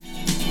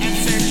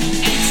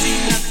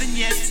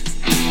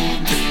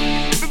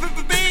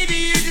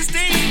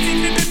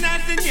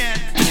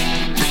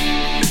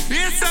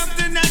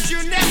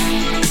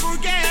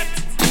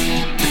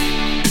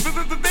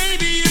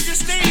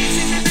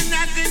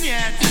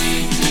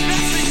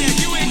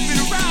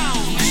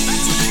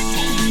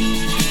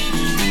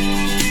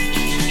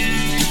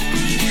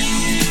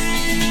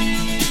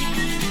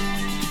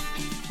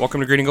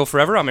Welcome to Green and Gold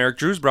Forever. I'm Eric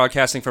Drews,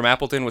 broadcasting from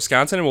Appleton,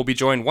 Wisconsin, and we'll be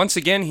joined once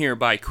again here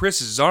by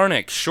Chris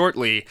Zarnik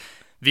shortly.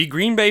 The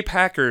Green Bay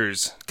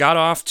Packers got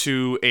off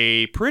to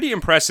a pretty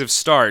impressive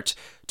start,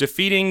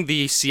 defeating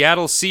the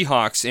Seattle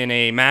Seahawks in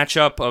a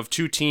matchup of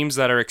two teams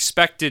that are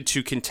expected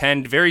to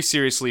contend very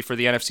seriously for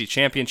the NFC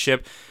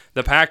Championship.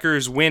 The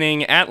Packers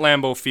winning at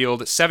Lambeau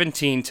Field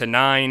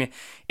 17-9,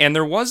 and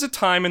there was a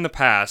time in the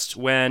past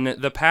when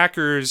the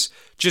Packers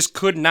just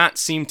could not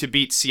seem to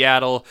beat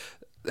Seattle.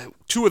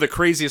 Two of the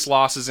craziest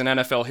losses in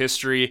NFL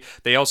history.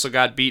 They also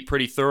got beat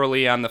pretty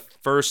thoroughly on the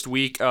first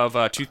week of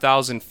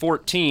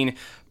 2014.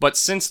 But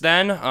since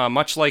then,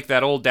 much like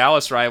that old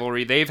Dallas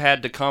rivalry, they've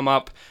had to come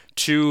up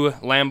to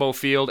Lambeau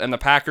Field, and the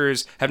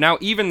Packers have now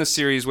evened the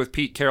series with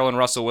Pete Carroll and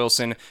Russell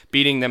Wilson,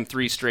 beating them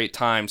 3 straight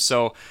times.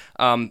 So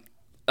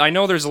I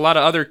know there's a lot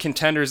of other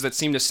contenders that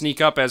seem to sneak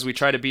up as we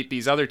try to beat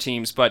these other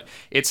teams, but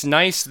it's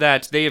nice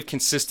that they have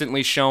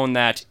consistently shown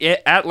that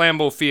at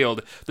Lambeau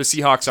Field, the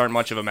Seahawks aren't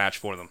much of a match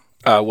for them.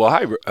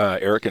 Hi,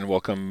 Eric, and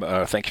welcome.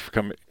 Thank you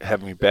for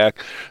having me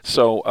back.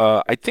 So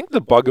I think the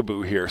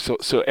bugaboo here.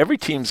 So every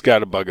team's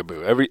got a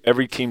bugaboo.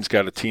 Every team's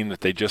got a team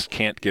that they just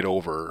can't get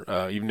over.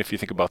 Even if you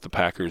think about the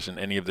Packers in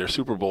any of their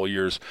Super Bowl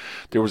years,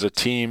 there was a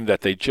team that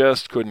they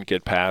just couldn't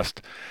get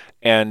past.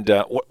 And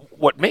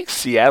what makes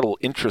Seattle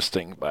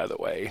interesting, by the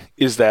way,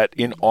 is that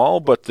in all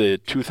but the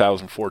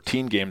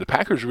 2014 game, the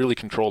Packers really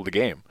controlled the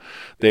game.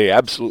 They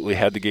absolutely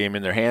had the game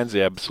in their hands.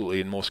 They absolutely,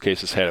 in most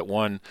cases, had it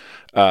won.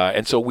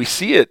 And so we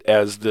see it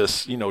as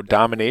this,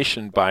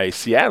 domination by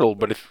Seattle.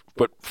 But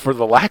for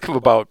the lack of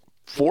about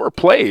 4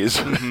 plays,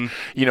 we're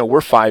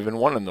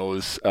 5-1 in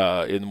those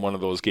in one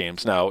of those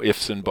games. Now,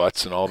 ifs and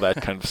buts and all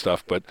that kind of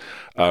stuff, but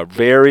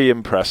very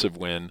impressive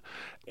win.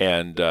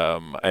 And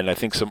I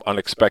think some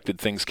unexpected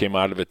things came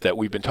out of it that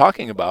we've been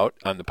talking about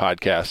on the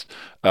podcast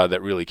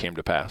that really came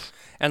to pass.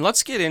 And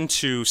let's get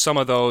into some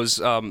of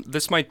those.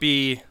 This might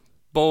be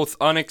both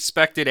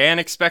unexpected and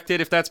expected,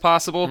 if that's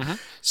possible. Mm-hmm.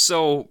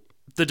 So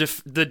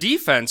the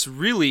defense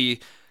really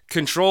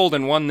controlled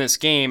and won this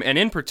game. And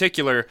in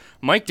particular,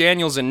 Mike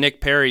Daniels and Nick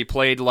Perry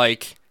played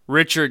like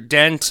Richard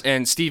Dent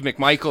and Steve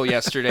McMichael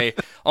yesterday,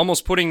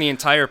 almost putting the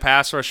entire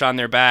pass rush on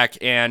their back.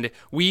 And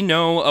we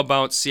know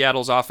about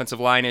Seattle's offensive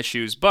line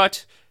issues,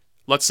 but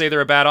let's say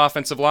they're a bad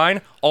offensive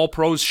line. All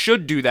pros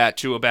should do that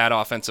to a bad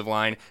offensive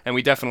line, and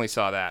we definitely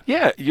saw that.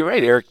 Yeah, you're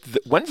right, Eric.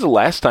 When's the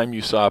last time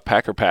you saw a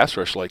Packer pass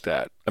rush like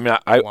that? I mean,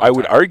 I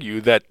would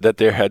argue that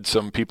there had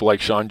some people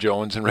like Sean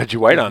Jones and Reggie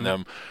White on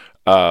them.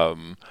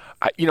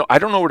 I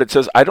don't know what it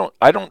says. I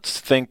don't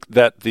think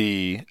that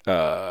the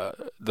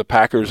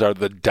Packers are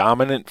the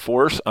dominant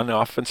force on the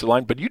offensive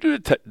line, but you do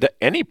it to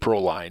any pro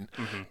line,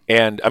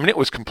 and I mean it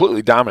was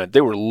completely dominant.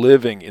 They were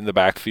living in the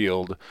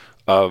backfield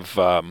of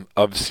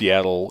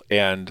Seattle,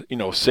 and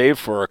save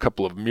for a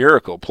couple of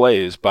miracle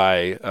plays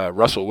by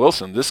Russell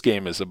Wilson, this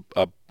game is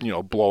a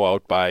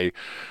blowout by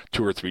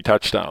 2 or 3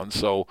 touchdowns.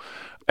 So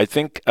I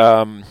think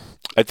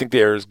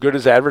they're as good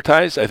as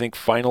advertised. I think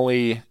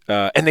finally,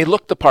 and they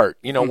looked the part.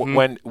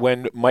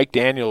 When Mike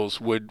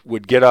Daniels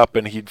would get up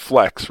and he'd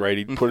flex, right?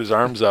 He'd put his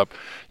arms up.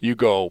 You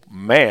go,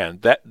 man,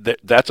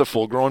 that's a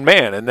full-grown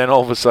man. And then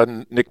all of a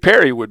sudden, Nick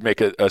Perry would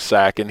make a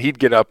sack, and he'd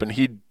get up and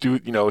he'd do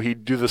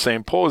the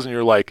same pose, and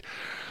you're like,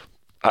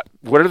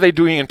 what are they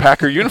doing in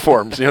Packer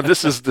uniforms?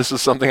 This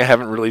is something I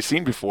haven't really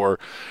seen before.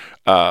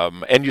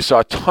 And you saw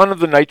a ton of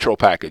the nitro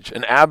package,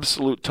 an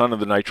absolute ton of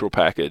the nitro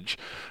package.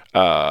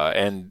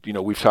 And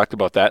we've talked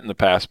about that in the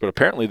past, but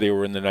apparently they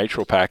were in the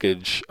nitro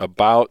package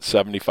about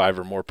 75%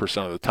 or more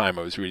of the time.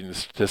 I was reading the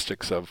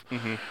statistics of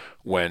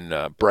when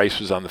Bryce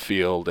was on the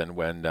field and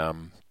when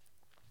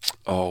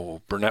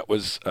Burnett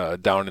was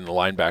down in the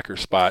linebacker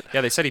spot.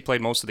 Yeah, they said he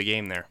played most of the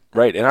game there.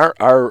 Right, and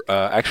our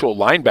actual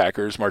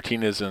linebackers,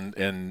 Martinez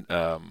and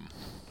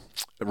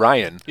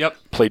Ryan,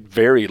 played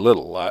very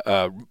little.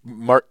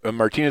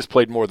 Martinez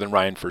played more than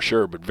Ryan for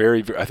sure, but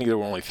very, I think there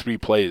were only 3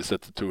 plays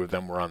that the 2 of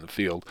them were on the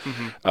field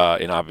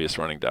in obvious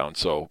running down.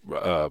 So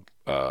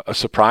a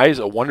surprise,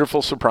 a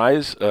wonderful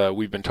surprise.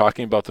 We've been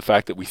talking about the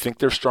fact that we think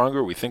they're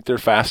stronger, we think they're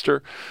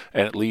faster,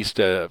 and at least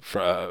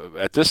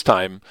at this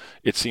time,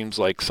 it seems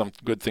like some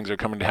good things are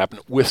coming to happen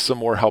with some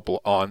more help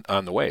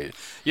on the way.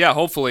 Yeah,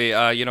 hopefully.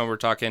 We're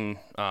talking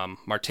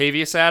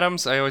Martavius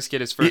Adams. I always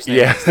get his first name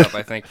mixed up,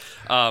 I think.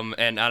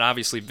 And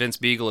obviously Vince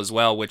Beagle as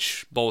well,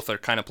 which both are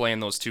kind of playing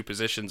those 2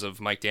 positions of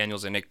Mike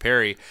Daniels and Nick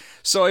Perry.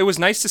 So it was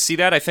nice to see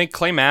that. I think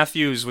Clay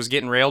Matthews was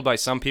getting railed by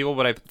some people,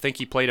 but I think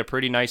he played a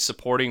pretty nice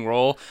supporting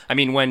role. I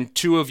mean, when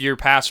 2 of your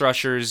pass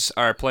rushers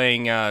are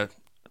playing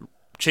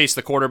chase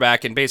the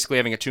quarterback and basically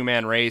having a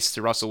 2-man race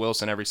to Russell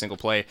Wilson every single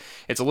play,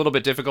 it's a little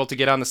bit difficult to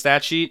get on the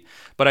stat sheet.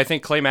 But I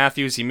think Clay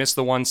Matthews, he missed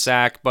the 1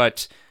 sack,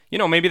 but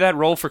maybe that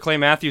role for Clay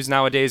Matthews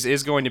nowadays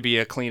is going to be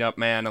a cleanup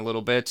man a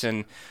little bit.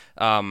 And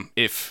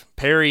if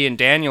Perry and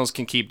Daniels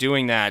can keep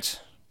doing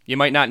that, you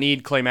might not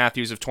need Clay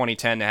Matthews of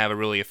 2010 to have a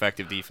really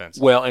effective defense.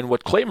 Well, and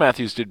what Clay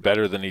Matthews did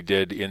better than he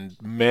did in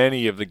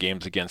many of the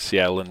games against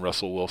Seattle and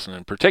Russell Wilson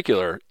in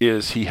particular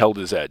is he held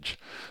his edge.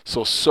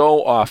 So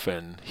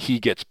often he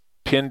gets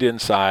pinned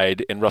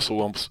inside and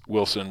Russell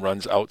Wilson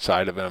runs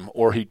outside of him,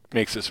 or he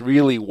makes this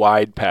really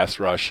wide pass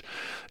rush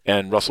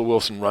and Russell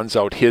Wilson runs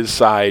out his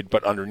side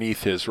but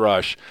underneath his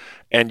rush.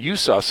 And you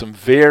saw some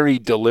very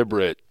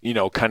deliberate,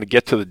 kind of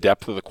get to the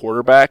depth of the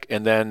quarterback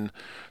and then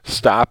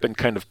stop and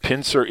kind of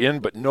pincer in,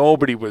 but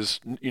nobody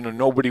was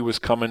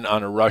coming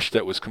on a rush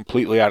that was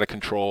completely out of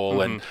control.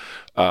 Mm-hmm.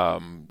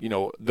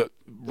 And,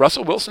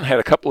 Russell Wilson had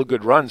a couple of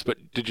good runs,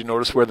 but did you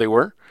notice where they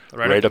were?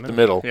 Right up the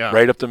middle. Yeah.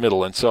 Right up the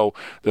middle. And so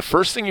the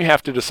first thing you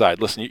have to decide,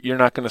 listen, you're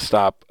not going to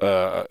stop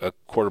a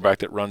quarterback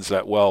that runs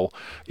that well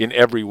in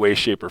every way,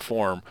 shape, or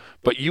form,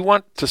 but you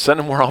want to send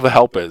him where all the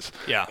help is.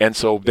 Yeah. And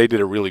so they did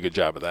a really good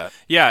job of that.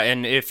 Yeah,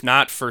 and if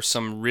not for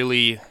some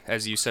really,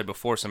 as you said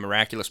before, some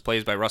miraculous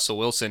plays by Russell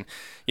Wilson,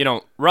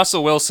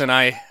 Russell Wilson,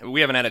 we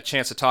haven't had a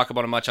chance to talk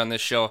about him much on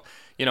this show.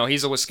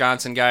 He's a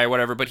Wisconsin guy or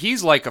whatever, but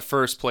he's like a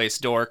first-place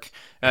dork,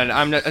 and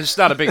I'm just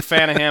not a big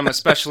fan of him,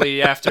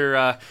 especially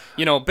after,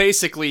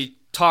 basically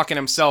talking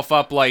himself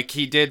up like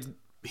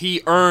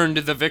he earned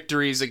the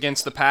victories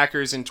against the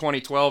Packers in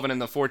 2012 and in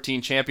the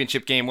 2014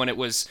 championship game when it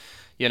was,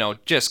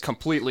 just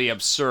completely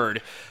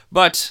absurd.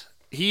 But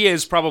he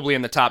is probably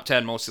in the top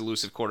 10 most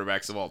elusive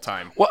quarterbacks of all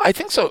time. Well, I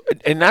think so.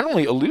 And not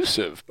only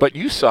elusive, but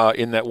you saw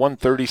in that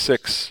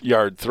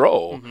 136-yard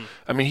throw, mm-hmm.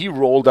 I mean, he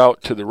rolled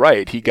out to the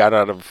right. He got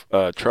out of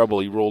trouble.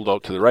 He rolled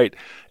out to the right.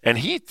 And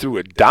he threw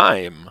a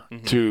dime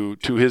mm-hmm.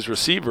 to his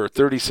receiver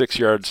 36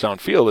 yards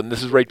downfield. And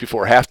this is right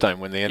before halftime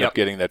when they end up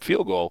getting that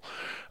field goal.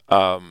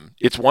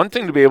 It's one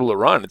thing to be able to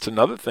run. It's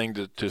another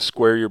thing to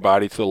square your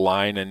body to the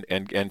line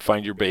and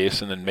find your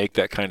base and then make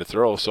that kind of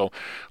throw. So,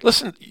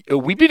 listen,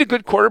 we beat a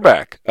good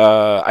quarterback.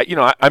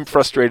 I'm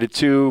frustrated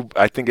too.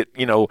 I think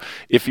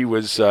if he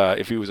was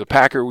a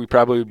Packer, we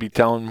probably would be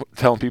telling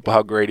people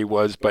how great he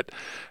was. But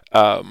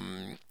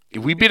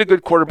we beat a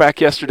good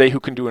quarterback yesterday who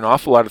can do an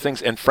awful lot of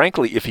things. And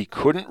frankly, if he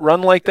couldn't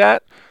run like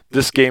that,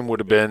 this game would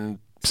have been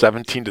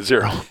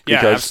 17-0.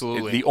 Yeah,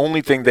 absolutely. The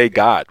only thing they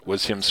got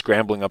was him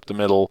scrambling up the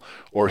middle,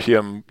 or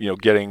him,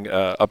 getting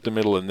up the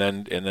middle and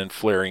then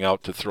flaring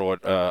out to throw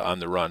it on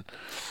the run.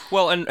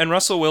 Well, and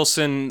Russell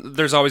Wilson,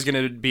 there's always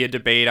going to be a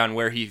debate on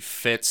where he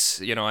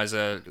fits, as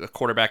a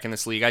quarterback in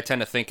this league. I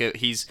tend to think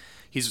he's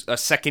a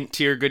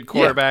second-tier good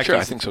quarterback. Yeah,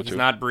 sure, I think so too. He's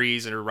not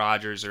Breeze or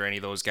Rodgers or any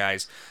of those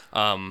guys.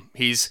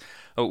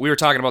 We were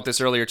talking about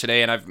this earlier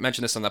today, and I've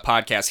mentioned this on the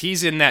podcast.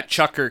 He's in that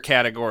chucker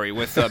category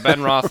with Ben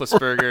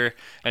Roethlisberger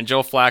and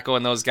Joe Flacco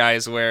and those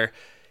guys, where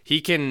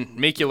he can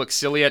make you look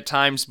silly at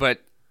times,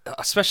 but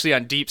especially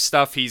on deep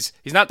stuff, he's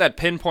not that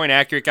pinpoint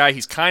accurate guy.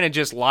 He's kind of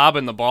just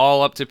lobbing the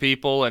ball up to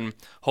people and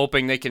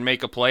hoping they can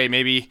make a play.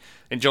 Maybe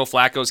in Joe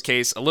Flacco's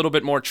case, a little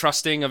bit more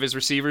trusting of his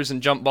receivers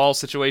in jump ball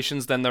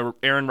situations than the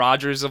Aaron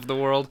Rodgers of the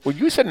world. Well,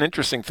 you said an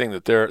interesting thing,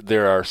 that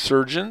there are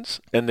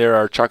surgeons and there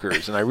are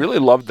chuckers, and I really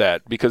love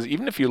that, because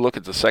even if you look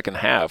at the second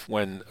half,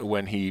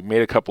 when he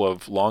made a couple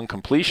of long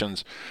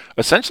completions,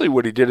 essentially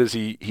what he did is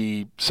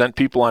he sent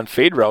people on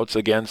fade routes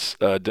against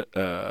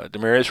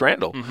Demarius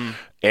Randall. Mm-hmm.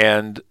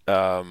 And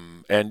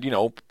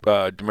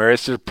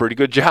Demarius did a pretty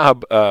good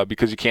job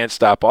because you can't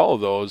stop all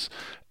of those.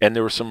 And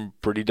there were some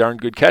pretty darn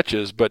good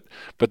catches, but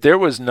there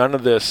was none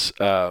of this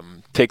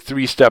take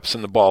 3 steps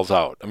and the ball's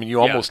out. I mean, you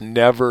almost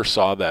never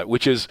saw that,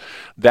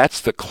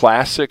 that's the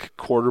classic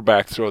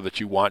quarterback throw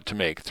that you want to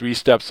make. 3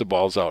 steps, the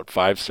ball's out.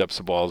 5 steps,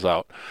 the ball's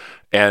out.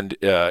 And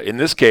in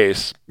this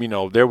case,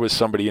 there was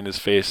somebody in his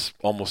face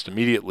almost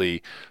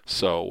immediately.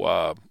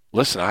 So,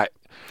 listen,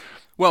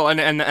 Well,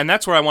 and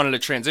that's where I wanted to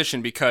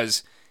transition,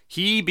 because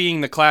he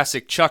being the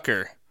classic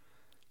chucker,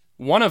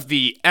 one of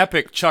the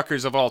epic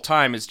chuckers of all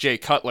time is Jay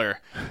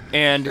Cutler,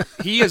 and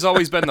he has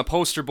always been the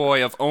poster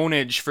boy of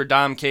ownage for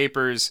Dom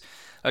Capers,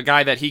 a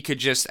guy that he could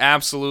just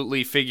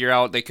absolutely figure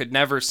out. They could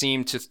never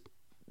seem to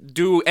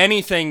do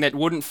anything that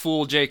wouldn't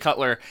fool Jay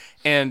Cutler,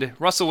 and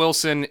Russell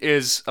Wilson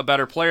is a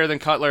better player than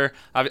Cutler.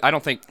 I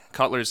don't think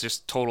Cutler is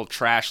just total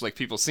trash like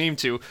people seem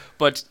to,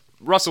 but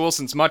Russell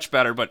Wilson's much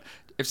better. But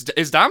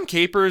is Dom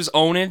Capers'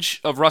 ownage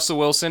of Russell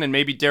Wilson and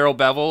maybe Darrell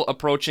Bevell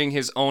approaching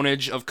his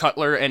ownage of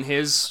Cutler and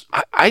his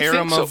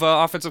harem of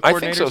offensive coordinators?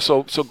 I think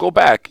so. So go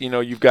back.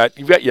 You've got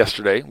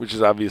yesterday, which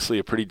is obviously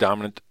a pretty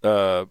dominant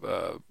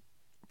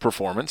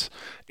performance,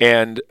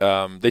 and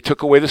they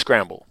took away the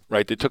scramble,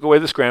 right? They took away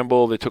the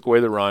scramble, they took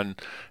away the run,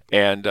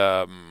 and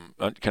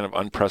kind of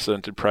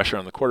unprecedented pressure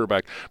on the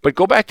quarterback. But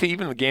go back to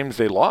even the games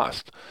they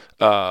lost.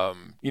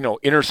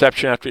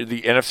 Interception after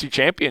the NFC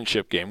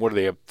Championship game. What do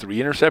they have? 3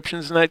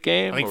 interceptions in that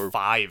game? I think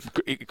 5.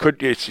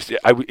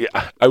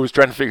 I was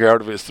trying to figure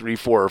out if it was 3,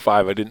 4, or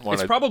 5. I didn't want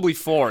to. It's probably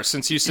 4,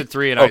 since you said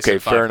 3 and I said 5. Okay,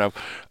 fair enough.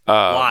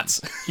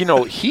 Lots.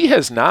 He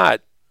has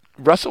not.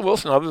 Russell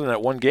Wilson, other than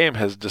that one game,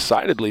 has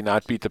decidedly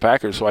not beat the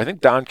Packers. So I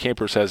think Don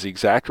Capers has the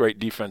exact right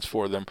defense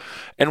for them.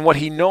 And what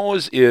he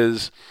knows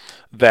is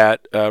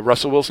that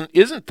Russell Wilson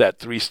isn't that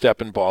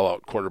three-step and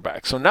ball-out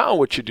quarterback. So now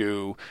what you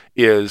do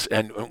is,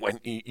 and when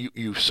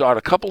you saw it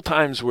a couple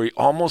times where he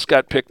almost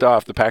got picked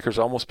off, the Packers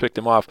almost picked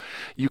him off,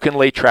 you can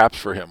lay traps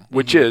for him,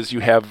 which is you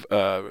have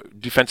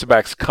defensive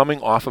backs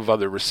coming off of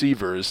other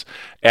receivers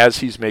as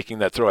he's making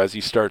that throw, as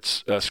he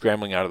starts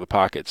scrambling out of the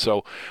pocket.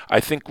 So I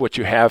think what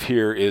you have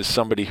here is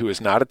somebody who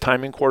is not a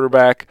timing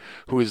quarterback,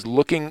 who is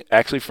looking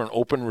actually for an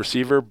open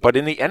receiver. But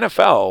in the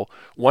NFL,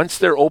 once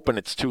they're open,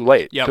 it's too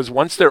late. Because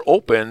once they're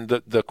open,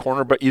 the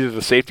cornerback, either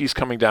the safety's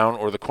coming down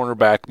or the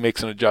cornerback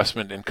makes an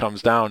adjustment and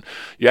comes down.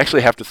 You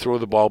actually have to throw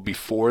the ball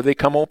before they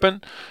come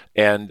open.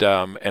 And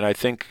I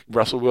think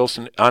Russell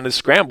Wilson on his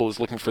scramble is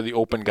looking for the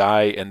open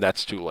guy, and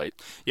that's too late.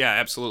 Yeah,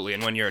 absolutely.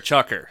 And when you're a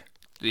chucker,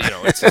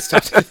 it's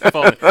tough to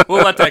fall in.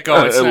 We'll let that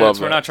go.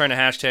 We're not trying to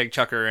hashtag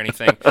chucker or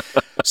anything.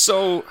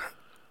 So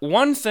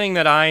one thing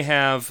that I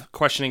have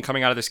questioning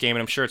coming out of this game,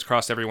 and I'm sure it's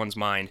crossed everyone's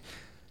mind.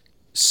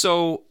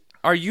 So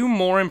are you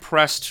more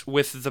impressed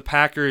with the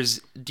Packers'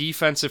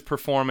 defensive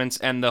performance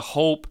and the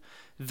hope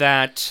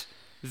that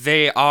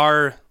they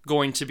are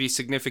going to be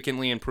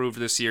significantly improved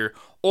this year,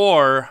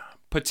 or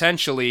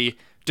potentially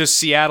does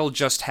Seattle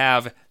just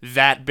have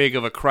that big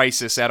of a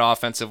crisis at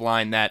offensive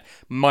line that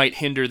might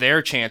hinder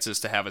their chances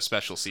to have a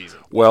special season?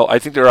 Well, I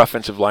think their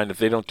offensive line, if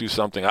they don't do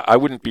something, I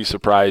wouldn't be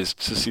surprised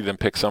to see them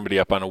pick somebody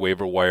up on a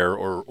waiver wire,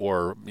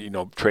 or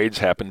trades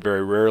happen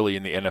very rarely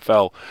in the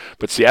NFL.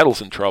 But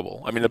Seattle's in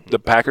trouble. I mean, the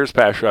Packers'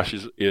 pass rush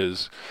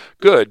is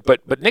good,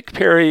 but Nick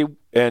Perry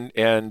and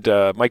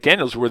Mike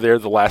Daniels were there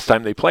the last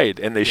time they played,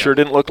 and they sure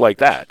didn't look like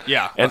that.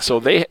 Yeah. And so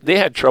they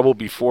had trouble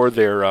before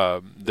their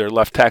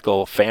left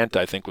tackle, Fant,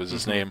 I think was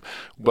his name,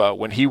 but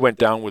when he went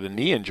down with a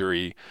knee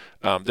injury,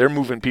 they're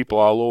moving people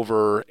all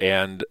over,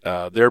 and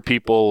their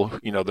people,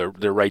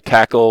 their right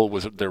tackle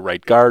was their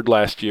right guard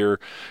last year,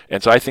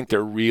 and so I think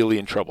they're really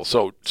in trouble.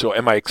 So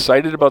am I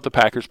excited about the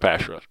Packers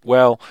pass rush?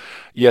 Well,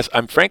 yes,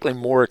 I'm frankly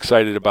more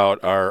excited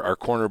about our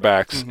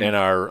cornerbacks and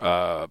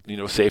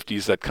our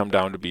safeties that come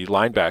down to be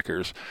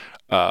linebackers.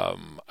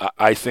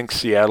 I think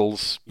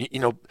Seattle's,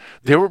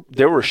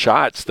 there were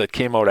shots that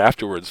came out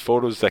afterwards,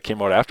 photos that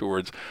came out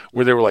afterwards,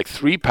 where there were like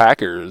three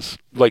Packers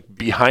like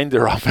behind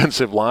their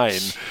offensive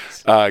line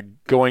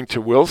going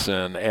to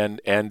Wilson,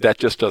 and that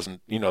just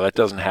doesn't, that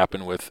doesn't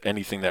happen with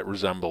anything that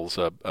resembles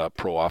a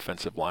pro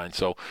offensive line.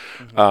 So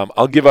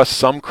I'll give us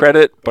some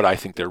credit, but I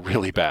think they're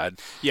really bad.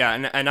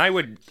 Yeah, and I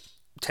would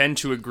tend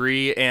to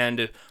agree,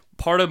 and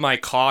part of my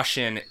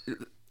caution,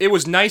 it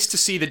was nice to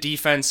see the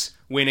defense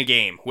win a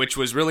game, which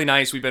was really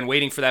nice. We've been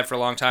waiting for that for a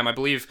long time. I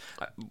believe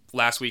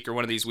last week or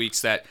one of these weeks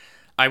that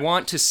I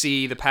want to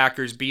see the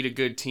Packers beat a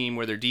good team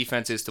where their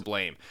defense is to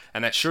blame,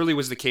 and that surely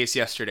was the case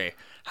yesterday.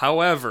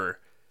 However,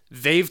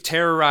 they've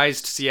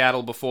terrorized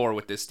Seattle before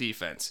with this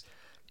defense.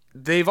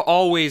 They've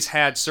always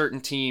had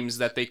certain teams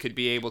that they could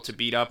be able to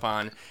beat up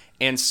on,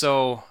 and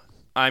so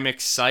I'm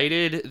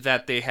excited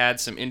that they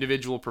had some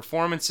individual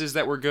performances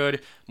that were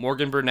good.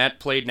 Morgan Burnett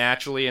played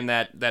naturally in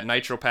that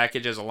nitro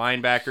package as a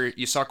linebacker.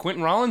 You saw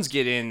Quentin Rollins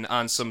get in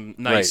on some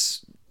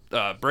nice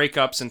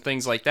breakups and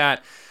things like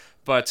that.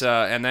 But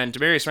and then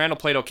Demarius Randall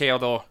played okay,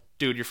 although,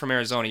 dude, you're from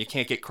Arizona. You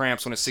can't get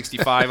cramps when it's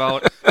 65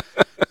 out.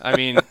 I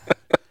mean,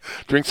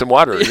 drink some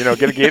water, get a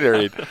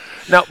Gatorade.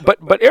 Now, but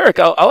Eric,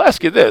 I'll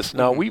ask you this.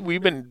 Now,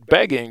 we've been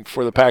begging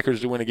for the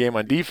Packers to win a game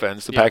on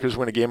defense. The Packers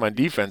win a game on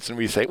defense, and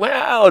we say,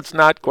 well, it's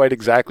not quite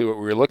exactly what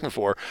we were looking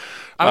for.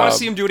 I want to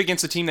see them do it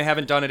against a team they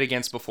haven't done it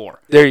against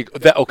before. There you go.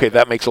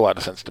 That makes a lot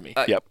of sense to me.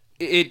 Yep.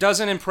 It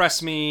doesn't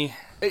impress me.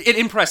 It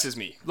impresses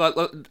me.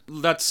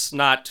 Let's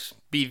not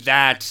be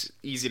that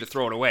easy to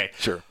throw it away.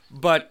 Sure.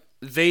 But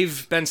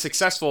they've been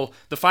successful.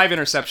 The 5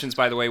 interceptions,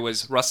 by the way,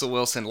 was Russell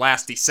Wilson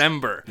last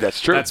December. That's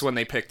true. That's when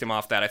they picked him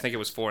off that. I think it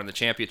was 4 in the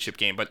championship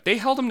game. But they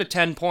held him to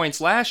 10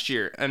 points last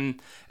year. And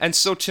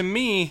so to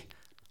me,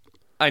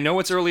 I know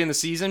it's early in the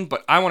season,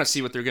 but I want to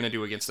see what they're going to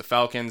do against the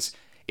Falcons.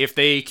 If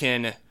they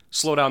can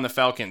slow down the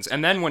Falcons.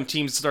 And then when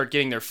teams start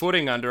getting their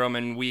footing under them,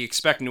 and we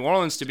expect New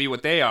Orleans to be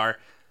what they are,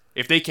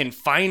 if they can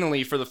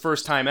finally, for the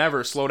first time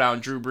ever, slow down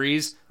Drew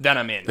Brees, then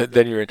I'm in.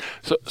 Then you're in.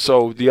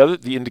 So the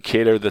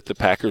indicator that the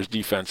Packers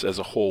defense as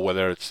a whole,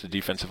 whether it's the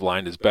defensive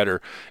line, is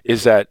better,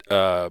 is that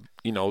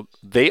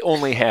they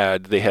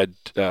had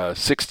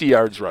 60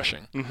 yards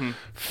rushing.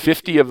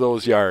 50 of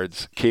those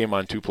yards came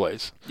on 2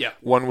 plays. Yeah.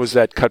 One was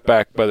that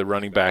cutback by the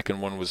running back,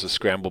 and one was a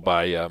scramble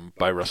by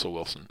Russell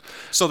Wilson.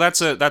 So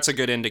that's a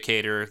good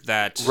indicator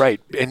that. Right,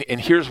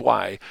 and here's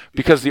why.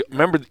 Because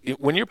remember,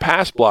 when you're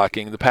pass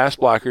blocking,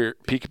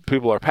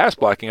 people are pass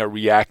blocking are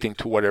reacting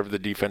to whatever the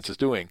defense is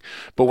doing.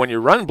 But when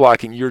you're run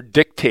blocking, you're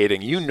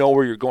dictating. You know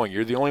where you're going.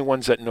 You're the only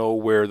ones that know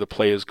where the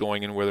play is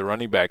going and where the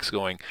running back's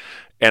going.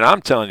 And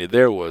I'm telling you,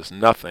 there was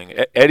nothing.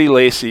 Eddie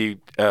Lacy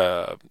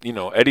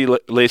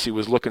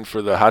was looking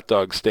for the hot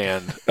dog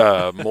stand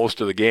most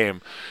of the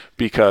game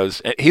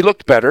because he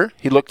looked better.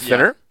 He looked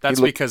thinner. That's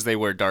because they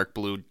wear dark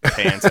blue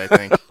pants, I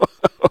think.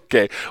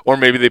 Okay, or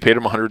maybe they paid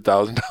him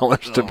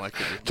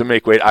 $100,000 to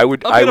make weight. I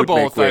would both,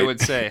 make weight. I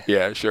would say.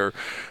 Yeah, sure.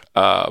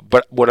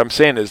 But what I'm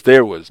saying is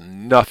there was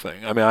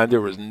nothing. I mean,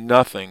 there was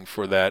nothing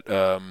for that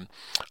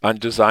on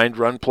designed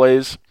run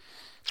plays.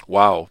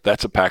 Wow,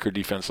 that's a Packer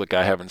defense like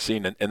I haven't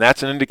seen. And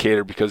that's an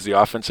indicator because the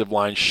offensive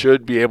line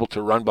should be able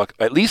to run block,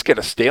 at least get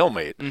a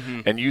stalemate.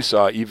 And you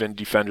saw even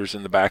defenders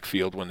in the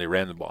backfield when they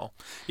ran the ball.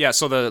 Yeah,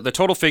 so the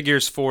total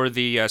figures for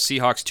the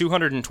Seahawks,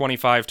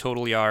 225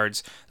 total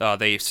yards.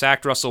 They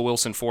sacked Russell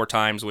Wilson 4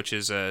 times, which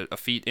is a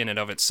feat in and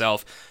of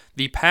itself.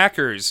 The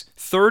Packers,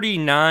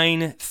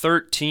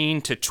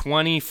 39-13 to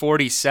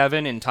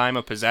 20-47 in time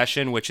of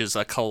possession, which is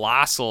a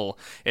colossal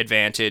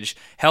advantage,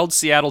 held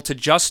Seattle to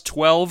just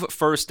 12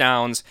 first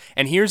downs.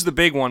 And here's the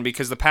big one,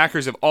 because the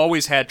Packers have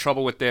always had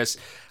trouble with this.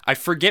 I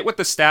forget what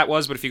the stat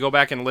was, but if you go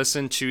back and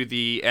listen to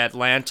the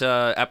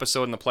Atlanta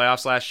episode in the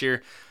playoffs last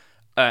year,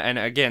 and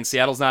again,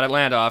 Seattle's not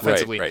Atlanta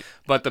offensively, right.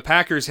 But the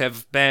Packers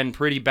have been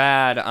pretty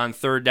bad on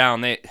third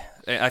down.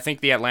 I think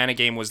the Atlanta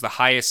game was the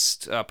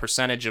highest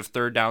percentage of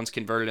third downs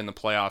converted in the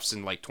playoffs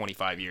in like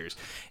 25 years.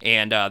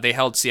 And they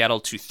held Seattle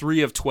to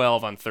 3 of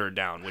 12 on third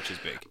down, which is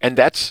big. And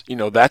that's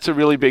a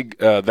really big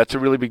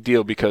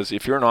deal, because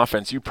if you're an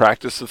offense, you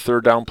practice the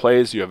third down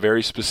plays, you have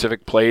very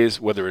specific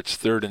plays, whether it's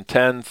 3rd and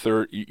 10,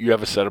 you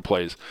have a set of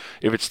plays.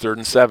 If it's 3rd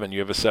and 7, you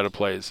have a set of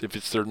plays. If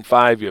it's 3rd and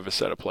 5, you have a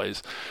set of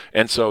plays.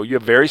 And so you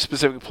have very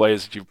specific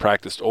plays that you've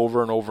practiced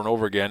over and over and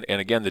over again. And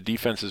again, the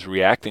defense is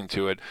reacting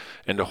to it,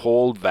 and to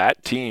hold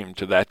that team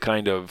to that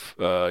kind of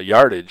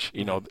yardage,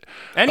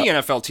 any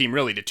NFL team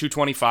really to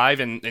 225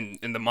 in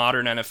the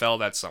modern NFL,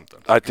 that's something.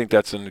 I think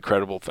that's an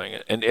incredible thing.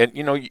 And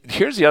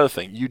here's the other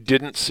thing: you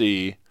didn't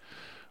see.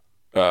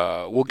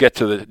 We'll get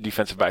to the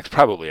defensive backs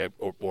probably,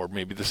 or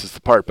maybe this is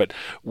the part, but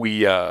we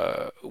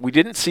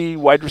didn't see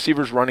wide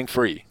receivers running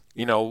free.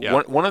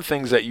 One of the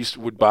things that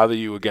would bother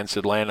you against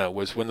Atlanta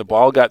was when the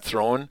ball got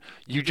thrown,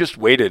 you just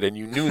waited and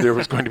you knew there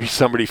was going to be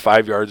somebody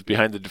 5 yards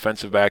behind the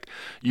defensive back.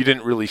 You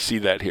didn't really see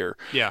that here.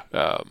 Yeah.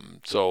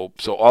 So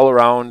all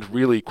around,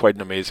 really quite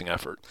an amazing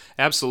effort.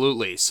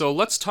 Absolutely. So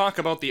let's talk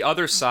about the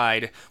other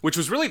side, which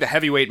was really the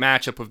heavyweight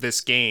matchup of this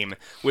game,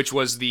 which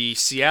was the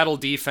Seattle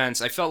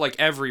defense. I felt like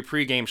every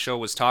pregame show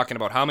was talking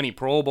about how many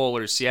Pro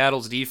Bowlers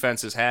Seattle's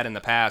defense has had in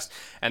the past,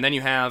 and then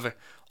you have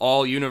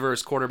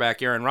all-universe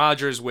quarterback Aaron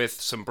Rodgers with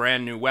some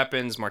brand new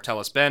weapons,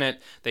 Martellus Bennett.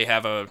 They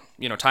have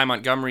Ty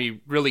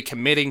Montgomery really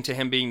committing to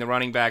him being the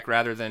running back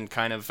rather than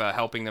kind of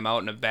helping them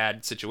out in a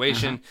bad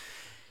situation.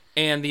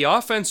 And the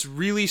offense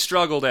really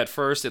struggled at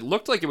first. It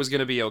looked like it was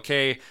going to be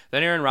okay.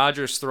 Then Aaron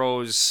Rodgers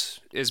throws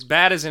as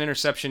bad as an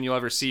interception you'll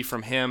ever see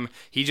from him.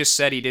 He just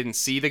said he didn't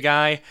see the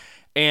guy.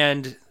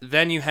 And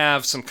then you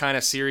have some kind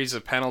of series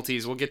of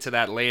penalties. We'll get to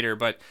that later.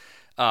 But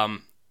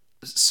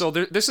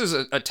this is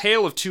a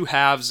tale of two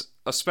halves,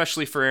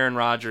 especially for Aaron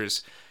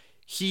Rodgers.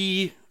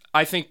 He,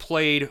 I think,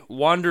 played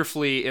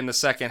wonderfully in the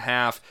second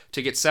half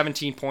to get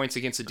 17 points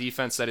against a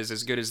defense that is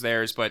as good as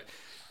theirs, but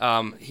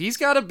he's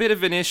got a bit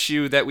of an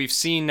issue that we've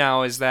seen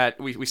now, is that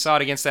we saw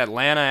it against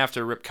Atlanta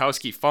after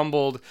Ripkowski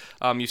fumbled.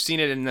 You've seen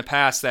it in the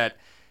past that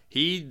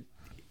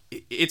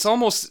it's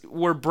almost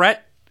where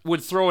Brett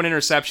would throw an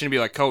interception and be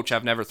like, "Coach,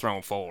 I've never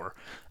thrown 4.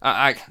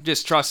 I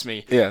just trust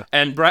me." Yeah.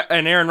 And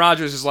Aaron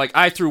Rodgers is like,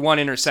 "I threw 1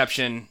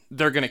 interception.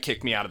 They're gonna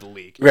kick me out of the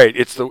league." Right.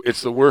 It's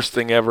the worst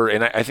thing ever.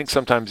 And I think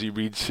sometimes he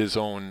reads his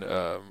own.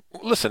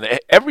 Listen,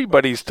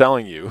 everybody's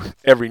telling you.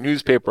 Every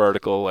newspaper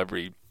article,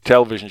 every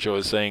television show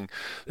is saying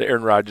that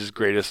Aaron Rodgers is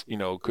greatest.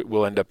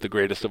 Will end up the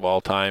greatest of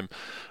all time.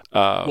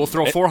 We'll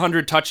throw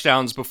 400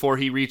 touchdowns before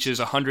he reaches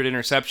 100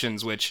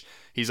 interceptions, which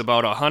he's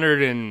about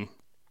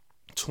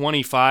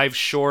 125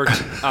 short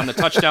on the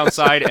touchdown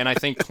side, and I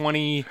think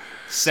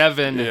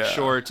 27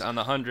 short on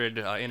the 100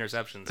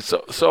 interceptions.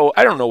 So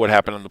I don't know what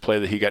happened on the play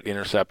that he got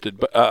intercepted,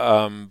 but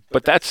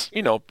that's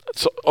so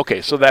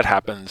that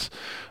happens.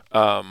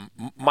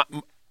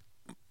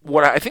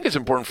 What I think is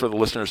important for the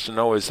listeners to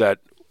know is that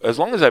as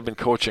long as I've been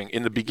coaching,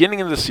 in the beginning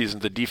of the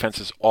season, the defense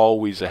is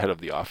always ahead of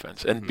the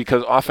offense. And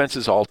because offense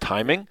is all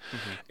timing,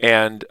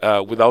 and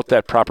without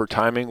that proper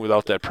timing,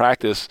 without that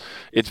practice,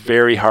 it's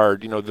very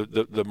hard.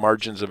 The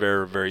margins of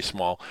error are very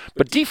small.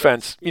 But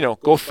defense,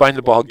 go find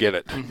the ball, get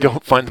it. Go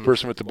find the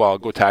person with the ball,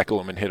 go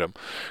tackle him and him.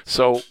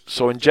 So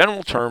in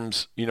general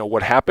terms,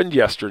 what happened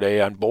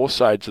yesterday on both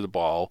sides of the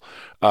ball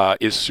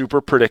is super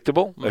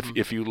predictable.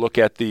 If you look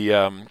at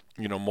the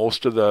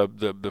most of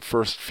the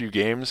first few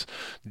games,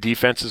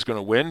 defense is going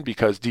to win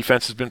because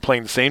defense has been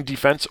playing the same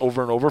defense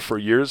over and over for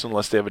years,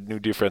 unless they have a new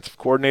defensive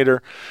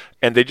coordinator,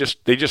 and they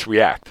just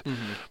react.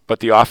 But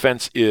the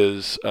offense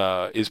has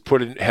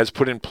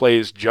put in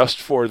plays just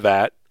for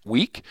that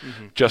week,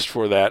 just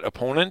for that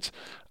opponent.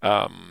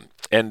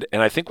 And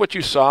I think what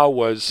you saw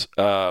was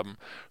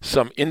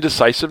some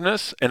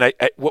indecisiveness. And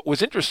what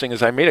was interesting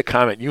is I made a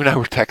comment. You and I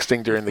were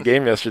texting during the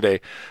game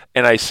yesterday,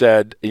 and I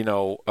said,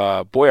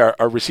 boy,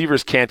 our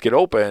receivers can't get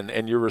open.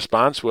 And your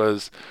response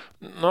was,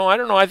 no, I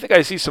don't know. I think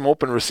I see some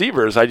open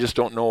receivers. I just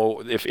don't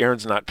know if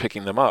Aaron's not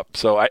picking them up.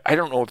 So I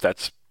don't know if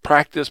that's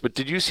practice, but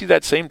did you see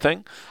that same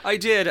thing? I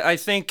did. I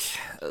think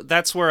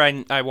that's where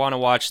I want to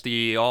watch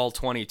the All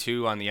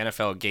 22 on the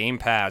NFL Game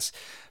Pass,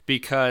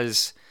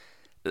 because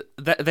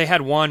they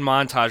had one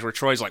montage where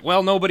Troy's like,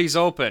 well, nobody's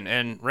open,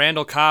 and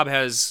Randall Cobb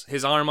has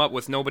his arm up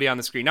with nobody on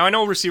the screen. Now, I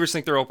know receivers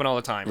think they're open all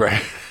the time,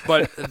 right?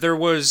 But there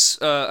was,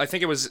 I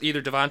think it was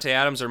either Devontae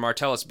Adams or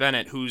Martellus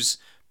Bennett, who's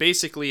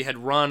basically had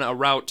run a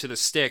route to the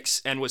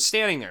sticks and was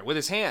standing there with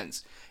his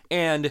hands.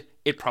 And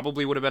it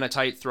probably would have been a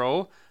tight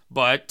throw,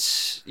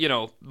 but,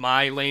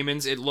 my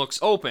layman's, it looks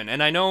open.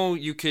 And I know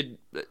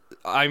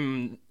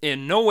I'm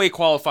in no way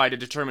qualified to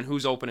determine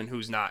who's open and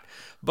who's not.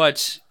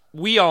 But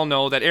we all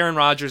know that Aaron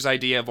Rodgers'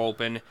 idea of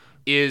open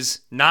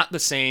is not the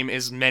same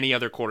as many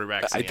other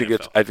quarterbacks in the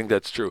NFL. I think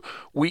that's true.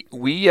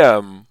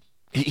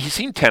 He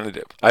seemed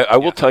tentative. I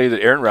will tell you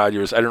that Aaron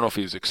Rodgers, I don't know if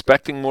he was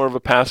expecting more of a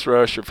pass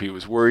rush or if he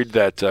was worried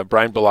that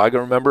Brian Bulaga,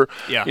 remember?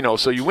 Yeah.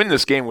 So you win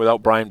this game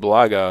without Brian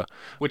Bulaga.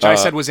 Which I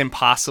said was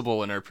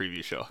impossible in our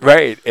preview show.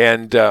 Right.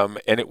 And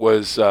it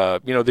was,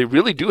 they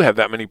really do have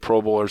that many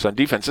Pro Bowlers on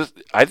defense.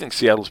 I think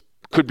Seattle's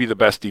could be the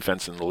best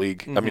defense in the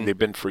league. Mm-hmm. I mean, they've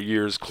been for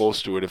years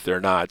close to it if they're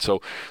not.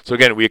 So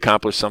again, we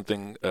accomplished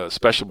something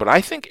special. But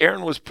I think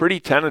Aaron was pretty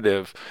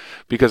tentative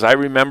because I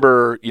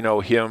remember,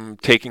 him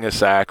taking a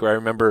sack, or I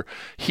remember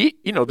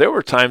there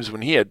were times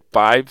when he had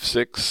 5,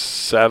 6,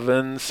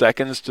 7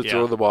 seconds to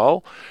throw the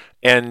ball.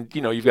 And,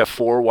 you've got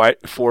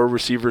four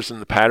receivers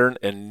in the pattern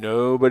and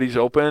nobody's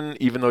open,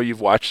 even though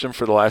you've watched them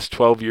for the last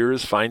 12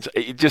 years.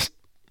 It just...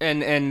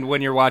 And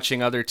when you're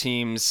watching other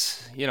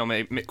teams,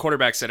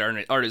 quarterbacks that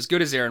aren't as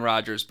good as Aaron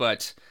Rodgers,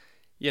 but,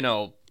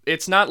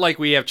 it's not like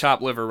we have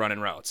chopped liver running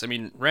routes. I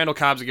mean, Randall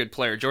Cobb's a good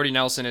player. Jordy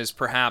Nelson is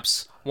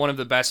perhaps one of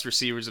the best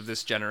receivers of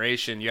this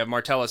generation. You have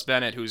Martellus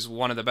Bennett, who's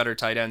one of the better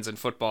tight ends in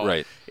football.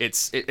 Right.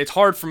 It's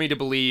hard for me to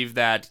believe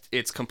that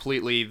it's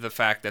completely the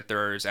fact that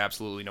there is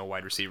absolutely no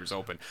wide receivers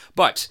open.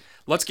 But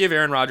let's give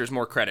Aaron Rodgers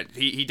more credit.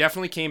 He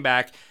definitely came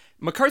back.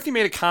 McCarthy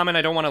made a comment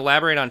I don't want to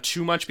elaborate on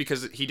too much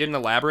because he didn't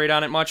elaborate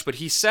on it much, but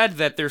he said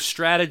that their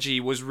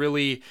strategy was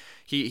really,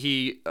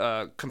 he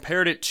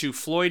compared it to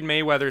Floyd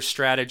Mayweather's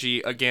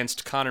strategy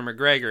against Conor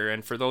McGregor.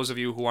 And for those of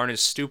you who aren't as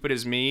stupid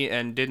as me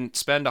and didn't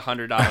spend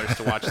 $100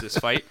 to watch this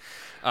fight,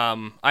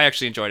 I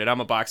actually enjoyed it.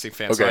 I'm a boxing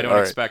fan, so I don't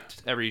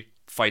expect every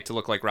fight to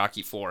look like Rocky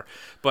IV.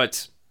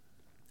 But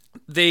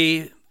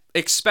they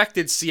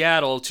expected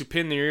Seattle to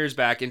pin their ears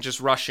back and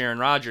just rush Aaron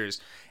Rodgers.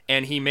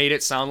 And he made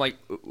it sound like,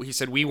 he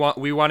said, we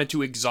wanted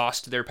to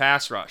exhaust their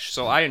pass rush.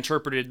 So I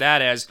interpreted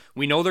that as,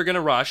 we know they're going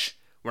to rush.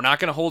 We're not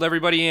going to hold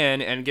everybody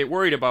in and get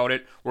worried about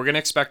it. We're going to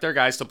expect our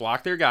guys to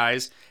block their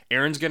guys.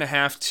 Aaron's going to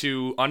have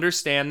to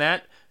understand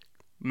that,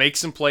 make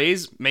some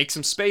plays, make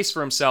some space for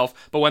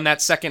himself. But when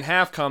that second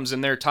half comes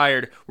and they're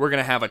tired, we're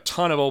going to have a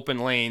ton of open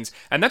lanes.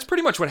 And that's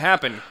pretty much what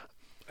happened.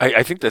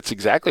 I think that's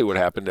exactly what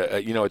happened.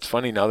 It's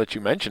funny now that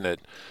you mention it.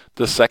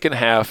 The second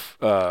half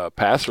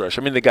pass rush,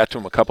 I mean, they got to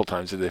him a couple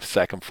times. They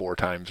sacked him 4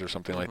 times or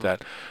something like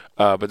that.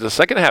 But the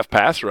second half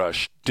pass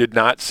rush did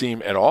not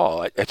seem at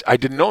all. I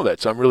didn't know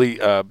that. So I'm really,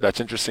 that's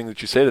interesting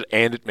that you say that,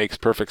 and it makes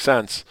perfect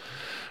sense.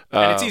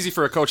 And it's easy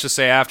for a coach to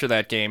say after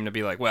that game to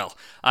be like, well,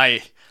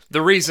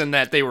 the reason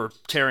that they were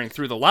tearing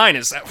through the line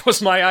is that was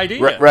my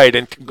idea. Right,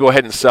 and go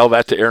ahead and sell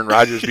that to Aaron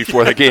Rodgers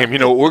before the game.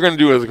 What we're going to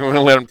do is we're going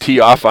to let him tee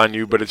off on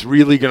you, but it's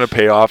really going to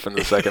pay off in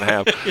the second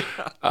half.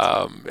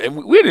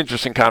 And we had an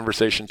interesting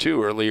conversation,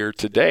 too, earlier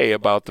today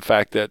about the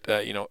fact that,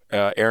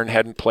 Aaron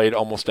hadn't played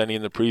almost any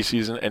in the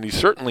preseason, and he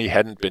certainly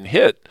hadn't been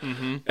hit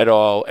at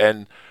all.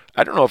 And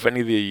I don't know if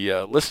any of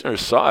the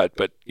listeners saw it,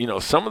 but,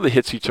 some of the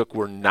hits he took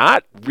were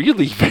not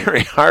really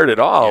very hard at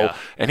all. Yeah.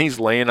 And he's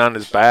laying on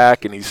his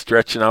back and he's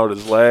stretching out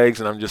his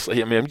legs. And I'm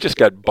just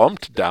got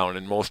bumped down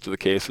in most of the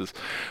cases.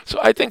 So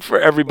I think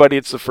for everybody,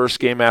 it's the first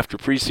game after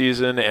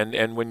preseason.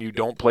 And when you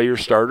don't play your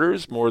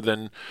starters more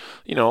than,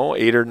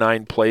 8 or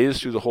 9 plays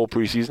through the whole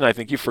preseason, I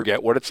think you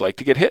forget what it's like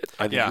to get hit.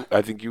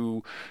 I think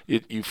you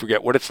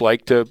forget what it's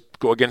like to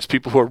go against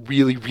people who are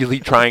really, really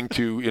trying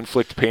to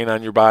inflict pain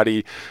on your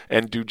body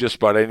and do just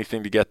about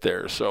anything to get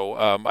there. So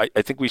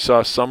I think we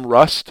saw some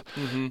rust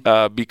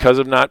because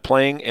of not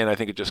playing, and I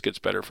think it just gets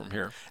better from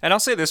here. And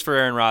I'll say this for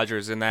Aaron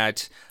Rodgers, in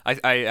that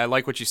I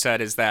like what you said,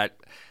 is that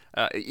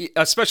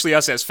especially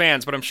us as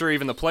fans, but I'm sure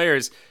even the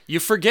players, you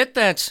forget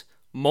that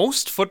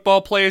most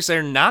football players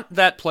are not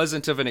that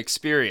pleasant of an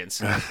experience.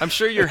 I'm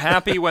sure you're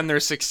happy when they're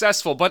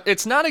successful, but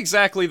it's not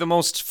exactly the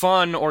most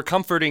fun or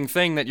comforting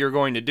thing that you're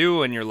going to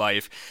do in your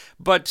life.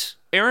 But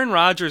Aaron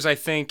Rodgers, I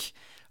think,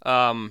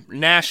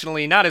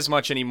 nationally, not as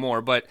much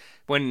anymore, but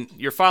when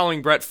you're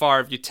following Brett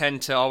Favre, you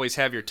tend to always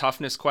have your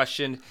toughness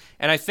questioned.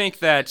 And I think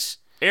that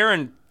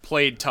Aaron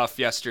played tough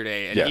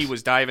yesterday, and he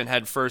was diving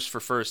head first for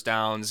first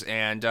downs.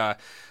 And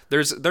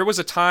there was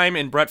a time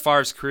in Brett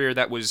Favre's career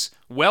that was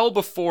well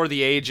before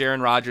the age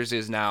Aaron Rodgers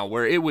is now,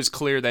 where it was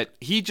clear that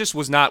he just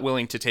was not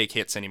willing to take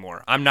hits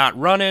anymore. I'm not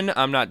running.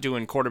 I'm not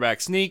doing quarterback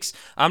sneaks.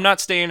 I'm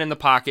not staying in the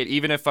pocket,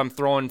 even if I'm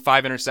throwing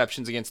 5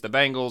 interceptions against the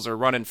Bengals or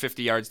running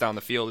 50 yards down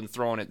the field and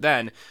throwing it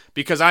then,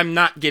 because I'm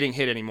not getting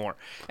hit anymore.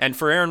 And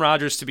for Aaron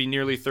Rodgers to be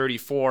nearly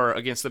 34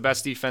 against the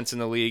best defense in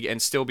the league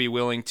and still be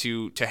willing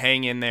to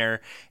hang in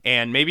there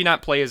and maybe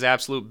not play his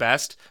absolute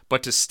best,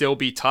 but to still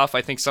be tough.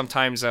 I think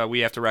sometimes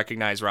we have to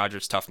recognize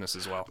Rodgers' toughness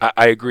as well.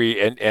 I agree,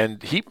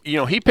 and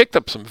he picked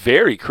up some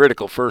very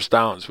critical first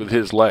downs with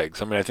his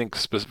legs. I mean, I think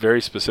very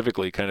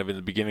specifically, kind of in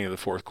the beginning of the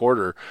fourth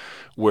quarter,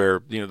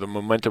 where the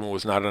momentum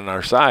was not on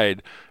our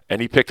side,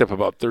 and he picked up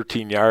about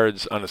 13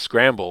 yards on a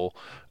scramble.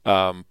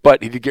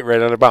 But he did get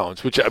right out of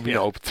bounds, which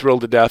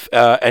thrilled to death.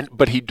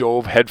 But he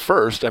dove head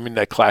first. I mean,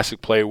 that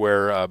classic play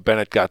where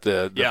Bennett got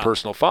the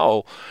personal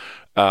foul.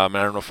 And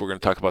I don't know if we're going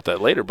to talk about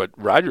that later, but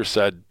Rodgers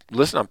said,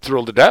 listen, I'm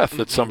thrilled to death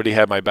that somebody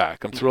had my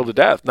back. I'm thrilled to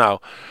death.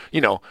 Now,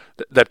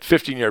 that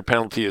 15-yard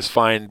penalty is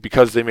fine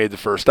because they made the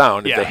first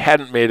down. If they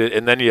hadn't made it,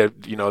 and then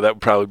that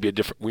would probably be a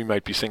different, we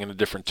might be singing a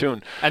different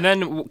tune. And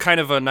then kind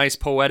of a nice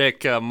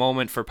poetic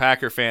moment for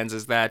Packer fans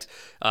is that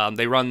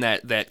they run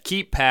that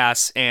keep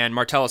pass, and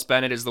Martellus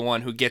Bennett is the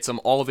one who gets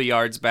them all the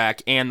yards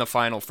back and the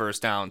final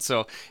first down.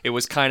 So it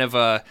was kind of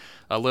a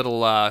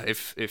little,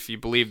 if you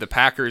believe the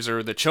Packers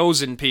are the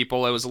chosen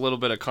people, it was a little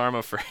bit of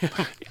karma for him.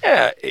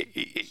 Yeah,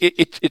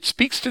 it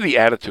speaks to the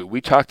attitude.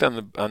 We talked on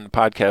the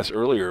podcast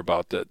earlier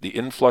about the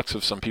influx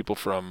of some people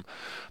from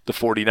the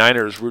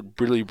 49ers would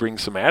really bring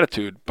some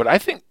attitude. But I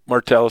think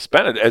Martellus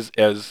Bennett,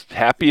 as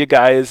happy a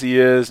guy as he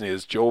is and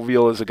as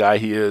jovial as a guy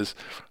he is,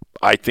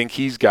 I think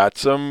he's got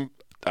some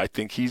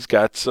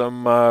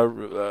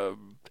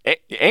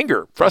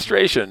anger,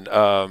 frustration.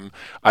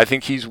 I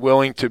think he's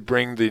willing to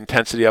bring the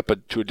intensity up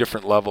to a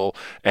different level,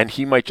 and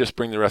he might just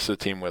bring the rest of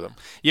the team with him.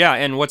 Yeah,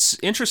 and what's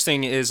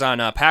interesting is on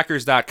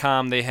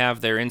Packers.com, they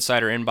have their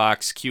Insider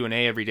Inbox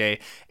Q&A every day,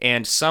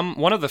 and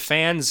one of the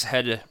fans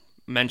had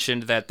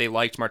mentioned that they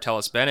liked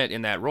Martellus Bennett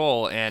in that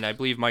role, and I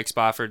believe Mike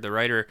Spofford, the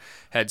writer,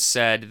 had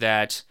said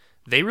that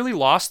they really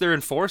lost their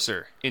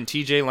enforcer in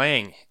TJ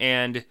Lang.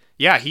 And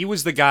yeah, he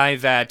was the guy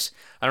that,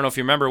 I don't know if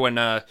you remember when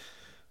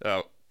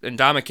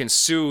Ndamukong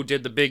Suh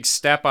did the big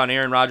step on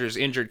Aaron Rodgers'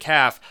 injured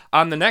calf.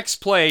 On the next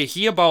play,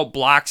 he about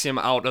blocks him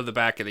out of the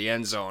back of the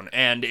end zone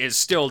and is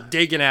still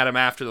digging at him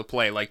after the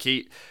play. Like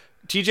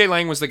TJ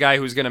Lang was the guy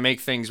who was going to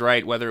make things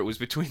right, whether it was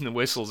between the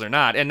whistles or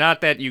not. And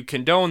not that you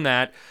condone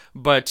that,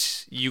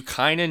 but you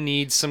kind of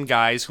need some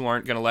guys who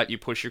aren't going to let you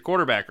push your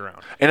quarterback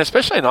around. And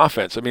especially in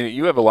offense. I mean,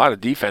 you have a lot of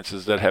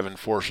defenses that have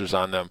enforcers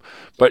on them.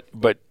 But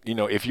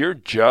if you're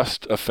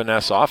just a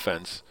finesse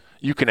offense,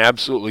 you can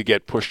absolutely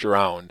get pushed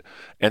around.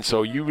 And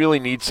so you really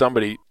need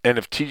somebody, and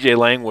if TJ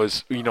Lang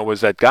was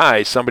that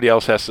guy, somebody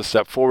else has to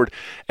step forward.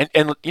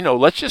 And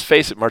let's just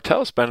face it,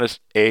 Martellus Bennett,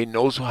 A,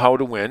 knows how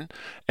to win,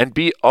 and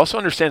B, also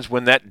understands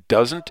when that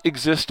doesn't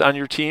exist on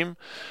your team.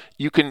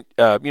 You can,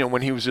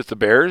 when he was with the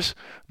Bears,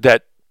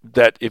 that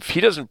if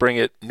he doesn't bring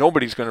it,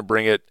 nobody's going to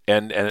bring it,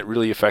 and it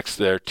really affects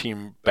their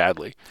team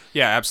badly.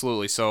 Yeah,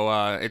 absolutely.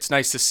 So it's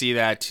nice to see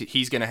that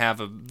he's going to have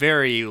a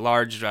very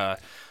large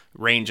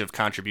range of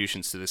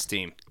contributions to this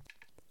team.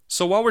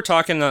 So while we're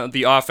talking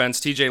the offense,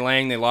 TJ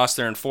Lang, they lost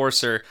their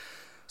enforcer.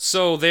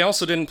 So they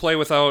also they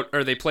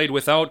played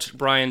without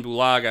Brian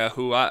Bulaga,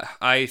 who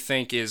I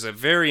think is a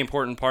very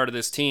important part of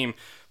this team.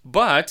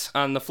 But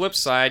on the flip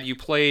side, you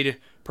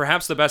played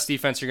perhaps the best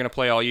defense you're going to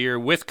play all year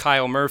with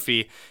Kyle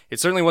Murphy. It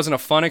certainly wasn't a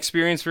fun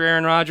experience for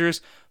Aaron Rodgers,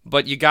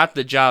 but you got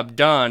the job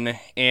done.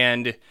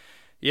 And,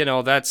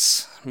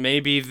 that's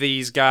maybe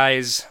these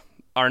guys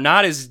are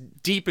not as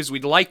deep as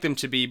we'd like them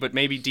to be, but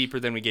maybe deeper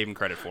than we gave them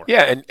credit for.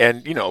 Yeah,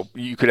 and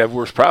you could have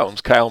worse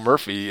problems. Kyle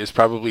Murphy is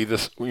probably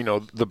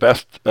the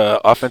best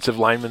offensive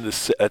lineman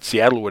that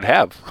Seattle would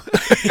have.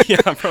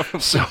 Yeah,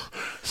 probably. So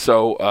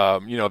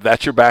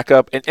that's your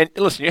backup. And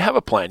listen, you have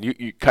a plan.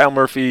 Kyle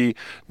Murphy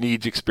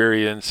needs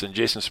experience, and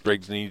Jason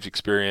Spriggs needs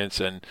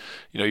experience, and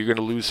you're going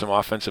to lose some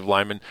offensive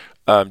linemen.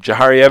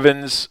 Jahari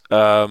Evans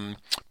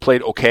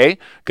played okay,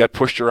 got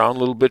pushed around a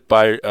little bit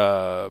by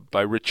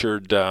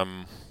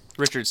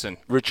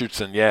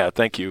Richardson, yeah,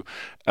 thank you.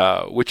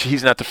 Which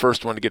he's not the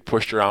first one to get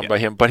pushed around by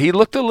him, but he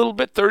looked a little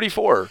bit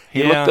 34.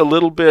 He looked a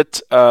little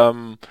bit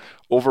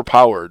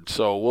overpowered,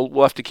 so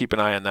we'll have to keep an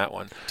eye on that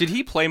one. Did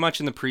he play much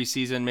in the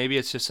preseason? Maybe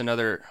it's just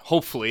another.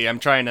 Hopefully, I'm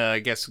trying to, I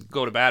guess,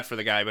 go to bat for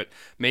the guy, but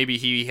maybe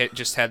he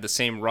just had the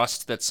same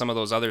rust that some of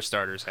those other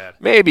starters had.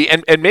 Maybe,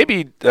 and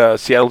maybe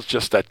Seattle's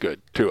just that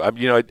good too.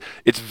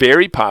 It's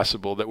very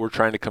possible that we're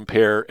trying to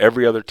compare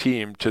every other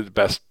team to the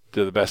best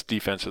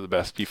defense or the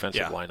best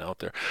defensive line out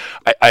there.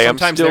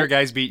 Sometimes their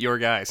guys beat your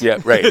guys. Yeah,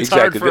 right. It's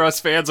exactly. hard for us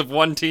fans of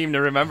one team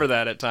to remember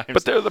that at times.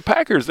 But they're the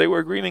Packers. They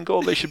wear green and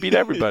gold. They should beat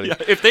everybody. Yeah,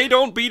 if they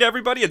don't beat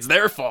everybody, it's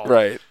their fault.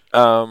 Right.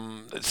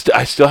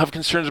 I still have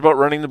concerns about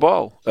running the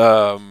ball.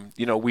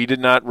 We did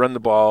not run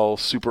the ball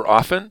super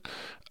often.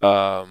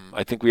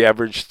 I think we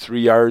averaged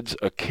 3 yards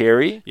a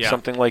carry,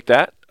 something like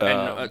that.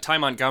 And Ty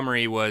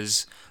Montgomery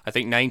was, I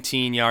think,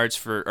 19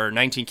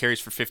 carries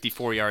for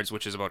 54 yards,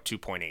 which is about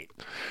 2.8.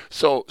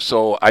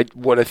 So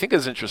what I think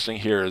is interesting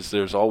here is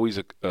there's always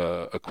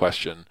a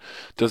question: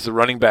 does the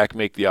running back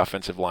make the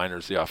offensive line, or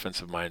does the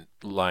offensive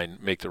line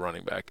make the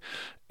running back?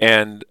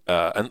 And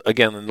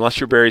again, unless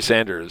you're Barry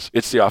Sanders,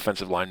 it's the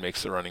offensive line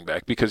makes the running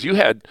back, because you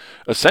had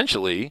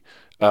essentially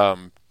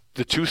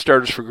the two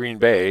starters for Green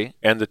Bay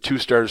and the two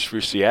starters for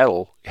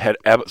Seattle had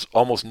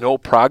almost no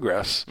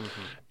progress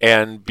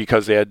and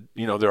because they had,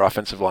 their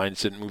offensive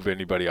lines didn't move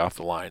anybody off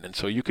the line. And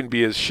so you can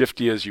be as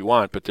shifty as you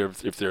want, but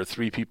if there are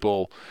three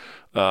people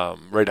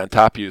right on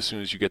top of you as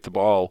soon as you get the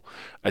ball,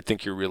 I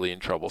think you're really in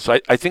trouble. So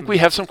I think we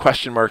have some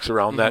question marks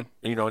around that.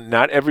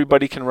 Not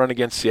everybody can run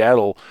against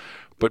Seattle,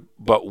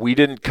 but we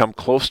didn't come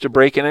close to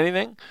breaking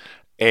anything.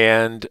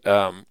 And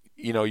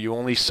you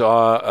only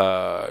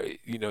saw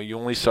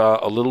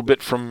a little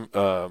bit from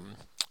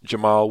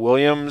Jamal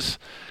Williams,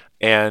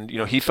 and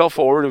he fell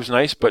forward. It was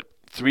nice, but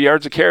 3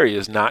 yards a carry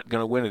is not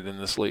going to win it in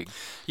this league.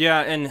 Yeah,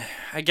 and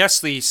I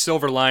guess the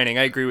silver lining,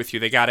 I agree with you,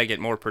 they got to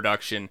get more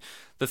production.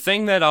 The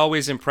thing that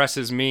always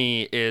impresses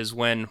me is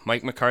when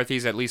Mike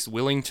McCarthy's at least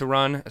willing to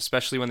run,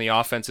 especially when the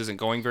offense isn't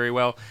going very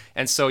well.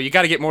 And so you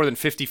got to get more than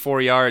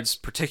 54 yards,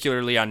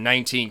 particularly on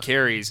 19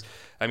 carries.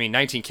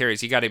 19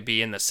 carries, you got to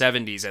be in the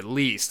 70s at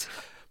least.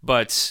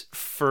 But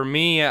for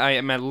me, I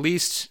am at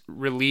least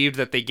relieved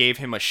that they gave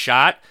him a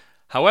shot.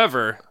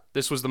 However,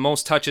 this was the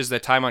most touches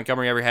that Ty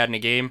Montgomery ever had in a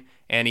game,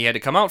 and he had to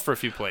come out for a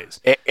few plays.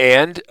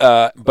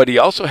 But he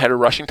also had a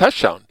rushing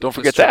touchdown. Don't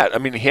forget that.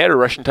 He had a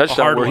rushing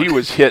touchdown where he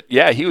was hit.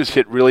 Yeah, he was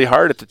hit really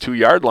hard at the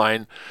 2-yard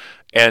line,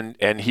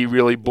 and he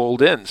really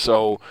bowled in.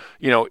 So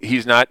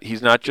he's not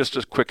just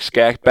a quick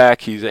scat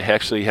back. He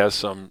actually has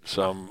some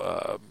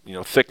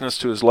thickness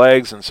to his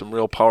legs and some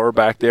real power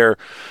back there.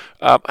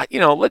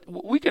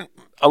 We can.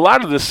 A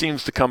lot of this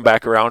seems to come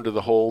back around to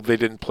the whole they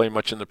didn't play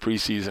much in the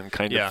preseason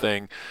kind of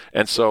thing.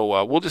 And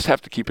so we'll just have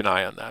to keep an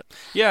eye on that.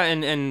 Yeah,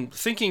 and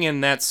thinking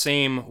in that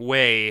same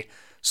way,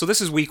 so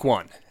this is week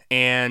 1,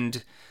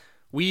 and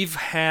we've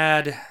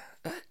had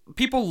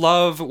people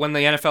love when the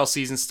NFL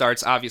season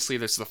starts. Obviously,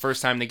 this is the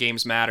first time the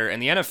games matter,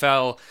 and the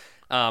NFL,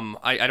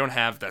 I don't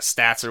have the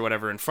stats or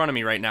whatever in front of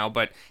me right now,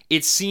 but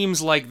it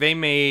seems like they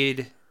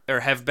made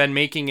or have been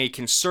making a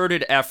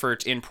concerted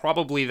effort in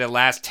probably the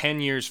last 10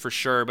 years for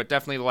sure, but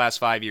definitely the last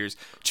 5 years,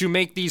 to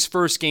make these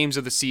first games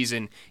of the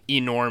season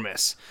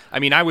enormous.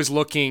 I was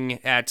looking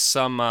at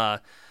some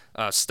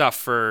stuff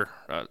for,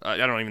 I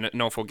don't even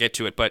know if we'll get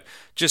to it, but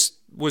just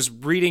was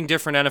reading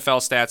different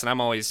NFL stats, and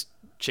I'm always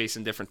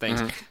chasing different things.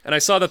 And I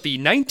saw that the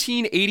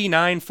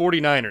 1989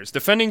 49ers,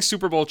 defending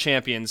Super Bowl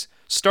champions,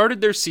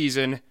 started their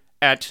season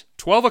at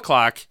 12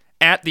 o'clock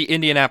at the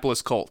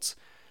Indianapolis Colts.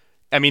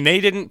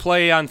 They didn't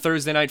play on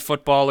Thursday Night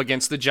Football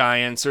against the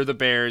Giants or the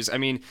Bears.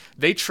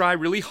 They try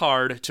really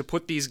hard to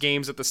put these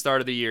games at the start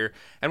of the year.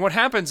 And what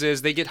happens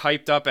is they get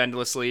hyped up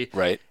endlessly.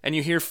 Right. And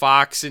you hear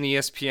Fox and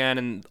ESPN,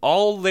 and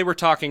all they were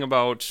talking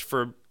about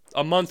for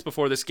a month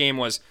before this game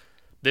was,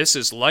 this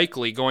is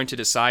likely going to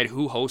decide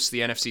who hosts the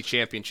NFC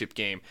Championship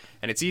game.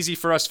 And it's easy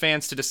for us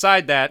fans to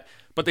decide that,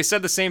 but they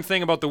said the same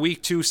thing about the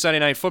Week 2 Sunday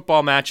Night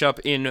Football matchup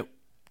in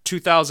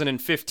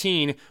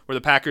 2015, where the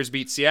Packers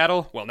beat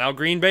Seattle. Well, now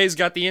Green Bay's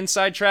got the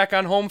inside track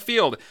on home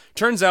field.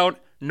 Turns out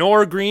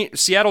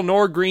Seattle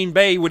nor Green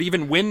Bay would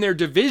even win their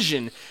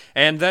division,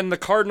 and then the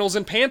Cardinals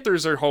and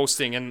Panthers are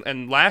hosting.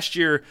 And last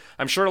year,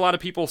 I'm sure a lot of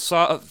people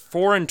saw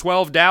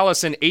 4-12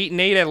 Dallas and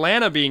 8-8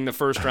 Atlanta being the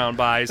first round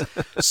buys.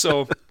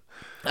 So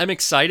I'm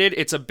excited.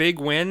 It's a big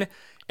win,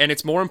 and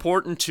it's more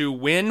important to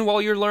win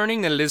while you're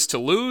learning than it is to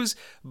lose.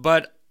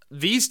 But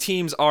these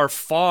teams are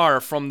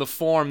far from the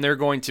form they're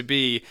going to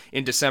be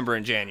in December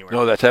and January.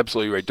 No, that's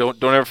absolutely right.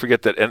 Don't ever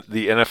forget that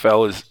the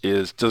NFL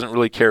is doesn't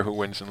really care who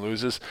wins and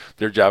loses.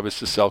 Their job is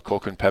to sell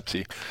Coke and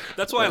Pepsi.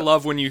 That's why I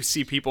love when you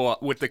see people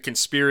with the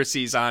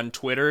conspiracies on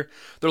Twitter.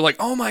 They're like,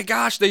 oh my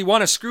gosh, they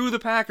want to screw the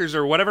Packers,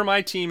 or whatever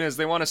my team is,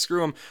 they want to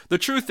screw them. The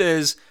truth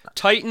is,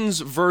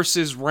 Titans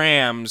versus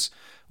Rams,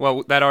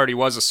 well, that already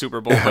was a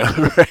Super Bowl,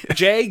 but right.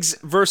 Jags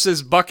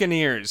versus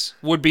Buccaneers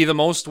would be the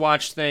most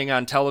watched thing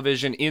on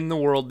television in the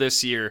world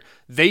this year.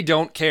 They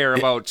don't care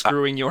about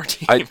screwing your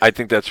team. I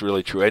think that's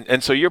really true.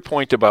 And so your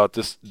point about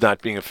this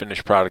not being a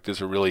finished product is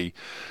a really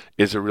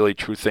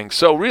true thing.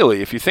 So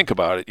really, if you think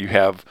about it,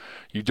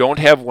 you don't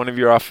have one of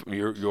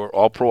your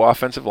all-pro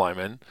offensive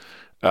linemen.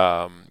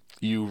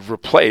 You've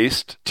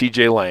replaced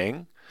TJ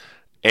Lang,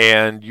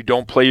 and you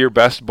don't play your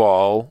best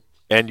ball,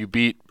 and you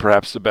beat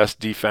perhaps the best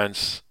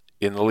defense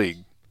in the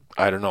league.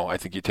 I don't know. I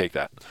think you take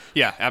that.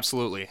 Yeah,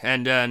 absolutely.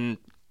 And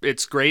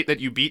it's great that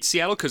you beat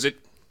Seattle, because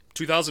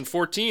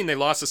 2014 they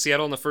lost to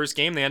Seattle in the first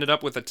game. They ended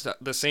up with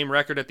the same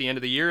record at the end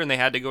of the year, and they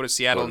had to go to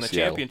Seattle in the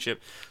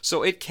championship.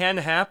 So it can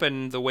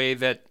happen the way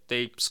that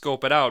they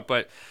scope it out.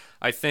 But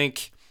I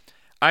think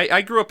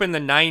I grew up in the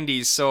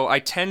 90s, so I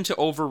tend to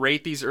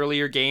overrate these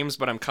earlier games,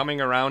 but I'm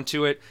coming around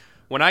to it.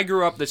 When I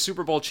grew up, the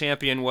Super Bowl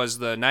champion was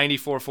the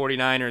 94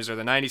 49ers or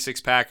the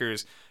 96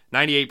 Packers,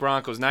 98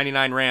 Broncos,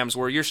 99 Rams,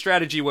 where your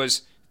strategy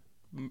was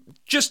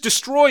just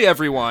destroy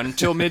everyone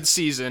till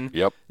midseason,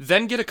 yep.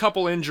 Then get a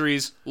couple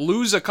injuries,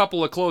 lose a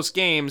couple of close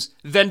games,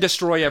 then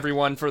destroy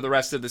everyone for the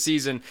rest of the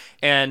season.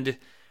 And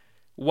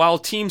while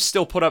teams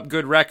still put up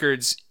good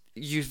records,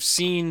 you've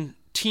seen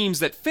teams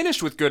that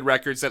finished with good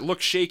records that look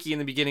shaky in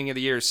the beginning of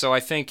the year. So I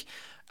think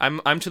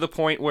I'm to the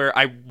point where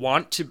I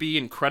want to be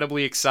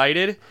incredibly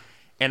excited,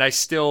 and I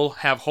still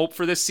have hope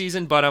for this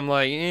season, but I'm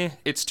like,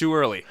 it's too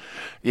early.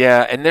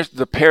 Yeah, and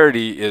the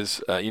parity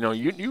is,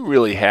 you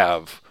really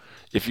have,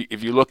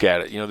 if you look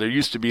at it, there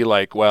used to be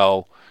like,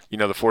 well, the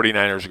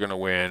 49ers are going to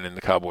win and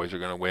the Cowboys are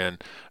going to win.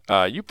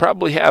 You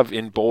probably have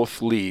in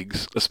both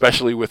leagues,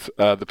 especially with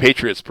the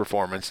Patriots'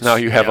 performance. Now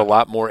you have a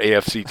lot more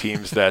AFC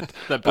teams that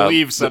that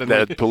believe suddenly.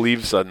 That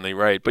believe suddenly,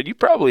 right? But you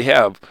probably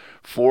have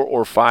 4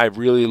 or 5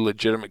 really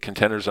legitimate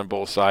contenders on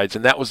both sides,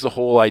 and that was the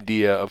whole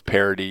idea of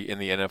parity in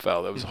the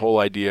NFL. That was the whole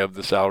idea of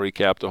the salary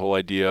cap, the whole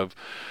idea of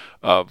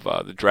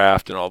the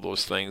draft and all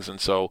those things. And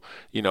so,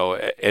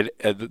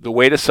 the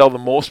way to sell the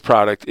most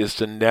product is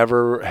to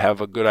never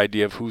have a good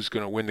idea of who's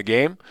going to win the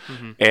game,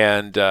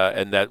 and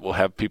that will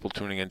have people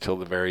tuning in until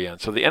the very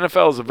end. So the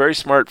NFL is a very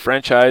smart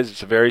franchise.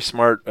 It's a very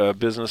smart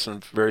business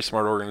and very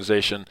smart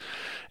organization,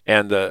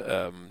 and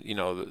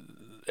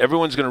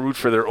everyone's going to root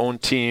for their own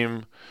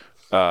team.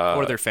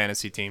 Or their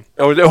fantasy team.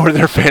 Or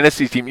their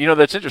fantasy team.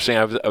 That's interesting.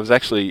 I was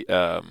actually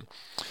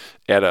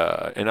at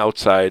an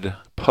outside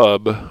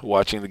pub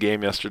watching the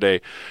game yesterday,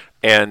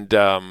 and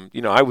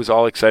I was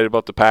all excited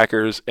about the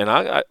Packers, and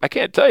I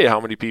can't tell you how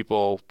many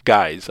people,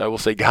 guys, I will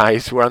say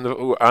guys, who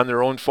are on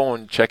their own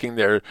phone checking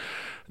their,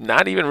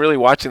 not even really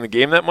watching the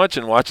game that much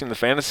and watching the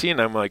fantasy, and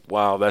I'm like,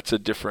 wow, that's a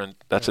different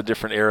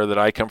era that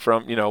I come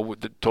from.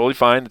 Totally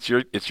fine.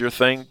 It's your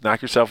thing.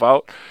 Knock yourself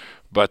out,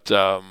 but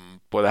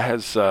boy,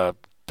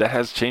 that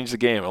has changed the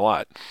game a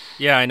lot.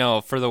 Yeah, I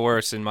know, for the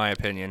worse, in my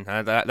opinion.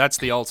 That's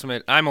the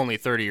ultimate. I'm only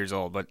 30 years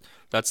old, but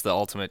that's the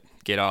ultimate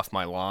get off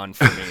my lawn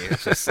for me.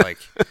 It's just like,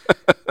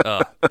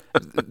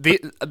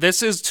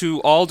 this is to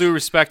all due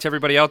respect to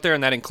everybody out there,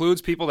 and that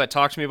includes people that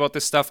talk to me about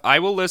this stuff. I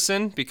will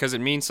listen because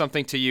it means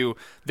something to you.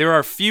 There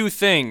are few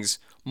things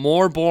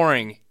more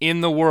boring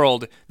in the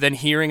world than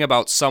hearing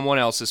about someone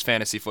else's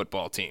fantasy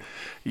football team.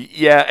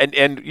 Yeah,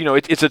 and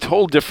it's a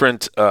whole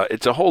different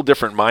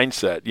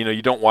mindset.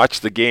 You don't watch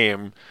the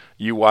game,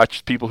 you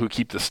watch people who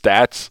keep the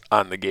stats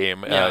on the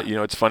game. Yeah.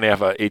 It's funny, I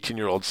have an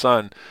 18-year-old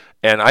son,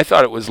 and I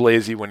thought it was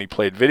lazy when he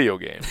played video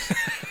games.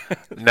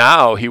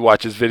 Now he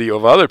watches video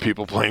of other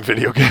people playing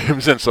video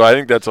games, and so I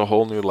think that's a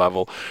whole new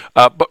level.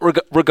 But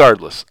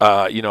regardless,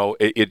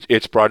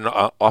 it's brought an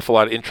awful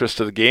lot of interest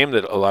to the game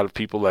that a lot of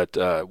people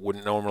that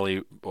wouldn't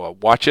normally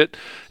watch it,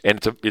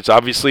 and it's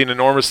obviously an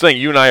enormous thing.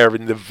 You and I are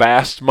in the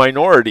vast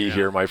minority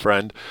here, my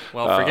friend.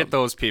 Well, forget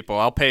those people.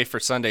 I'll pay for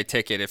Sunday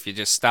Ticket if you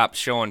just stop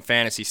showing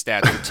fantasy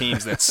stats for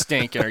teams that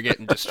stink and are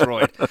getting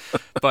destroyed.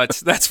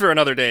 But that's for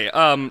another day.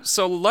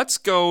 So let's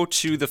go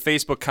to the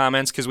Facebook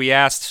comments, because we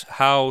asked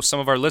how some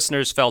of our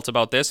listeners felt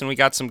about this, and we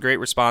got some great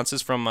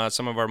responses from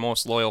some of our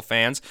most loyal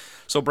fans.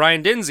 So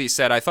Brian Dinsey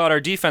said, I thought our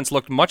defense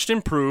looked much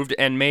improved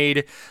and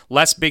made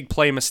less big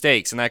play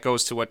mistakes, and that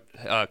goes to what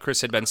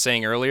Chris had been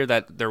saying earlier,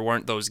 that there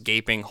weren't those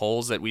gaping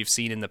holes that we've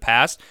seen in the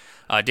past.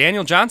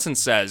 Daniel Johnson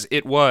says,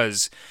 it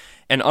was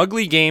an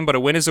ugly game, but a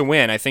win is a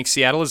win. I think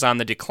Seattle is on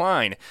the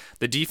decline.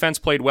 The defense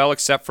played well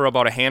except for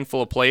about a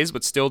handful of plays,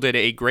 but still did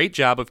a great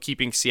job of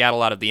keeping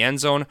Seattle out of the end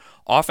zone.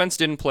 Offense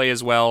didn't play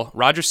as well.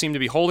 Rodgers seemed to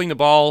be holding the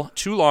ball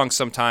too long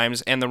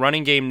sometimes, and the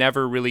running game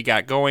never really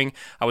got going.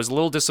 I was a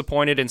little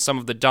disappointed in some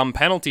of the dumb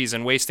penalties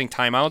and wasting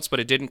timeouts, but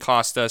it didn't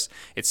cost us.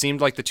 It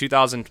seemed like a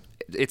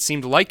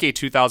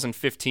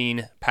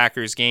 2015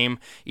 Packers game.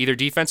 Either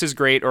defense is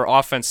great or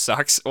offense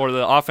sucks, or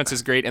the offense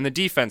is great and the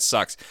defense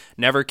sucks.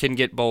 Never can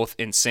get both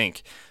in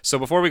sync. So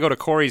before we go to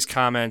Corey's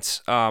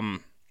comments,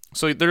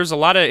 so there's a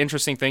lot of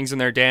interesting things in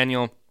there,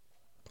 Daniel.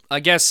 I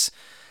guess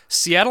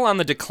Seattle on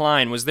the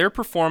decline. Was their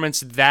performance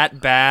that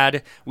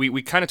bad?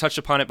 We kind of touched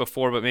upon it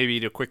before, but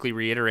maybe to quickly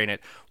reiterate it.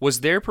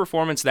 Was their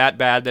performance that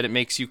bad that it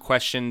makes you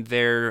question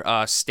their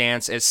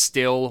stance as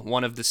still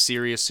one of the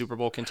serious Super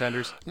Bowl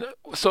contenders?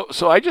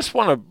 So I just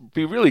want to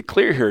be really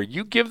clear here.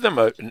 You give them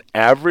an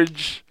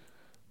average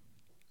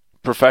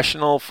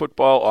professional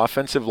football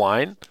offensive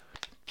line,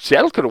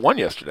 Seattle could have won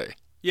yesterday.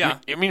 Yeah.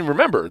 I mean,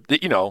 remember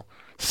that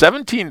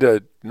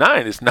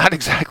 17-9 is not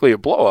exactly a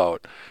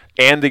blowout.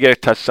 And they get a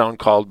touchdown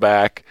called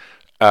back,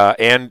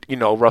 and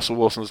Russell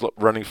Wilson's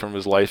running from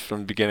his life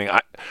from the beginning.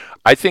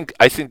 I think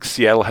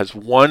Seattle has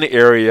one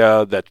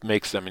area that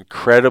makes them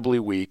incredibly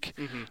weak.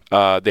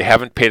 Mm-hmm. They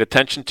haven't paid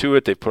attention to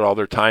it. They put all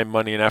their time,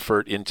 money, and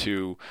effort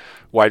into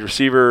wide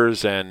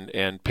receivers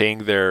and paying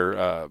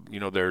their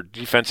their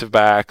defensive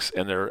backs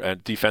and their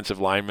defensive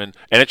linemen,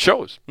 and it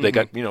shows. Mm-hmm. They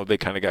got they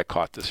kind of got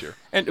caught this year.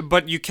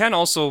 But you can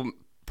also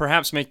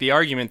perhaps make the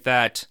argument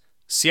that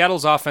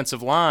Seattle's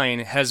offensive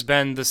line has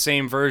been the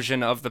same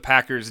version of the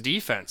Packers'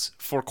 defense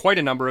for quite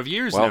a number of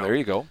years now. Well, there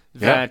you go.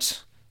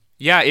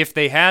 Yeah, if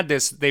they had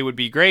this, they would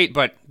be great,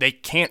 but they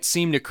can't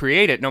seem to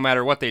create it no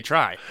matter what they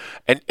try.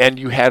 And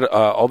you had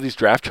all these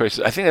draft choices.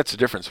 I think that's the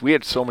difference. We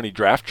had so many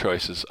draft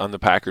choices on the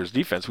Packers'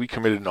 defense. We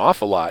committed an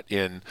awful lot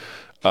in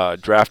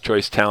draft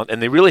choice talent,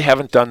 and they really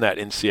haven't done that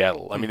in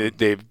Seattle. I mean,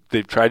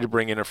 they've tried to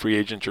bring in a free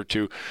agent or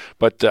two,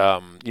 but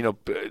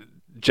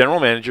general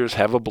managers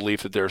have a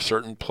belief that there are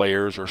certain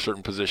players or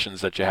certain positions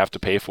that you have to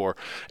pay for.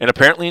 And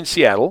apparently in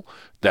Seattle,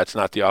 that's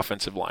not the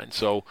offensive line.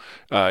 So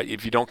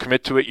if you don't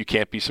commit to it, you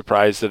can't be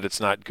surprised that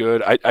it's not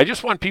good. I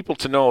just want people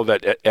to know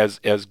that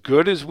as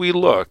good as we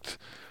looked,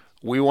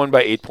 we won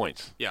by 8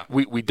 points. Yeah.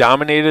 We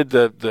dominated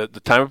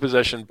the time of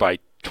possession by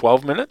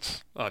 12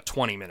 minutes?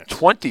 20 minutes.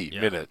 20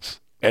 minutes.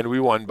 And we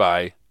won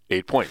by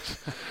 8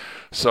 points.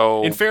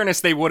 So, in fairness,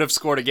 they would have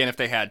scored again if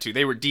they had to.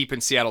 They were deep in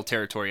Seattle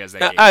territory as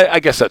that game. I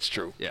guess that's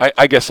true. Yeah.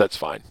 I guess that's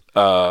fine.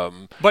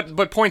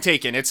 But point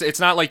taken. It's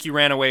not like you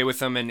ran away with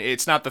them, and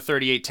it's not the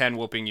 38-10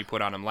 whooping you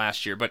put on them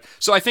last year. But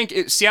so I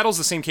think Seattle's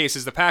the same case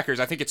as the Packers.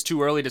 I think it's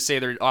too early to say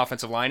their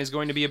offensive line is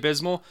going to be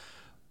abysmal.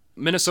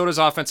 Minnesota's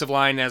offensive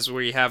line, as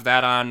we have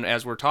that on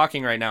as we're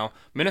talking right now,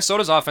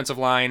 Minnesota's offensive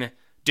line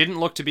didn't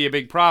look to be a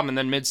big problem, and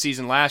then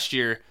midseason last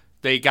year,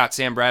 they got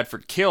Sam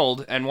Bradford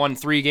killed and won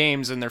 3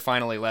 games in their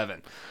final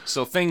 11.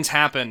 So things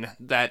happen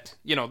that,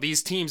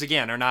 these teams,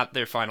 again, are not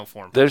their final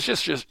form. There's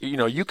just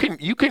you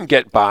can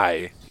get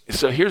by.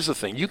 So here's the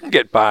thing. You can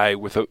get by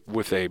with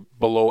a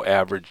below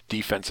average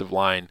defensive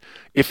line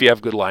if you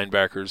have good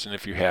linebackers and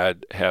if you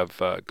have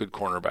good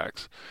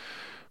cornerbacks.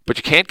 But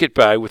you can't get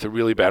by with a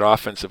really bad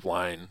offensive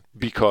line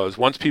because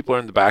once people are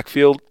in the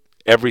backfield,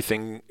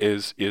 everything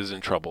is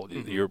in trouble.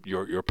 Mm-hmm.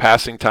 Your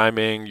passing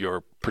timing,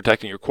 your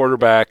protecting your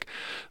quarterback,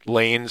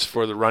 lanes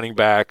for the running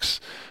backs.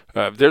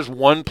 There's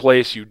one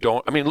place you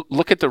don't. I mean,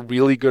 look at the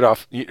really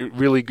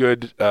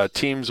good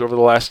teams over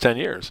the last 10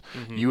 years.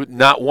 Mm-hmm.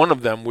 Not one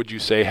of them would you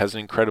say has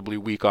an incredibly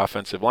weak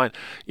offensive line.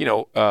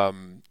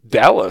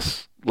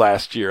 Dallas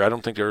last year, I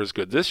don't think they're as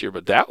good this year,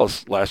 but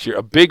Dallas last year,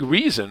 a big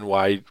reason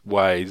why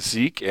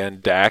Zeke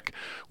and Dak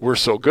were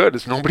so good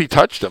is nobody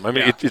touched them. I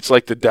mean, it's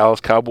like the Dallas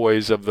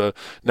Cowboys of the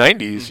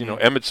 90s.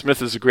 Mm-hmm. Emmitt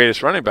Smith is the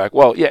greatest running back.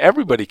 Well, yeah,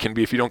 everybody can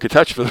be if you don't get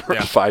touched for the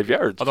first 5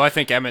 yards. Although I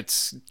think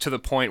Emmitt's to the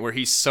point where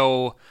he's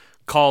so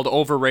called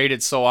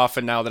overrated so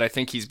often now that I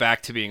think he's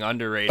back to being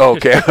underrated.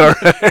 Okay, all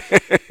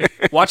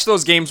right. Watch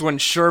those games when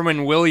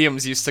Sherman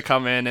Williams used to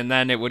come in, and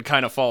then it would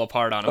kind of fall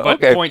apart on him.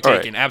 But point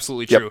taken,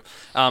 absolutely true.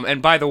 Yep.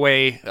 And by the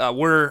way,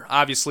 we're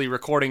obviously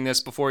recording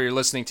this before you're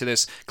listening to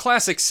this.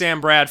 Classic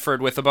Sam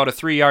Bradford with about a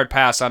 3-yard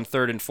pass on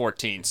 3rd and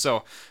 14.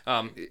 So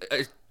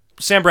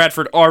Sam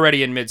Bradford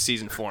already in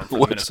midseason form for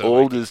What's Minnesota.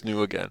 Old is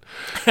new again.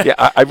 Yeah,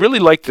 I really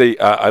liked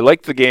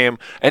the game,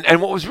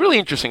 and what was really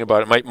interesting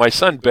about it, my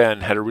son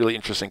Ben had a really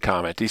interesting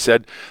comment. He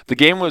said the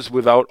game was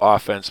without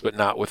offense but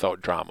not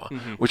without drama,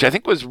 mm-hmm. which I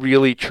think was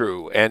really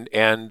true.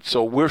 And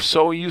so we're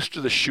so used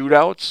to the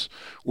shootouts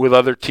with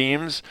other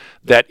teams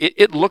that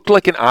it looked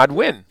like an odd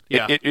win.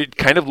 Yeah. It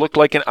kind of looked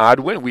like an odd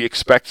win. We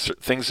expect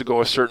things to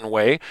go a certain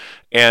way,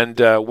 and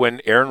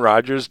when Aaron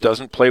Rodgers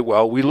doesn't play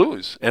well, we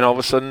lose. And all of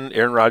a sudden,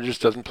 Aaron Rodgers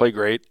doesn't play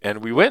great,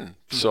 and we win.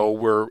 Mm-hmm. So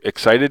we're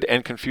excited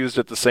and confused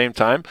at the same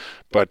time,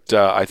 but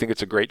I think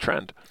it's a great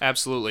trend.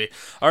 Absolutely.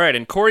 All right,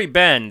 and Corey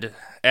Bend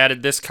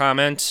added this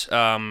comment.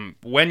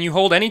 When you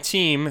hold any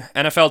team,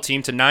 NFL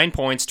team, to 9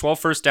 points, 12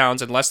 first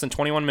downs, and less than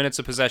 21 minutes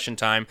of possession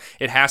time,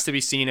 it has to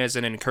be seen as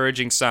an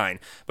encouraging sign.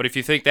 But if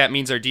you think that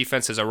means our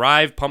defense has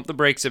arrived, pump the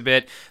brakes a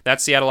bit.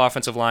 That Seattle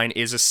offensive line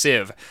is a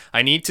sieve.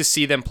 I need to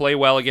see them play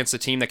well against a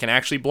team that can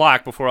actually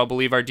block before I'll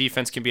believe our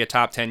defense can be a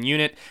top 10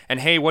 unit. And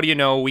hey, what do you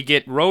know? We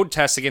get road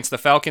tests against the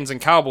Falcons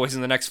and Cowboys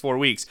in the next 4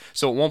 weeks,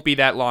 so it won't be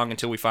that long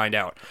until we find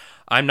out.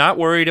 I'm not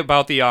worried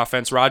about the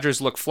offense.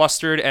 Rodgers looked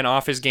flustered and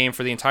off his game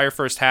for the entire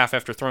first half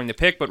after throwing the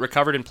pick, but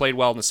recovered and played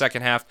well in the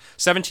second half.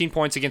 17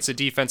 points against a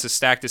defense as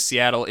stacked as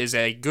Seattle is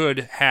a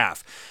good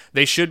half.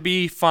 They should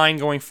be fine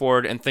going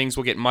forward, and things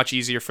will get much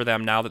easier for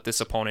them now that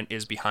this opponent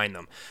is behind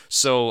them.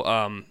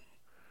 So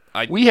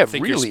we have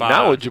really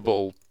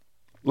knowledgeable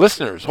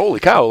listeners. Holy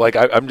cow.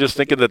 I'm just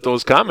thinking that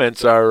those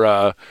comments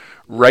are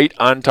right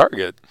on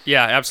target.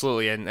 Yeah,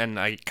 absolutely. And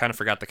I kind of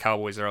forgot the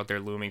Cowboys are out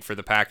there looming for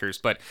the Packers.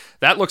 But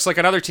that looks like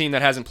another team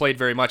that hasn't played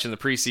very much in the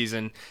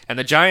preseason. And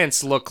the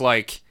Giants look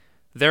like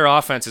their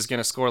offense is going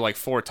to score like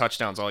 4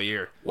 touchdowns all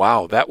year.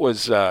 Wow, that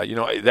was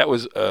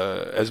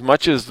as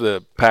much as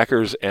the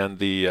Packers and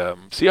the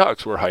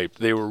Seahawks were hyped,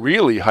 they were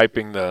really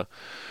hyping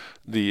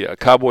the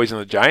Cowboys and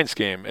the Giants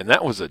game, and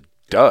that was a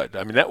dud.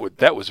 I mean,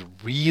 that was a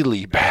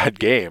really bad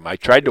game. I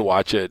tried to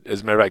watch it.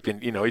 As a matter of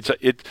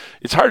fact,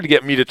 it's hard to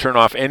get me to turn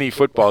off any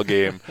football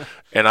game,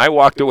 and I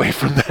walked away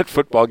from that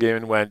football game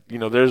and went,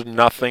 there's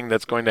nothing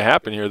that's going to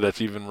happen here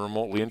that's even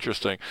remotely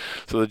interesting.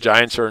 So the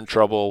Giants are in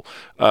trouble.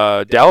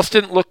 Dallas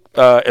didn't look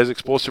as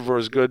explosive or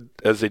as good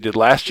as they did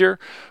last year,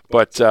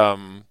 but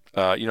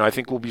I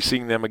think we'll be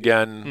seeing them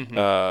again.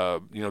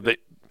 Mm-hmm.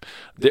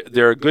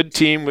 They're a good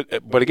team,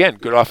 but again,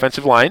 good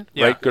offensive line,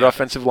 right? Good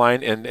offensive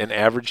line and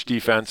average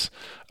defense.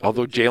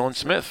 Although Jalen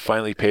Smith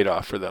finally paid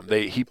off for them.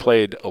 He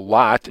played a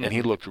lot, and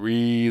he looked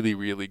really,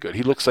 really good.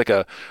 He looks like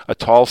a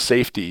tall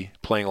safety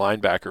playing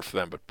linebacker for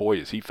them, but boy,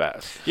 is he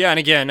fast. Yeah, and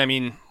again, I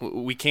mean,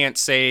 we can't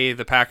say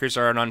the Packers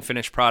are an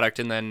unfinished product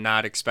and then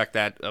not expect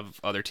that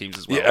of other teams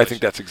as well. Yeah, I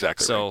think that's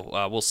exactly right.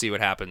 So we'll see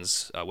what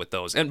happens with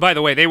those. And by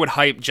the way, they would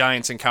hype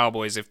Giants and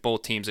Cowboys if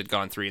both teams had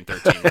gone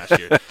 3-13 last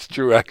year. That's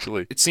true,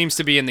 actually. It seems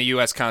to be in the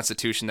U.S.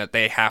 Constitution that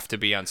they have to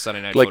be on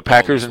Sunday Night Football. Like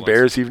Packers and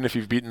Bears, even if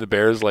you've beaten the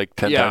Bears like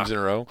 10 times in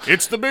a row.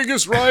 It's the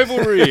biggest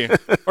rivalry.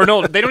 Or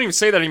no, they don't even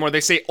say that anymore.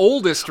 They say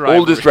oldest rivalry.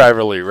 Oldest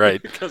rivalry,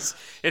 right. Because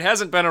it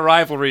hasn't been a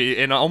rivalry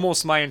in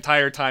almost my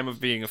entire time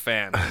of being a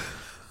fan.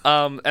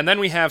 And then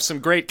we have some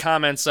great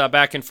comments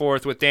back and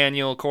forth with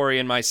Daniel, Corey,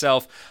 and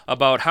myself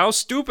about how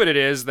stupid it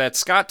is that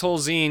Scott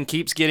Tolzien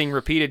keeps getting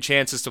repeated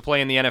chances to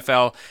play in the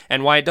NFL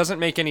and why it doesn't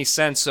make any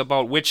sense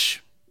about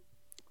which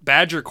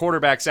Badger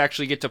quarterbacks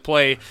actually get to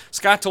play.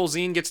 Scott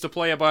Tolzien gets to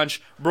play a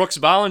bunch. Brooks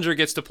Bollinger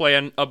gets to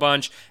play a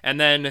bunch. And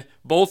then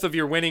both of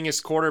your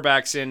winningest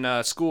quarterbacks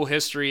in school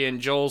history, and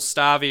Joel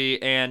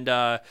Stavy and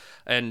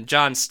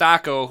John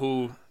Stocco,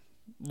 who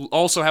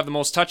also have the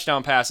most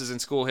touchdown passes in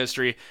school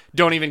history,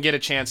 don't even get a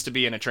chance to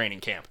be in a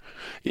training camp.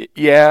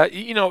 Yeah,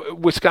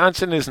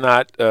 Wisconsin is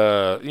not,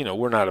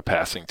 we're not a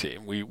passing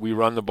team. We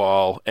run the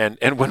ball, and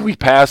when we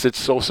pass, it's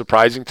so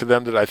surprising to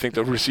them that I think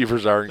the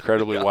receivers are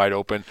incredibly wide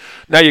open.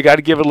 Now, you got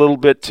to give a little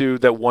bit to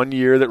that 1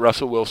 year that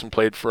Russell Wilson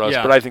played for us,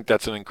 but I think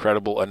that's an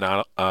incredible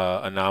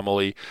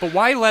anomaly. But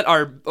why let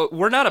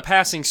we're not a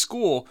passing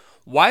school,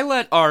 why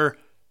let our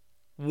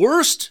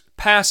worst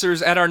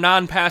passers at our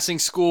non-passing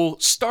school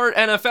start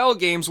NFL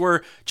games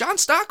where John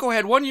Stocco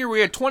had 1 year where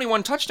he had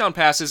 21 touchdown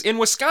passes. In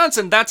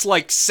Wisconsin, that's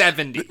like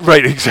 70.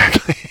 Right,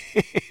 exactly.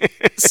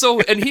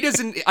 And he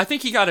doesn't, I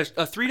think he got a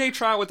 3-day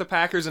tryout with the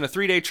Packers and a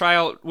 3-day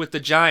tryout with the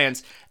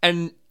Giants,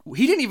 and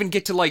he didn't even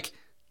get to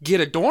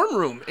get a dorm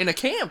room in a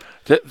camp.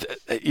 The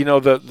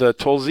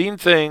Tolzien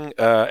thing,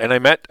 and I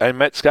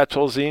met Scott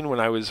Tolzien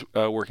when I was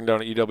working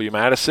down at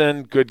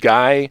UW-Madison. Good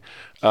guy.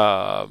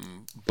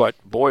 But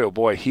boy, oh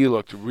boy, he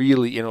looked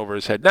really in over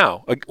his head.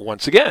 Now,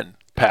 once again,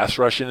 pass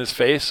rush in his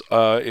face.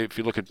 If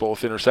you look at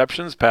both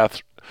interceptions,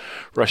 pass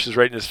rushes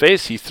right in his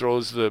face. He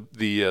throws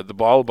the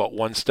ball about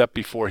one step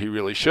before he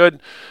really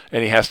should,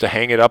 and he has to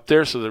hang it up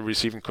there so the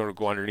receiving corner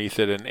go underneath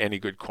it, and any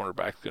good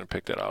cornerback is going to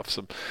pick that off.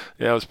 So,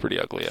 yeah, it was pretty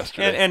ugly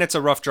yesterday. And it's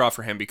a rough draw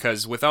for him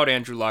because without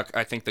Andrew Luck,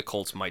 I think the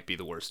Colts might be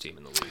the worst team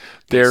in the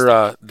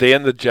league. They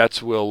and the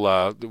Jets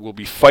will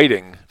be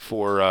fighting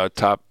for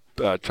top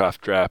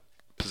draft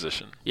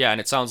position. Yeah,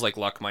 and it sounds like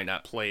Luck might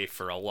not play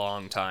for a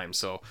long time.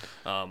 So,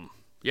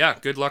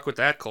 good luck with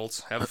that,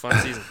 Colts. Have a fun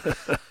season.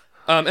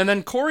 And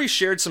then Corey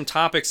shared some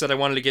topics that I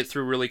wanted to get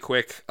through really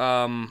quick.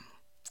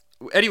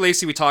 Eddie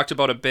Lacy we talked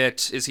about a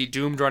bit. Is he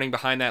doomed running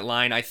behind that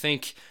line? I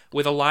think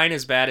with a line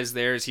as bad as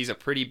theirs, he's a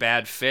pretty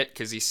bad fit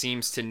because he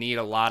seems to need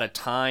a lot of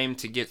time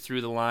to get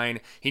through the line.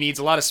 He needs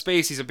a lot of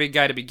space. He's a big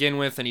guy to begin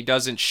with, and he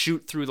doesn't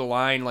shoot through the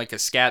line like a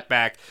scat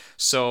back.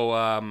 So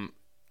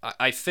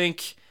I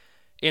think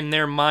in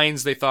their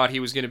minds, they thought he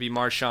was going to be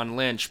Marshawn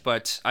Lynch,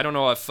 but I don't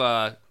know if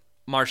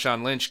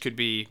Marshawn Lynch could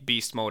be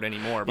beast mode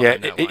anymore. Yeah,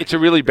 it's a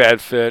really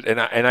bad fit,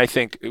 and I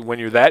think when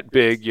you're that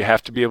big, you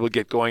have to be able to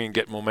get going and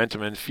get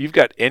momentum. And if you've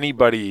got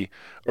anybody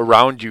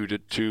around you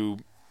to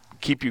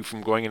keep you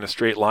from going in a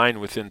straight line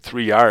within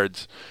 3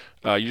 yards,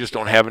 you just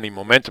don't have any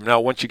momentum.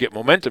 Now, once you get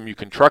momentum, you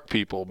can truck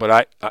people. But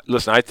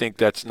I think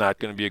that's not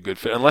going to be a good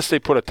fit unless they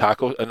put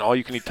an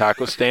all-you-can-eat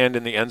taco stand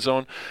in the end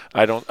zone.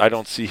 I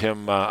don't see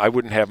him. I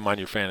wouldn't have him on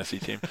your fantasy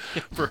team.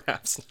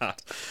 Perhaps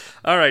not.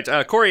 All right,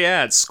 Corey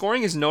adds,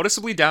 scoring is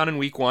noticeably down in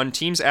Week 1.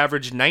 Teams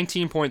averaged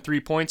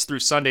 19.3 points through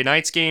Sunday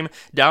night's game,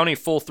 down a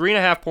full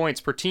 3.5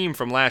 points per team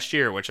from last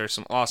year, which are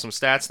some awesome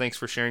stats. Thanks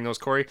for sharing those,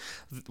 Corey.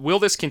 Will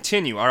this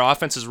continue? Our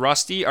offense is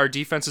rusty, our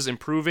defense is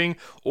improving,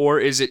 or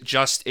is it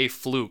just a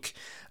fluke?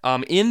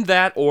 In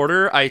that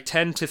order, I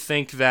tend to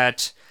think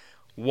that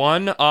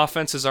 1,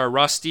 offenses are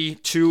rusty,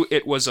 2,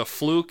 it was a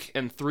fluke,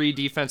 and 3,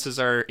 defenses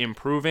are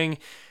improving.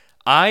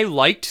 I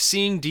liked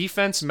seeing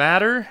defense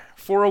matter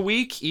for a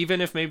week,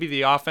 even if maybe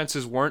the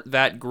offenses weren't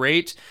that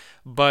great,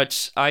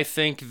 but I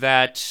think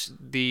that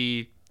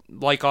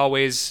like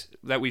always,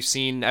 that we've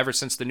seen ever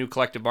since the new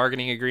collective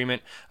bargaining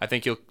agreement, I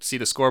think you'll see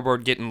the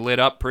scoreboard getting lit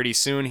up pretty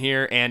soon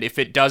here, and if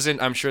it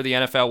doesn't, I'm sure the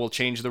NFL will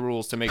change the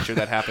rules to make sure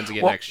that happens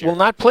again next year. Well,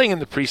 not playing in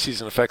the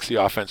preseason affects the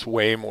offense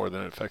way more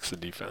than it affects the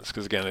defense,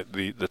 because again,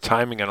 the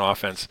timing on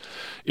offense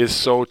is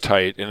so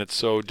tight and it's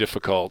so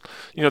difficult.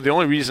 The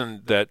only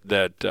reason that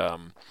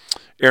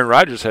Aaron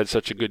Rodgers had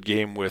such a good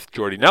game with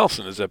Jordy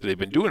Nelson is that they've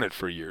been doing it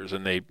for years,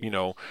 and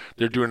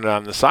they're doing it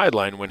on the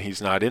sideline when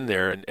he's not in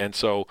there. And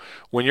so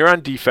when you're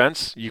on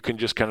defense, you can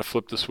just kind of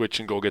flip the switch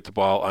and go get the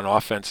ball. On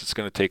offense, it's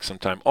going to take some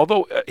time.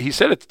 Although he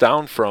said it's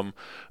down from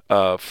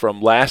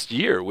last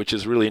year, which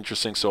is really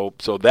interesting. So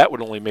that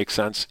would only make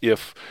sense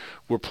if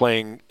we're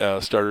playing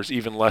starters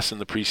even less in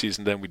the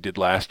preseason than we did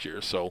last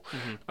year. So,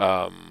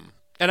 and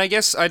I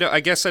guess I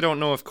don't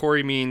know if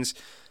Corey means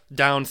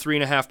down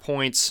 3.5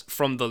 points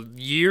from the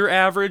year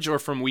average or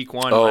from Week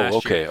 1 last year. Oh,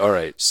 okay, all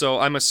right. So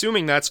I'm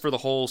assuming that's for the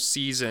whole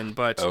season,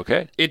 but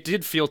it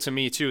did feel to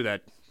me too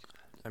that,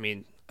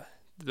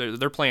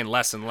 they're playing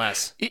less and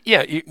less.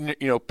 Yeah,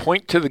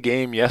 point to the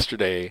game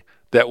yesterday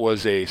that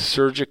was a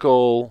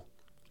surgical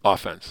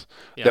offense.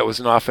 Yeah. That was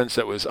an offense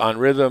that was on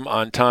rhythm,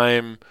 on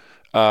time,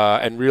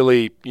 and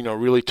really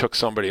took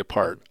somebody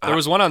apart. There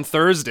was one on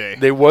Thursday.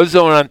 There was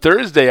one on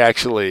Thursday,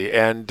 actually,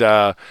 and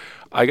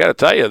I got to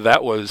tell you,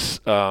 that was,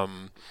 not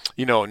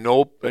only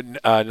no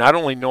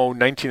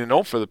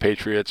 19-0 for the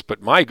Patriots,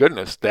 but my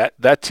goodness,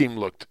 that team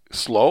looked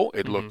slow.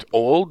 It looked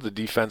old. The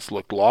defense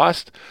looked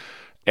lost.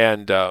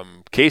 And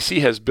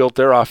KC has built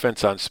their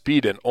offense on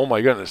speed, and oh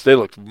my goodness, they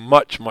looked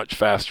much, much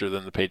faster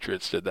than the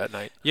Patriots did that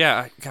night.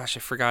 Yeah, gosh, I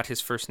forgot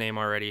his first name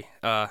already.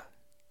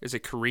 Is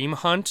it Kareem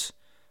Hunt?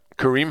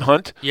 Kareem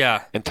Hunt,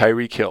 yeah, and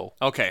Tyreek Hill.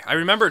 Okay, I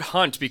remembered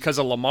Hunt because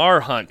of Lamar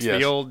Hunt, yes.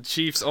 the old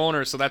Chiefs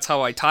owner, so that's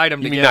how I tied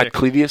them together. You mean not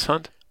Clevius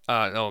Hunt?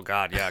 Oh,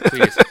 God, yeah,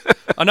 Clevius.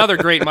 Another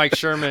great Mike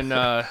Sherman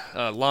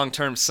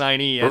long-term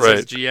signee as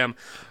his GM.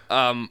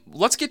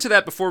 Let's get to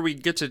that before we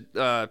get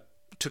to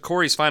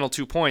Corey's final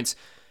 2 points.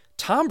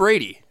 Tom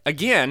Brady,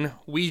 again,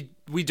 we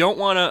don't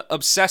want to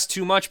obsess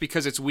too much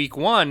because it's week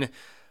 1,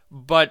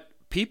 but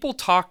people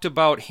talked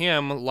about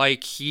him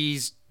like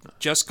he's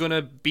just going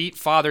to beat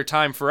Father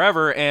Time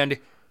forever, and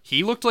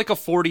he looked like a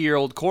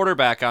 40-year-old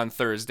quarterback on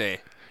Thursday.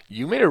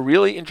 You made a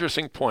really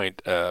interesting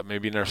point,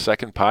 maybe in our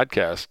second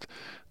podcast,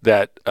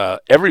 that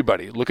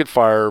everybody, look at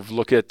Favre,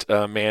 look at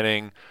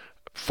Manning,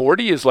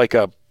 40 is like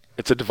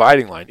it's a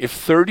dividing line. If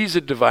 30 is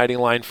a dividing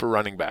line for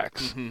running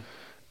backs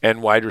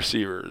and wide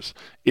receivers,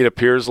 it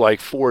appears like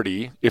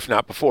 40, if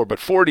not before, but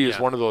 40 is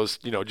one of those,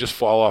 just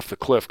fall off the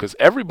cliff, because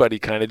everybody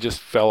kind of just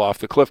fell off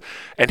the cliff.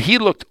 And he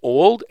looked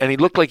old, and he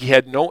looked like he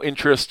had no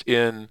interest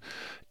in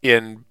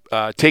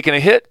taking a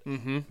hit,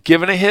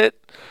 giving a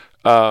hit,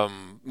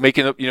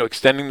 making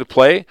extending the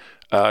play.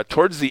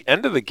 Towards the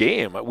end of the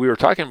game, we were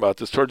talking about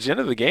this. Towards the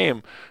end of the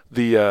game,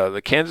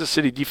 the Kansas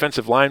City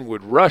defensive line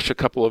would rush a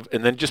couple of,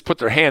 and then just put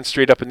their hands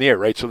straight up in the air,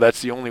 right? So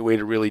that's the only way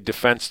to really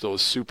defense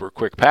those super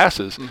quick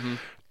passes.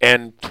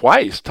 And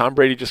twice, Tom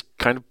Brady just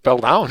kind of fell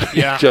down.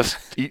 Yeah.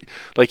 he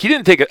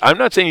didn't take it. I'm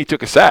not saying he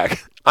took a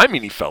sack. I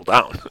mean, he fell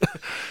down.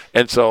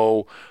 And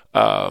so,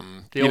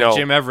 the old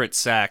Jim Everett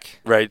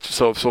sack. Right.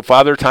 So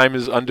Father Time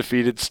is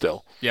undefeated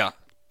still. Yeah.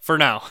 For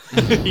now,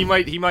 he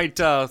might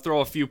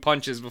throw a few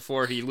punches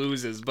before he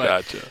loses, but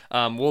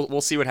gotcha.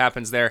 We'll see what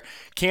happens there.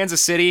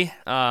 Kansas City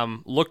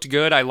looked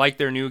good. I like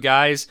their new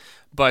guys,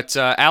 but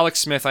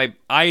Alex Smith,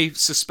 I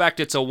suspect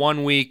it's a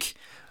 1 week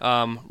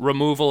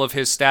removal of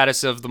his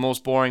status of the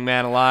most boring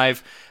man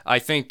alive. I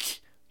think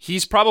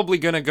he's probably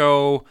going to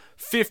go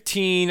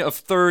 15 of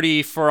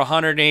 30 for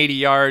 180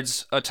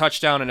 yards, a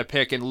touchdown and a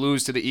pick, and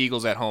lose to the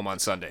Eagles at home on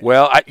Sunday.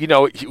 Well,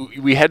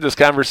 we had this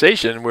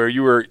conversation where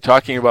you were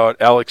talking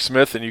about Alex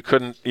Smith, and you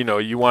couldn't,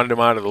 you wanted him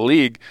out of the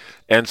league.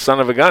 And son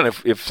of a gun,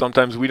 if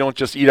sometimes we don't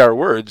just eat our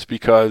words,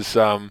 because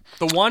the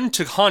one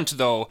to Hunt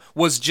though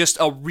was just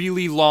a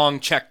really long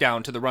check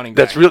down to the running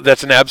back.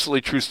 That's an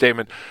absolutely true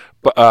statement.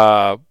 But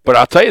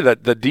I'll tell you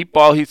that the deep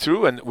ball he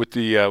threw, and with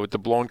the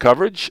blown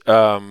coverage,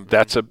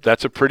 that's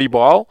a pretty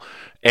ball.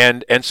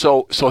 And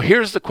so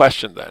here's the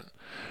question then.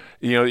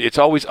 It's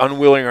always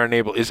unwilling or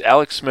unable. Is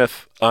Alex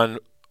Smith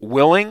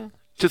unwilling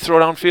to throw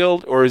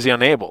downfield, or is he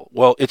unable?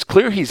 Well, it's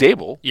clear he's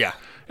able. Yeah.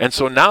 And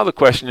so now the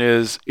question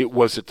is,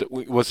 was it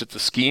the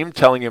scheme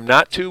telling him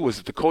not to? Was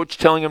it the coach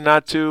telling him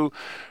not to?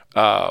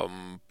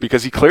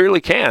 Because he clearly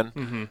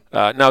can.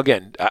 Now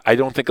again, I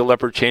don't think a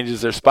leopard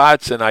changes their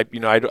spots, and I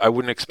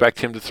wouldn't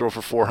expect him to throw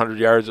for 400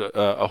 yards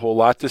a whole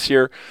lot this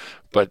year.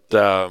 But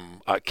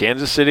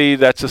Kansas City,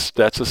 that's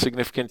a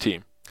significant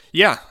team.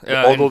 Yeah.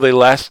 Although they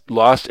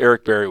lost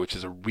Eric Berry, which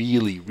is a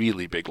really,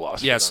 really big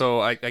loss. Yeah, so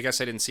I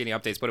guess I didn't see any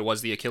updates, but it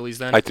was the Achilles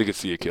then? I think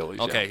it's the Achilles.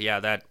 Okay, yeah,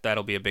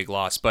 that'll be a big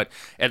loss. But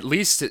at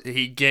least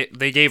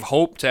they gave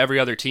hope to every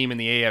other team in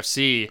the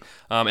AFC.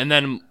 And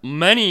then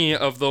many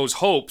of those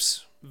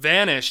hopes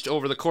vanished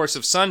over the course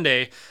of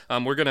Sunday.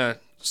 We're going to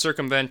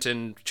circumvent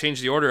and change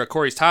the order of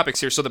Corey's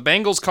topics here. So the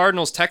Bengals,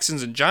 Cardinals,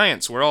 Texans, and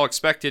Giants were all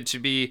expected to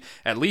be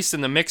at least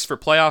in the mix for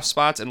playoff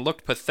spots and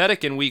looked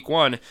pathetic in week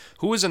 1.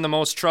 Who is in the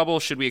most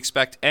trouble? Should we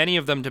expect any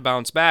of them to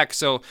bounce back?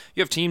 So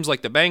you have teams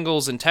like the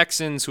Bengals and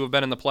Texans who have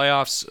been in the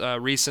playoffs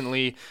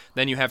recently.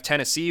 Then you have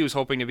Tennessee, who's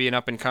hoping to be an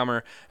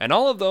up-and-comer. And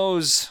all of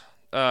those,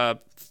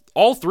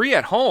 all three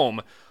at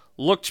home,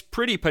 looked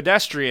pretty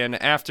pedestrian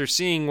after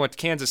seeing what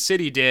Kansas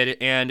City did.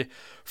 And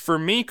for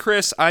me,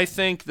 Chris, I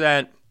think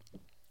that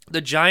the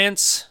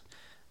Giants,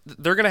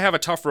 they're going to have a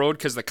tough road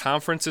because the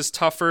conference is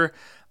tougher.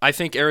 I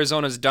think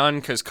Arizona's done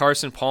because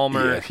Carson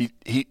Palmer.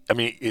 Yeah,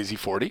 is he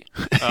 40?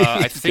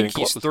 I think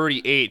he's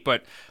 38,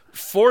 but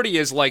 40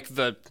 is like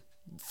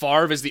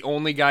Favre is the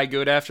only guy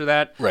good after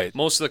that. Right.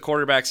 Most of the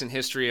quarterbacks in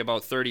history,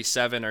 about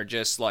 37, are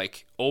just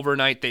like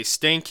overnight they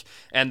stink.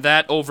 And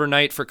that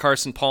overnight for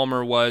Carson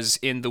Palmer was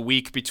in the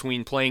week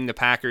between playing the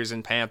Packers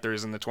and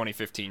Panthers in the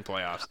 2015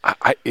 playoffs.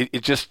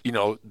 It just,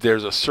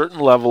 there's a certain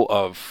level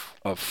of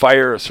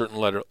fire, a certain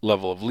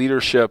level of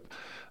leadership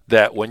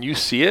that when you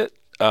see it,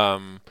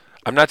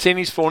 I'm not saying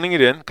he's phoning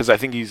it in, because I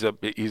think he's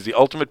the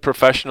ultimate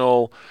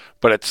professional,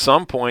 but at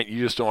some point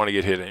you just don't want to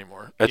get hit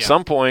anymore. At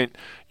some point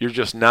you're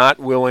just not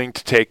willing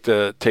to take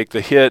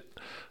the hit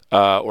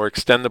or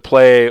extend the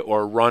play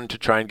or run to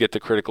try and get the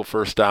critical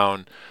first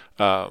down.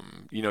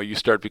 You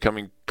start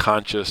becoming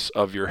conscious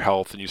of your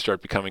health, and you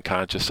start becoming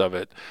conscious of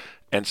it.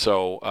 And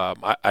so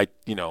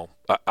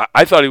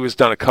I thought he was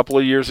done a couple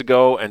of years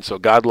ago, and so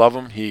God love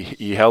him.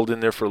 He held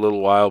in there for a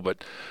little while,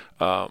 but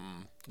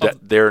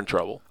they're in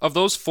trouble. Of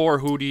those four,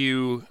 who do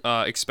you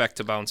expect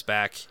to bounce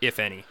back, if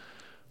any?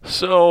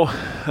 So,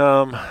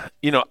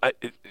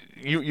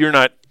 you're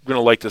not going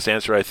to like this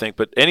answer, I think,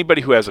 but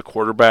anybody who has a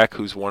quarterback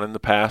who's won in the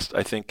past,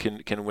 I think,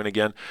 can win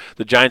again.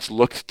 The Giants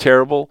looked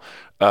terrible,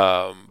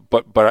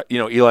 but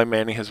Eli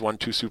Manning has won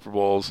 2 Super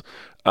Bowls,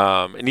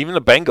 and even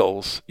the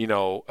Bengals.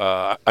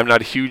 I'm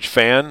not a huge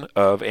fan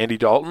of Andy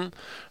Dalton,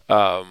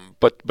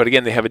 but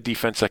again, they have a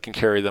defense that can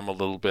carry them a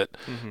little bit,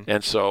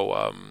 and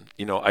so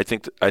I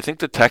think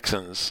the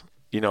Texans,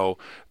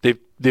 they've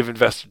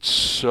invested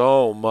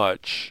so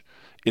much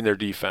in their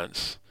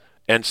defense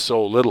and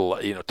so little.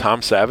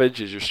 Tom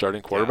Savage is your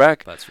starting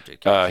quarterback. Yeah, that's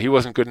ridiculous. He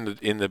wasn't good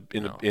in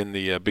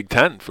the Big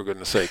Ten, for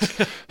goodness sakes.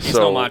 He's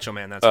no macho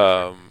man. That's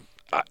for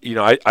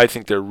sure. I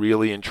think they're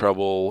really in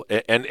trouble,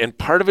 and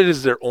part of it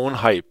is their own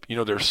hype.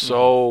 They're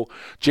so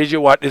J.J.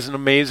 Watt is an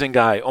amazing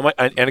guy. Oh my,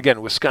 and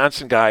again,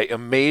 Wisconsin guy,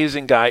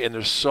 amazing guy, and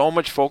there's so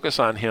much focus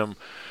on him.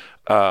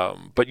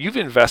 But you've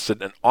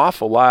invested an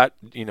awful lot,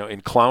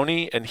 in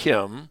Clowney and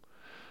him,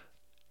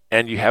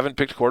 and you haven't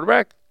picked a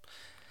quarterback.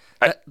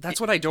 That's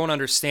what I don't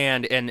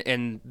understand,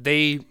 and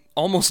they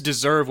almost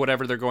deserve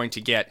whatever they're going to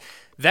get.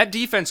 That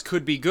defense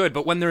could be good,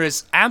 but when there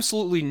is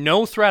absolutely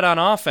no threat on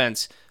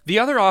offense, the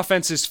other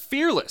offense is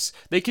fearless.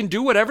 They can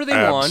do whatever they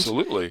want.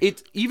 Absolutely.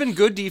 Even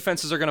good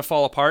defenses are going to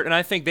fall apart, and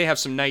I think they have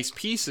some nice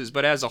pieces,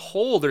 but as a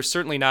whole, they're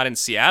certainly not in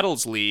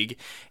Seattle's league.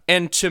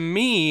 And to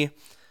me,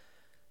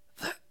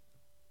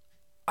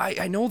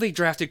 I know they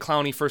drafted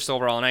Clowney first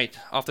overall, and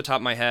off the top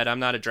of my head, I'm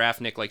not a draft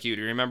Nick like you.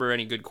 Do you remember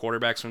any good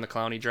quarterbacks from the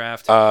Clowney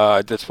draft?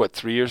 That's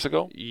 3 years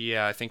ago?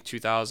 Yeah, I think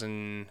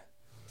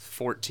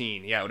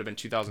 2014. Yeah, it would have been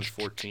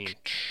 2014.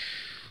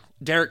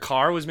 Derek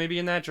Carr was maybe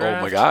in that draft.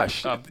 Oh my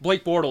gosh.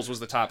 Blake Bortles was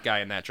the top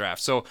guy in that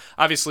draft. So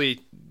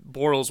obviously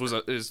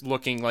Bortles is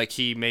looking like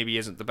he maybe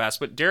isn't the best,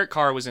 but Derek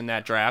Carr was in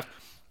that draft.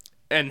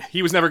 And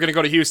he was never going to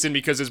go to Houston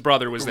because his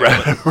brother was there.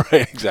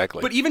 Right,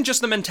 exactly. But even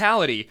just the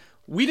mentality,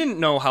 we didn't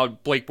know how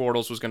Blake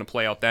Bortles was going to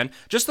play out then.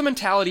 Just the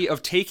mentality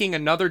of taking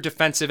another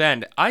defensive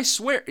end. I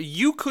swear,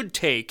 you could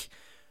take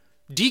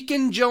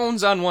Deacon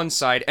Jones on one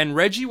side and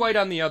Reggie White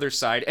on the other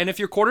side, and if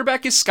your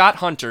quarterback is Scott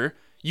Hunter,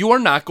 you are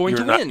not going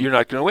to win. You're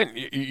not going to win.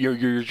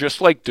 You're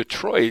just like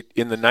Detroit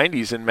in the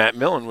 90s in Matt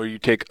Millen, where you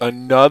take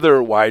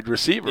another wide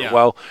receiver. Yeah.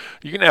 Well,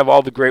 you can have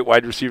all the great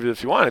wide receivers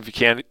if you want. If you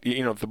can't,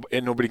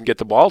 and nobody can get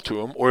the ball to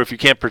them, or if you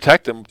can't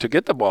protect them to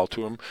get the ball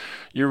to them,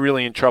 you're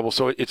really in trouble.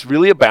 So it's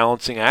really a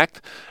balancing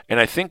act. And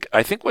I think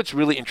what's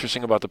really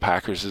interesting about the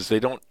Packers is they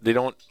don't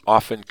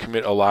often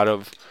commit a lot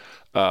of.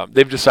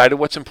 They've decided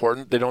what's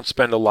important. They don't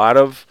spend a lot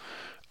of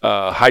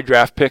high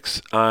draft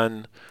picks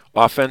on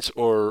offense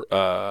or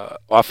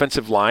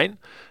offensive line,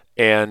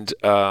 and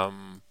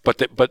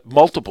but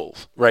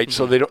multiples, right?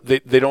 Mm-hmm. So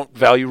they don't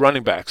value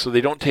running backs, so they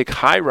don't take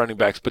high running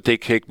backs, but they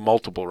take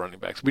multiple running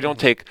backs. We don't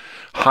take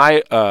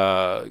high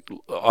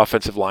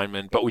offensive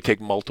linemen, but we take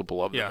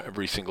multiple of them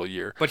every single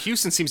year. But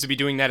Houston seems to be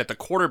doing that at the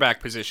quarterback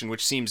position,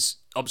 which seems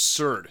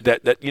absurd.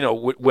 That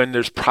when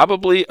there's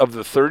probably, of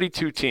the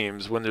 32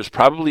 teams, when there's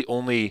probably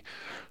only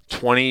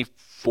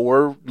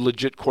 24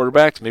 legit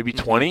quarterbacks, maybe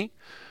 20.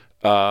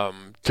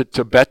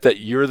 To bet that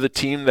you're the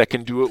team that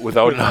can do it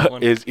without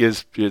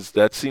is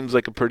that seems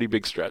like a pretty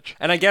big stretch.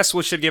 And I guess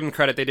we should give them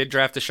credit. They did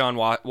draft Deshaun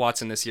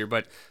Watson this year,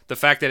 but the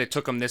fact that it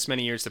took them this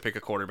many years to pick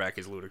a quarterback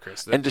is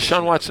ludicrous. And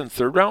Deshaun Watson,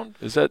 third round?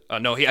 Is that?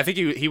 No, I think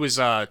he was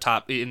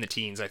top in the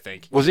teens, I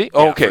think. Was he?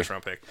 Oh, okay. First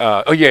round pick.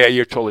 Yeah,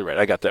 you're totally right.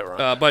 I got that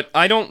wrong. But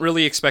I don't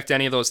really expect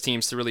any of those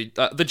teams to really.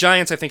 The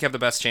Giants, I think, have the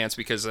best chance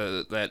because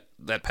of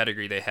that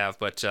pedigree they have,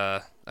 but.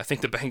 I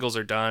think the Bengals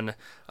are done.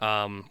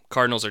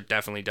 Cardinals are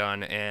definitely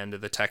done, and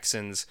the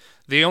Texans.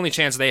 The only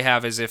chance they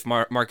have is if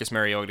Marcus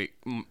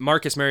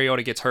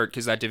Mariota gets hurt,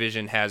 because that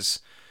division has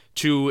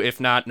two, if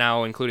not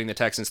now, including the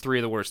Texans, three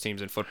of the worst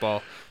teams in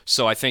football.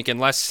 So I think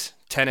unless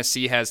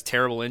Tennessee has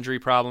terrible injury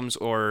problems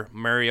or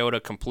Mariota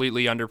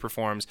completely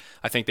underperforms,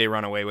 I think they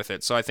run away with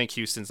it. So I think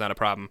Houston's not a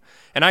problem.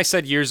 And I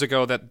said years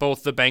ago that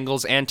both the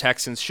Bengals and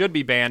Texans should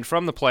be banned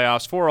from the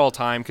playoffs for all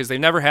time because they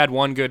never had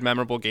one good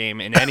memorable game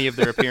in any of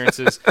their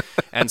appearances.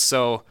 And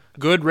so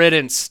good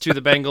riddance to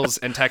the Bengals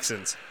and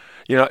Texans.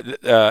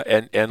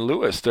 And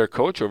Lewis, their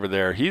coach over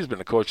there, he's been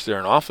a coach there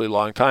an awfully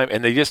long time,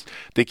 and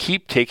they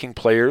keep taking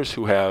players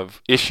who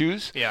have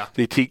issues. Yeah.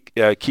 They keep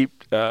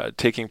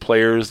taking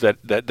players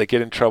that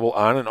get in trouble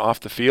on and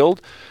off the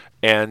field,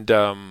 and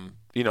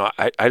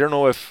I don't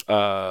know if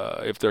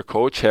their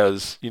coach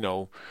has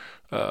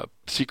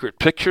secret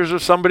pictures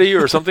of somebody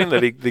or something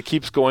that he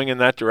keeps going in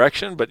that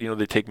direction, but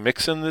they take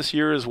Mixon this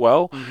year as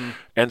well. Mm-hmm.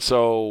 And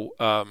so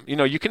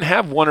you can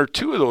have one or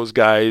two of those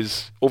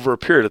guys over a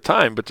period of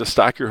time, but to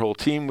stock your whole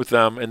team with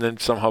them and then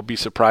somehow be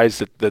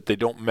surprised that they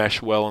don't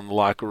mesh well in the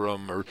locker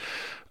room, or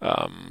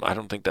I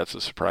don't think that's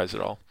a surprise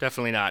at all.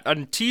 Definitely not.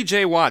 On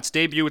TJ Watt's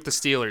debut with the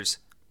Steelers,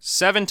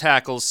 7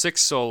 tackles,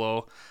 6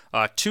 solo,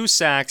 2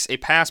 sacks, a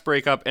pass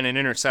breakup, and an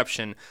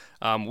interception.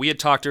 We had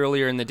talked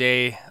earlier in the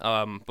day,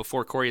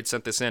 before Corey had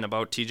sent this in,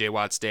 about TJ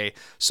Watt's day.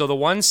 So the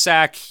one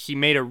sack, he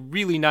made a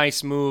really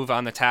nice move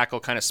on the tackle,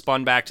 kind of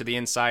spun back to the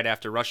inside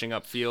after rushing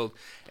upfield.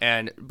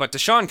 But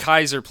DeShone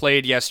Kizer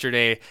played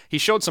yesterday. He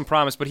showed some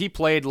promise, but he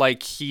played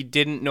like he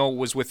didn't know it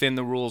was within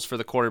the rules for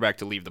the quarterback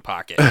to leave the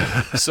pocket.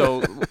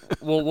 So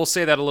we'll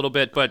say that a little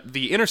bit. But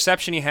the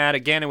interception he had,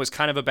 again, it was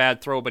kind of a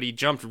bad throw, but he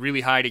jumped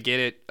really high to get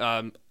it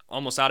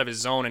almost out of his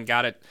zone and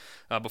got it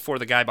before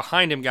the guy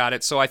behind him got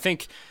it. So I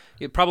think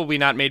it probably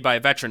not made by a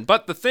veteran.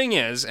 But the thing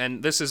is,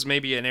 and this is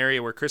maybe an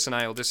area where Chris and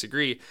I will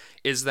disagree,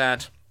 is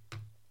that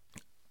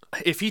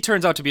if he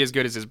turns out to be as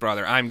good as his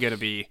brother, I'm going to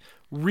be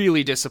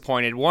really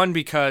disappointed. One,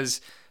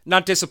 because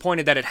not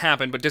disappointed that it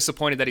happened, but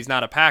disappointed that he's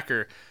not a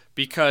Packer,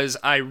 because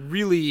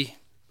we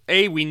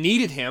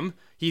needed him.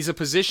 He's a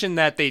position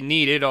that they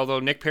needed, although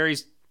Nick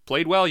Perry's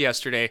played well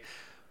yesterday.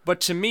 But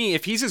to me,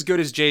 if he's as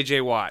good as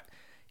J.J. Watt,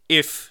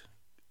 if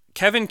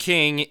Kevin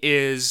King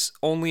is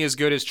only as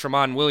good as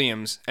Tramon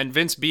Williams, and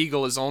Vince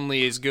Beagle is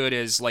only as good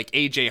as like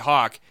A.J.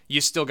 Hawk, you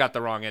still got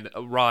the wrong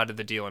rod of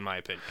the deal, in my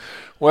opinion.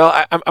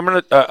 Well,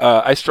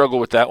 I struggle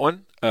with that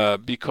one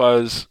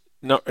because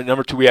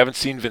number two, we haven't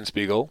seen Vince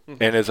Beagle,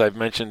 and as I've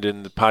mentioned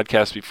in the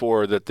podcast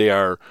before, that they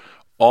are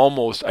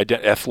almost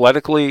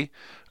athletically,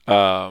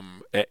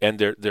 and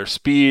their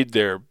speed,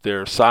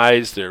 their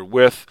size, their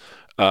width.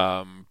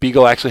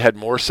 Beagle actually had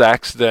more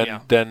sacks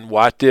than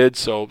Watt did,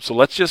 so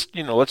let's just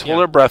let's hold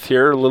our breath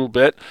here a little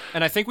bit.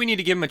 And I think we need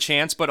to give him a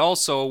chance, but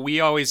also we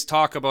always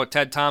talk about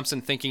Ted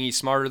Thompson thinking he's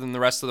smarter than the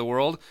rest of the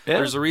world. Yeah.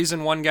 There's a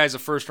reason one guy's a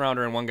first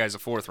rounder and one guy's a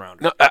fourth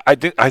rounder. No, I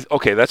think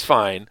okay, that's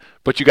fine,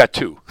 but you got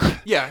two.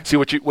 Yeah. See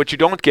what you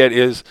don't get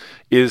is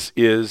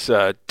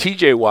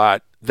T.J.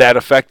 Watt that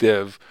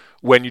effective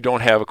when you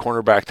don't have a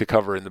cornerback to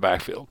cover in the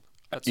backfield.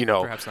 That's,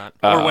 perhaps not.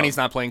 Or when he's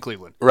not playing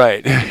Cleveland.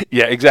 Right.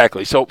 Yeah,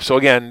 exactly. So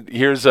again,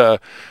 here's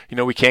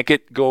we can't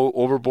go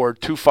overboard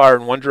too far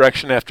in one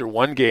direction after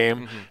one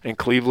game, and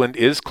Cleveland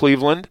is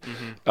Cleveland.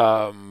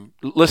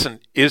 Listen,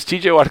 is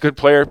TJ Watt a good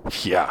player?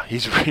 Yeah,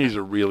 he's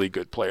a really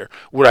good player.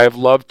 Would I have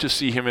loved to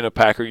see him in a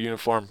Packer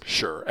uniform?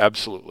 Sure,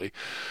 absolutely.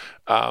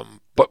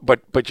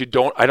 But you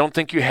don't. I don't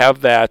think you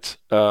have that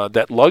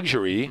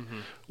luxury.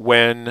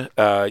 When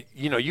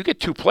you get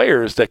two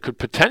players that could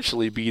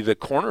potentially be the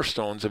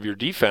cornerstones of your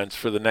defense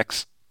for the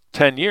next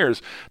 10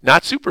 years,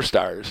 not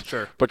superstars,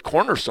 sure, but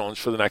cornerstones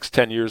for the next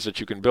 10 years that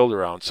you can build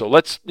around. So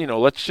let's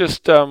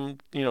just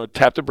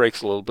tap the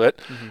brakes a little bit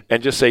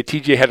and just say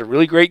TJ had a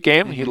really great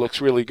game. He looks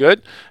really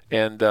good,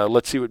 and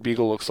let's see what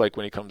Beagle looks like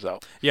when he comes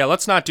out. Yeah,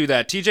 let's not do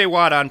that. TJ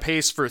Watt on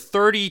pace for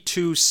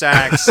 32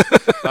 sacks,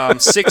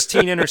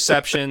 16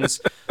 interceptions.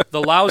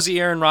 The lousy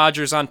Aaron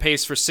Rodgers on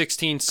pace for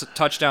 16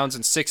 touchdowns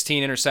and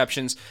 16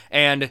 interceptions.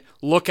 And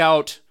look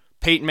out,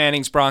 Peyton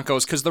Manning's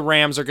Broncos, because the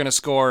Rams are going to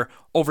score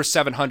over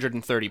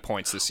 730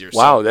 points this year.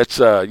 Wow, so that's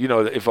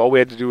if all we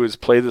had to do is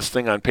play this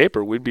thing on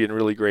paper, we'd be in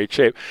really great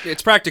shape.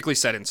 It's practically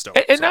set in stone.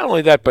 And not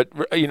only that, but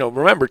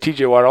remember,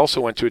 TJ Watt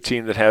also went to a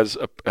team that has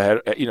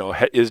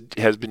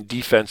been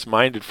defense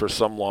minded for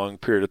some long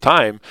period of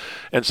time,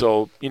 and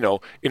so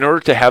in order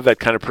to have that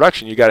kind of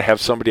production, you got to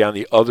have somebody on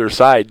the other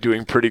side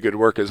doing pretty good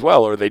work as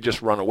well, or they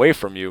just run away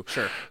from you.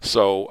 Sure.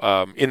 So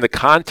in the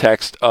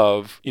context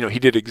of he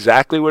did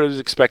exactly what it was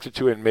expected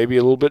to, and maybe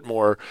a little bit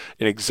more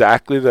in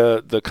exactly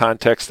the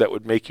context that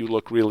would make you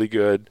look really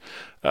good.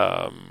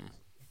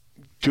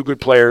 Two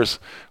good players.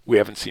 We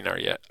haven't seen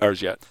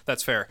ours yet.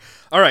 That's fair.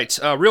 All right,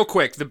 real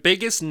quick, the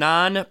biggest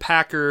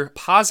non-Packer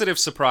positive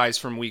surprise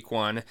from Week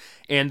 1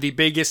 and the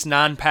biggest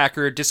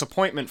non-Packer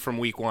disappointment from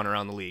Week 1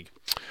 around the league.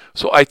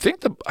 So I think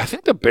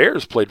the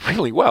Bears played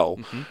really well.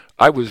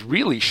 I was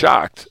really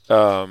shocked,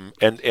 and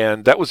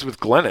that was with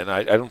Glennon.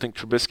 I don't think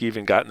Trubisky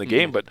even got in the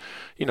game, but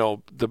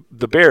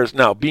the Bears.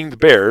 Now, being the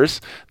Bears,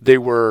 they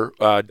were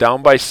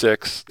down by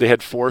 6. They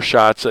had 4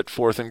 shots at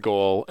 4th and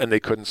goal, and they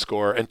couldn't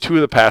score. And 2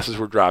 of the passes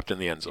were dropped in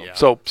the end zone. Yeah.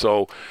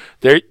 So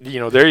there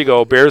you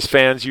go, Bears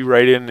fans. You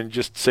write in and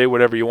just say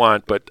whatever you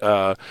want. But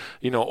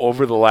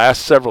over the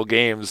last several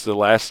games,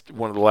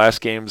 one of the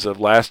last games of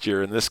last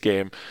year, in this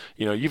game,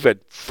 you've had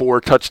 4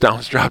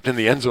 touchdowns dropped in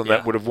the end zone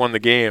that would have won the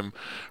game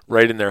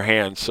right in their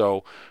hands.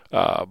 So,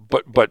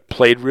 but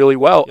played really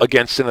well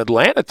against an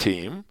Atlanta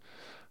team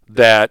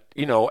that,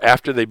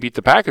 after they beat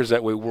the Packers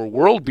that way, were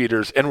world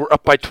beaters and were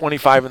up by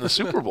 25 in the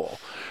Super Bowl.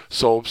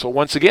 So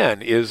once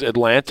again, is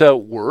Atlanta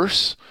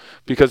worse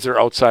because they're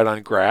outside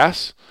on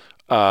grass,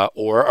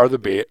 or are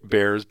the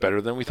Bears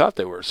better than we thought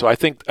they were? So I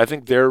think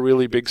they're a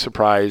really big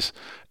surprise.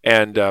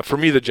 And for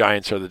me, the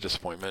Giants are the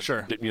disappointment.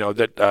 Sure.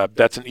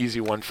 That's an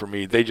easy one for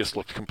me. They just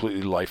looked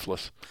completely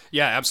lifeless.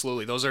 Yeah,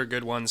 absolutely. Those are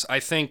good ones. I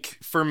think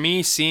for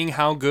me, seeing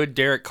how good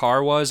Derek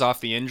Carr was off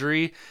the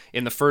injury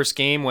in the first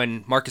game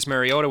when Marcus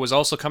Mariota was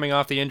also coming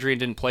off the injury and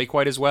didn't play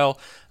quite as well,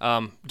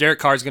 Derek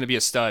Carr is going to be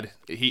a stud.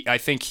 I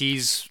think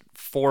he's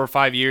 4 or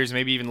 5 years,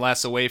 maybe even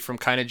less, away from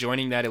kind of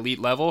joining that elite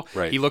level.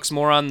 Right. He looks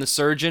more on the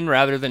surgeon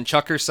rather than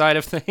Chucker's side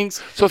of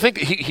things. So I think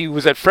he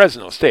was at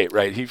Fresno State,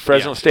 right?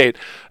 Fresno State,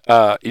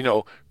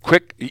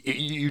 quick.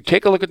 You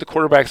take a look at the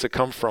quarterbacks that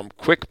come from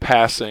quick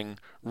passing,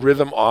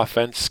 rhythm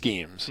offense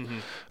schemes.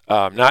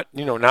 Not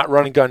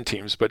run and gun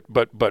teams,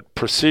 but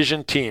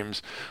precision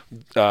teams.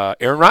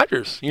 Aaron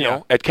Rodgers,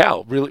 at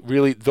Cal,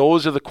 really,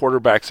 those are the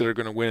quarterbacks that are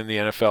going to win in the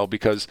NFL,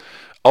 because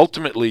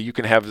ultimately you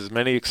can have as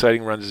many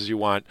exciting runs as you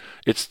want.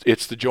 It's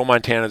the Joe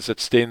Montanas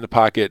that stay in the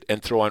pocket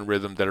and throw on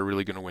rhythm that are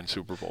really going to win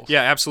Super Bowls.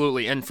 Yeah,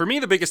 absolutely. And for me,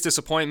 the biggest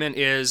disappointment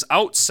is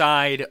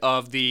outside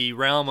of the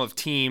realm of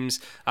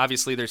teams.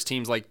 Obviously, there's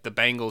teams like the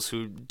Bengals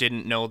who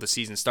didn't know the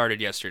season started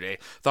yesterday.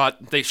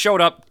 Thought they showed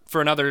up for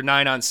another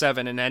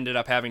 9-on-7 and ended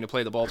up having to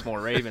play the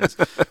Baltimore Ravens.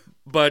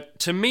 But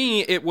to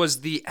me, it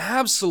was the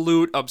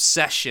absolute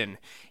obsession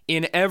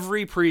in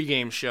every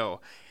pregame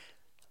show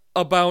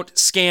about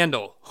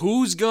scandal.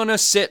 Who's gonna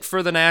sit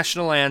for the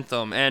national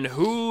anthem, and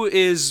who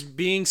is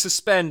being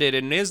suspended,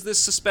 and is this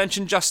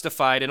suspension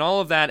justified, and all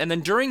of that. And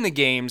then during the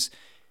games,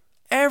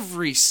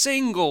 every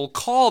single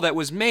call that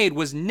was made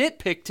was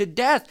nitpicked to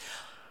death.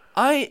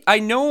 I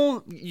know,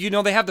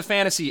 they have the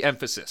fantasy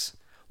emphasis.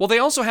 Well, they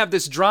also have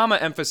this drama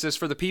emphasis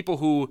for the people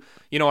who,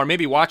 are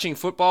maybe watching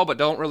football but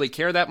don't really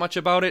care that much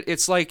about it.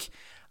 It's like,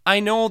 I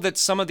know that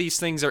some of these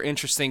things are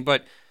interesting,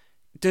 but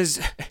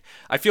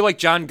I feel like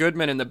John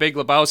Goodman in The Big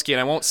Lebowski, and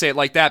I won't say it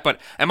like that, but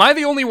am I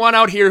the only one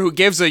out here who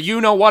gives a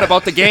you-know-what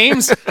about the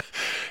games?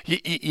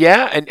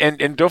 Yeah,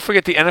 and don't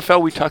forget the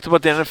NFL. We talked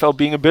about the NFL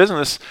being a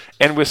business,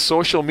 and with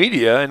social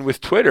media and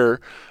with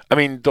Twitter, I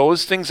mean,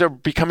 those things are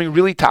becoming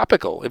really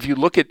topical. If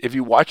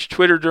you watch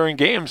Twitter during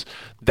games,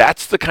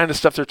 that's the kind of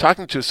stuff they're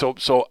talking to.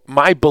 So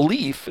my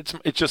belief,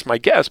 it's just my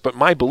guess, but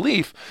my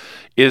belief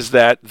is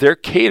that they're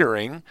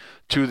catering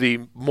to the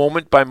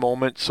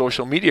moment-by-moment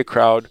social media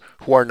crowd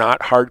who are not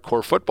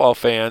hardcore football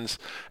fans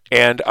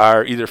and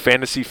are either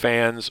fantasy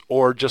fans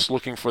or just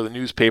looking for the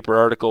newspaper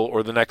article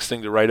or the next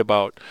thing to write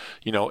about,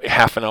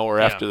 half an hour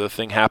after the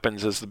thing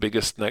happens as the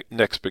biggest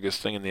next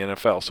biggest thing in the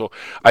NFL. So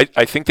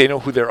I think they know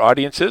who their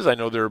audience is. I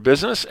know they're a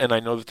business, and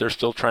I know that they're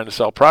still trying to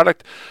sell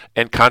product.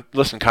 And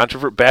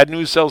bad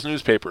news sells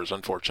newspapers,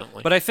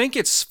 unfortunately. But I think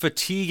it's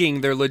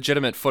fatiguing their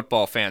legitimate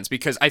football fans,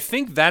 because I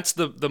think that's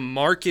the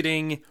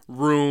marketing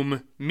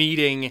room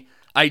meeting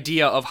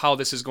idea of how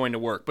this is going to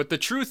work. But the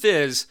truth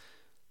is,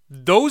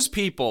 those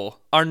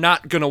people are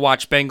not going to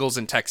watch Bengals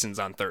and Texans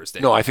on Thursday.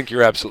 No, I think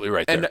you're absolutely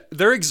right there. And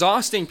they're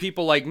exhausting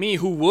people like me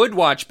who would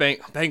watch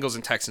Bengals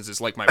and Texans is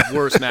like my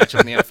worst matchup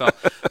in the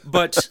NFL,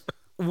 but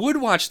would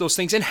watch those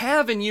things and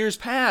have in years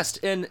past.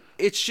 And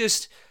it's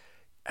just,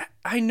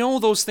 I know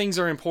those things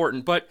are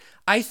important, but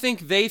I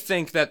think they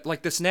think that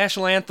like this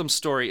national anthem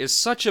story is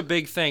such a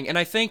big thing. And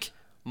I think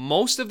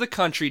most of the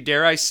country,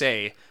 dare I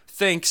say,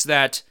 thinks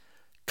that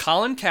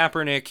Colin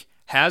Kaepernick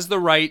has the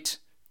right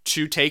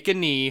to take a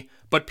knee,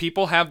 but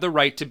people have the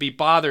right to be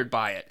bothered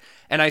by it.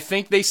 And I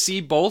think they see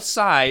both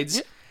sides.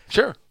 Yeah,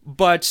 sure.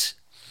 But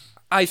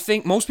I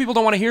think most people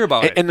don't want to hear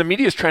about it. And the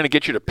media is trying to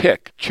get you to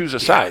choose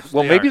a side.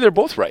 Well, maybe they're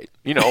both right.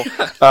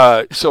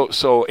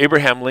 So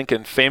Abraham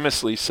Lincoln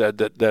famously said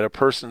that a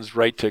person's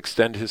right to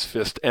extend his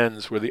fist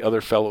ends where the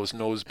other fellow's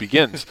nose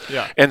begins.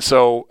 Yeah. And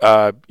so,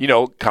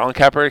 Colin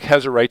Kaepernick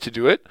has a right to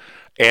do it.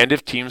 And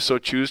if teams so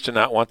choose to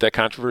not want that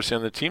controversy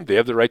on the team, they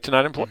have the right to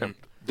not employ him.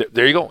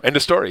 There you go. End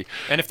of story.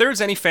 And if there's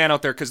any fan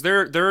out there, because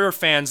there are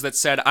fans that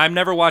said, I'm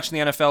never watching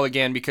the NFL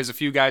again because a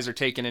few guys are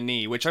taking a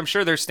knee, which I'm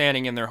sure they're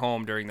standing in their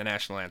home during the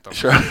national anthem.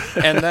 Sure.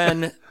 And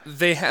then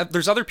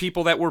there's other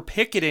people that were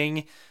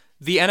picketing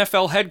the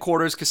NFL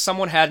headquarters because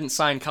someone hadn't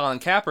signed Colin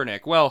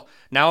Kaepernick. Well,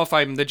 now if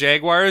I'm the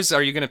Jaguars,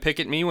 are you going to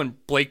picket me when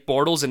Blake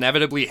Bortles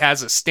inevitably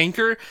has a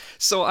stinker?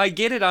 So I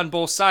get it on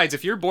both sides.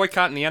 If you're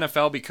boycotting the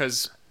NFL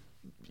because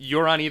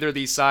you're on either of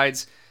these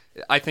sides,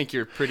 I think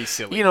you're pretty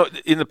silly.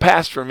 In the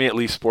past, for me at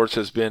least, sports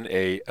has been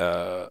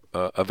a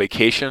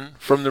vacation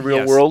from the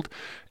real world,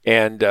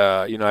 and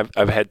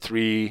I've had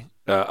 3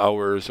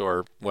 hours,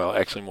 or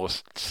actually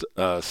most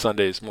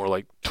Sundays more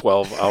like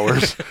 12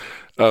 hours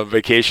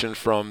vacation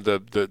from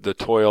the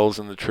toils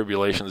and the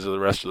tribulations of the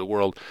rest of the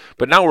world.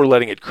 But now we're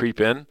letting it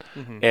creep in,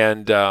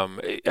 and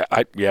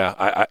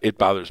it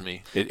bothers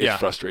me. It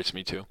frustrates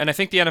me too. And I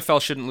think the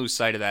NFL shouldn't lose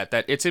sight of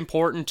that it's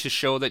important to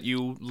show that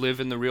you live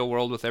in the real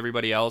world with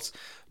everybody else,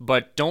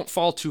 but don't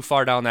fall too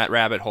far down that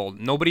rabbit hole.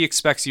 Nobody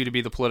expects you to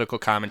be the political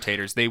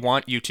commentators. They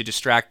want you to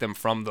distract them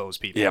from those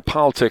people. Yeah,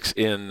 politics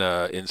in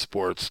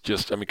sports,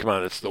 come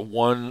on, that's the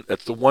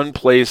one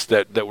place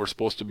that we're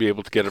supposed to be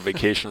able to get a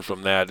vacation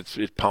from that.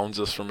 It pounds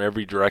us from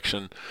every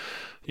direction,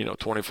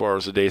 24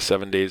 hours a day,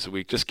 7 days a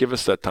week. Just give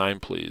us that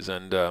time, please.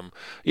 And,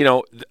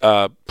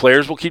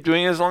 players will keep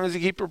doing it as long as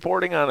you keep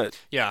reporting on it.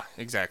 Yeah,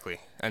 exactly.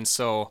 And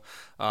so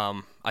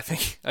I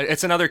think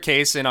it's another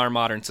case in our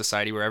modern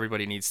society where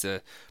everybody needs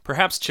to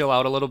perhaps chill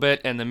out a little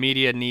bit, and the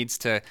media needs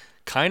to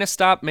kind of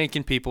stop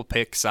making people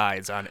pick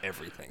sides on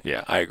everything.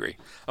 Yeah, I agree.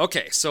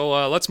 Okay,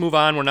 so let's move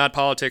on. We're not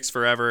politics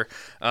forever.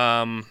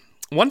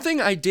 One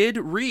thing I did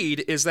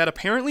read is that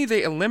apparently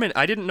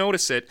I didn't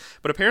notice it,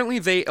 but apparently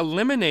they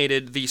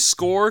eliminated the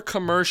score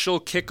commercial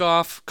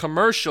kickoff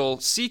commercial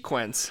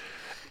sequence,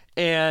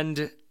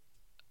 and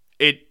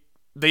it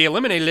they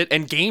eliminated it,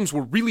 and games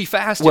were really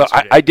fast. Well,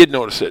 I did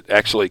notice it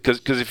actually,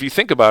 because if you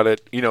think about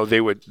it,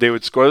 they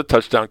would score the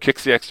touchdown, kick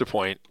the extra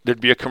point.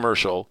 There'd be a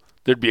commercial.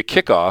 There'd be a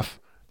kickoff.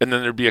 And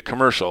then there'd be a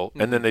commercial,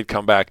 and then they'd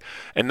come back.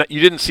 And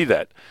you didn't see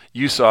that.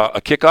 You saw a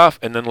kickoff,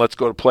 and then let's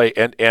go to play.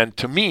 And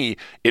to me,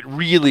 it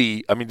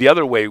really, the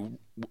other way,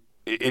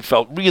 it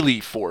felt really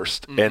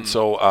forced. Mm-hmm. And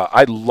so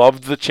I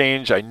loved the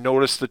change. I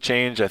noticed the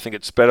change. I think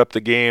it sped up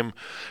the game,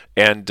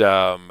 and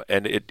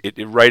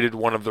it righted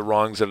one of the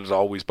wrongs that has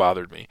always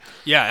bothered me.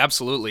 Yeah,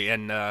 absolutely.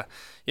 And,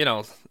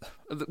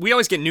 we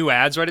always get new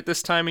ads right at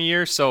this time of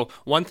year. So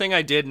one thing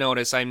I did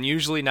notice, I'm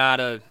usually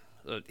not a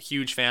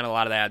huge fan of a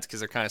lot of the ads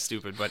because they're kind of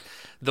stupid, but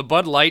the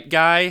Bud Light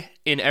guy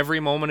in Every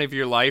Moment of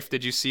Your Life,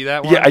 did you see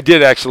that one? Yeah, I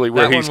did actually,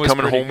 where he's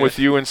coming home with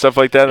you and stuff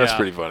like that. That's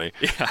pretty funny.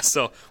 Yeah,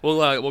 so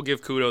we'll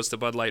give kudos to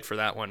Bud Light for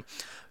that one.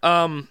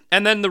 And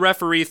then the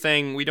referee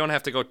thing, we don't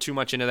have to go too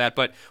much into that,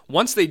 but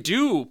once they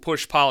do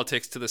push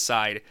politics to the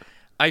side,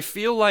 I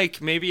feel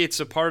like maybe it's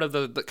a part of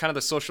the kind of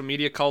the social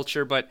media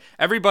culture, but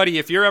everybody,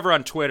 if you're ever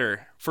on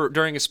Twitter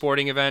during a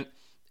sporting event,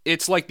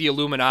 it's like the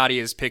Illuminati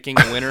is picking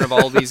the winner of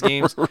all these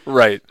games.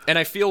 Right. And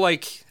I feel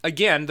like,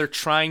 again, they're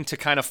trying to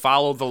kind of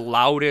follow the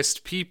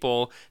loudest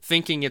people,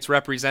 thinking it's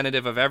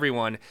representative of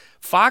everyone.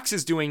 Fox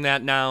is doing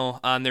that now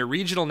on their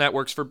regional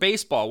networks for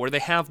baseball, where they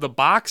have the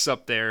box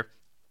up there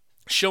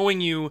showing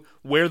you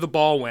where the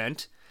ball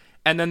went,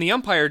 and then the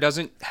umpire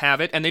doesn't have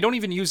it, and they don't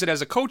even use it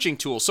as a coaching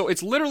tool. So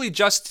it's literally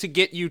just to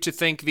get you to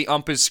think the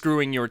ump is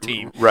screwing your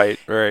team. Right.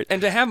 And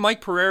to have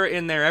Mike Pereira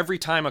in there every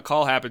time a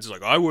call happens,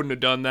 like, I wouldn't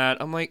have done that.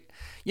 I'm like,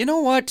 you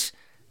know what?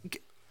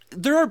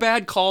 There are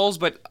bad calls,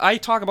 but I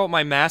talk about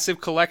my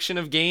massive collection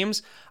of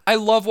games. I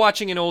love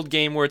watching an old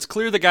game where it's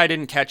clear the guy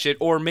didn't catch it,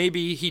 or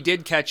maybe he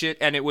did catch it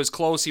and it was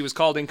close, he was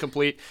called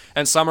incomplete,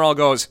 and Summerall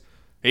goes,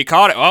 he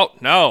caught it. Oh,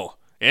 no,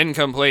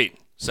 incomplete.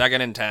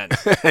 2nd and 10.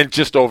 And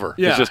just over.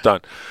 Yeah. It's just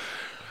done.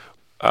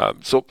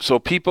 So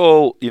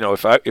people,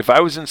 if I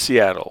was in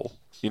Seattle,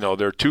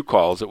 there are 2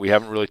 calls that we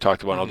haven't really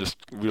talked about. Mm-hmm. I'll just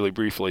really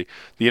briefly.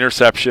 The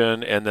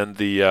interception and then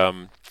the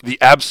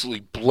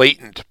absolutely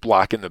blatant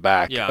block in the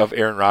back of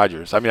Aaron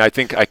Rodgers. I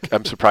think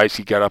I'm surprised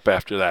he got up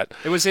after that.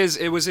 It was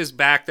his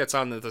back that's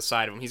on the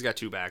side of him. He's got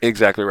 2 backs.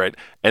 Exactly right.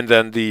 And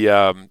then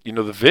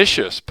the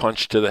vicious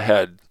punch to the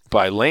head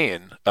by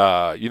Lane.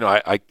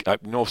 I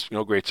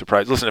no great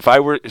surprise. Listen, if I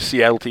were a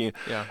Seattle team,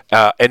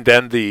 and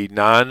then the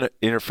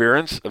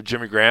non-interference of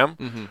Jimmy Graham,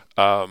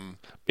 mm-hmm.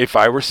 If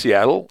I were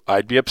Seattle,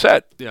 I'd be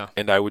upset. Yeah.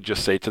 And I would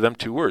just say to them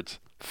 2 words: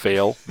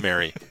 fail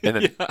Mary, and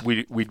then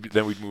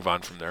we'd move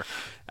on from there.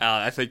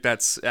 I think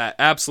that's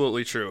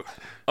absolutely true.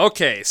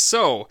 Okay,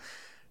 so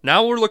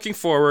now we're looking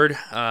forward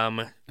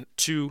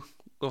to.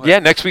 Go ahead. Yeah,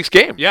 next week's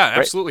game. Yeah,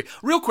 absolutely.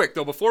 Right. Real quick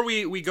though, before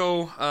we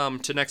go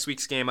to next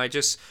week's game, I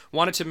just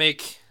wanted to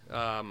make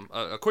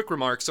a quick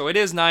remark. So it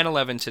is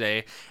 9/11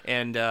 today,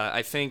 and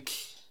I think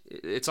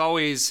it's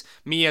always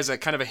me as a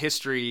kind of a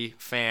history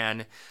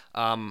fan.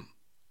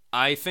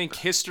 I think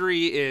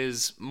history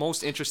is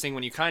most interesting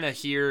when you kind of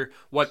hear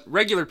what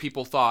regular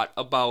people thought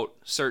about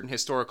certain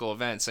historical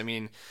events.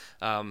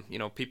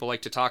 People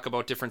like to talk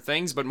about different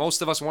things, but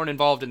most of us weren't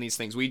involved in these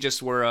things. We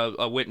just were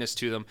a witness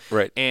to them.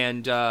 Right.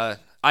 And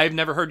I've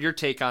never heard your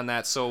take on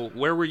that. So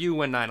where were you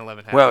when 9/11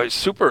 happened? Well, it's a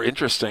super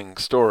interesting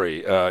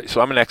story. So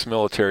I'm an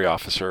ex-military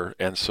officer,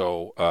 and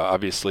so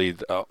obviously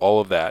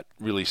all of that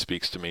really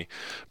speaks to me.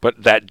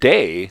 But that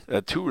day,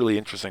 2 really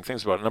interesting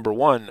things about it. Number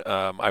one,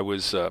 I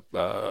was a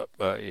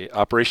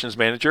operations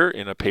manager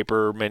in a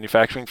paper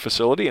manufacturing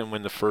facility, and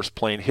when the first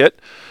plane hit,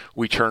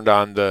 we turned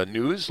on the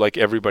news like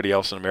everybody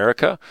else in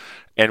America,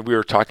 and we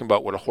were talking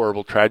about what a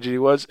horrible tragedy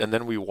was, and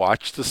then we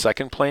watched the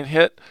second plane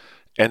hit,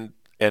 and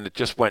it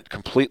just went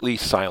completely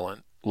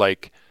silent.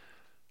 Like,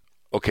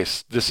 okay,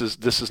 this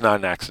is not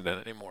an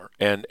accident anymore.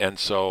 And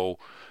so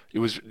it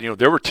was,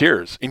 there were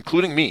tears,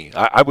 including me.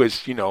 I was,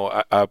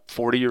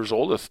 40 years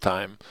old at the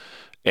time,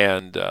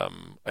 and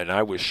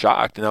I was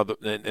shocked. Now,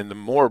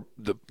 the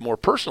more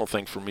personal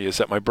thing for me is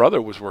that my brother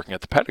was working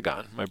at the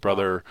Pentagon. My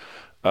brother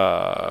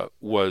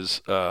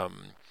was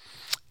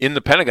in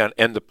the Pentagon,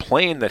 and the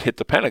plane that hit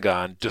the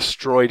Pentagon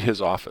destroyed his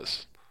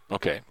office.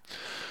 Okay.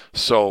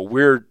 So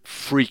we're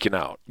freaking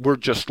out. We're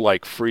just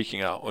like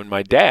freaking out. When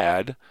my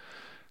dad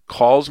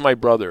calls my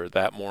brother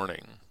that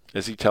morning,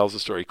 as he tells the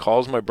story, he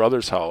calls my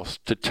brother's house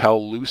to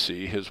tell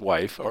Lucy, his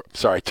wife, that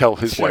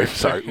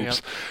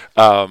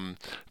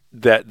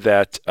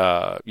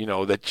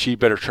she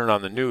better turn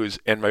on the news,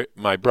 and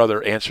my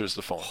brother answers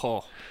the phone.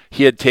 Oh.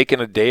 He had taken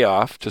a day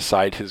off to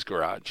side his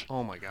garage.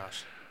 Oh my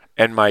gosh.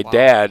 And my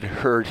dad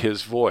heard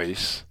his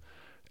voice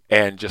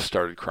and just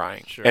started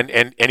crying. Sure.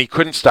 And he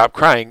couldn't stop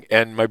crying.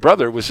 And my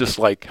brother was just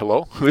like,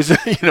 hello? Who is it?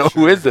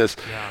 Who is this?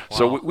 Yeah, wow.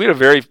 So we had a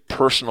very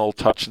personal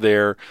touch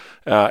there.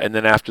 And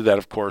then after that,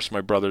 of course,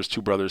 my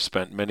 2 brothers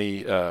spent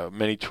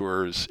many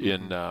tours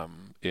in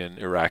in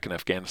Iraq and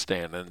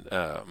Afghanistan,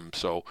 and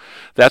so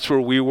that's where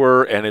we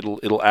were, and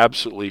it'll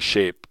absolutely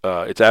shape.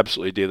 It's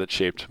absolutely a day that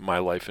shaped my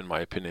life, in my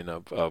opinion,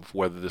 of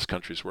whether this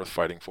country is worth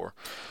fighting for.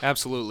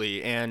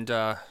 Absolutely, and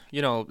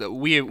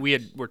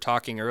were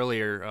talking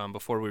earlier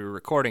before we were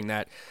recording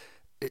that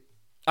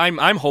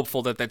I'm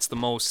hopeful that that's the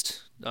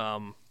most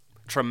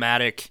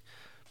traumatic,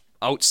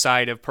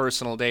 outside of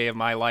personal day of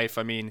my life.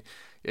 I mean,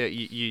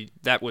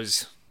 that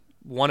was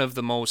one of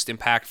the most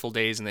impactful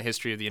days in the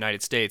history of the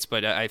United States,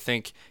 but I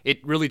think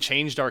it really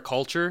changed our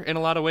culture in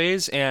a lot of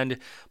ways. And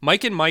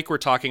Mike and Mike were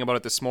talking about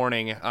it this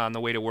morning on the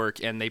way to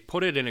work, and they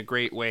put it in a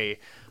great way.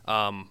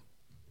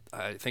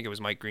 I think it was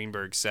Mike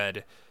Greenberg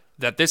said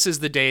that this is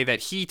the day that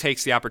he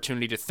takes the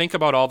opportunity to think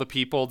about all the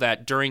people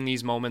that during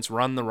these moments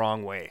run the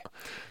wrong way.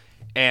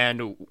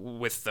 And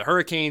with the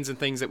hurricanes and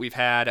things that we've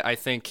had, I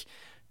think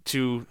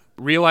to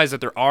realize that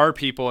there are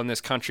people in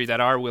this country that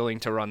are willing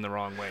to run the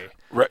wrong way.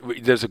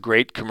 Right. There's a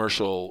great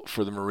commercial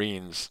for the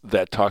Marines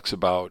that talks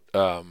about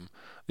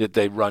that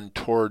they run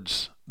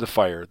towards the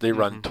fire, they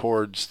run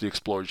towards the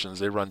explosions,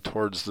 they run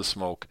towards the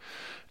smoke.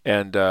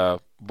 And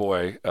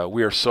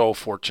we are so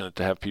fortunate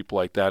to have people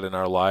like that in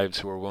our lives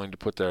who are willing to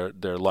put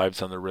their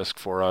lives on the risk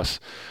for us.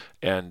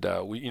 And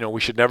we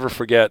should never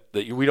forget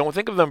that. We don't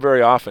think of them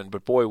very often,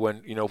 but boy,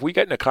 when if we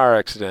get in a car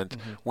accident,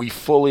 we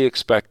fully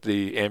expect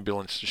the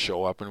ambulance to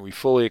show up, and we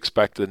fully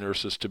expect the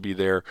nurses to be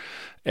there.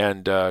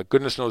 And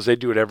goodness knows they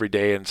do it every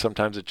day. And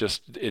sometimes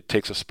it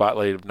takes a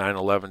spotlight of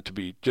 9/11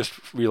 to just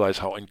realize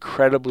how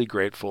incredibly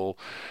grateful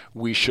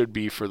we should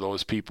be for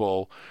those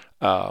people.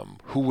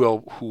 Who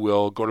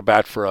will go to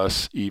bat for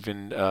us,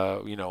 even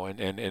and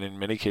in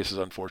many cases,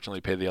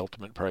 unfortunately, pay the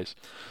ultimate price.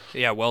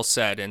 Yeah, well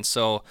said. And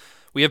so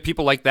we have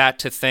people like that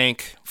to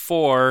thank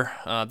for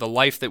the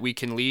life that we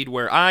can lead,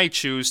 where I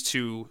choose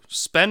to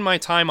spend my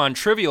time on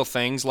trivial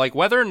things like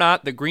whether or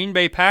not the Green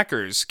Bay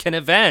Packers can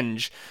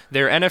avenge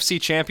their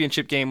NFC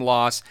Championship game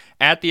loss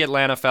at the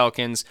Atlanta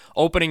Falcons,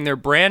 opening their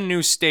brand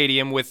new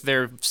stadium with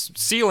their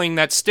ceiling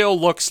that still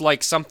looks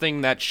like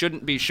something that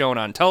shouldn't be shown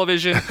on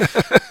television.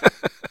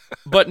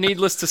 But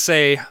needless to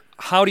say,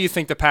 how do you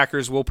think the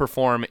Packers will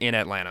perform in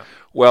Atlanta?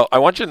 Well, I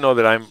want you to know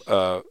that I'm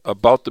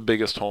about the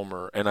biggest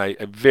homer, and I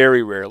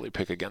very rarely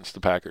pick against the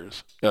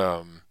Packers,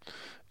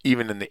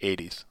 even in the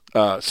 80s.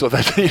 So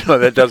that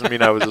that doesn't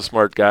mean I was a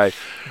smart guy.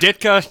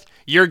 Ditka,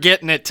 you're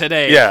getting it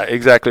today. Yeah,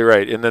 exactly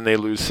right. And then they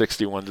lose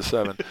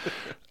 61-7.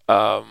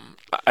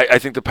 I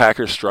think the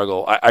Packers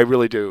struggle. I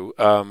really do.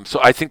 So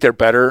I think they're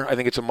better. I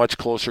think it's a much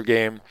closer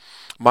game.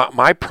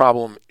 My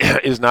problem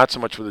is not so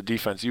much with the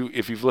defense.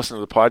 If you've listened to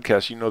the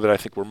podcast, you know that I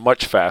think we're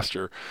much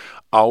faster.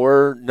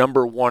 Our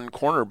number one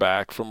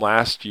cornerback from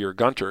last year,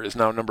 Gunter, is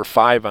now number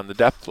 5 on the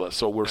depth list.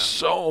 So we're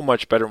so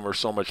much better and we're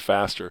so much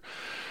faster.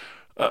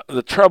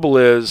 The trouble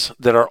is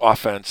that our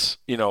offense,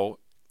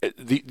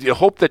 the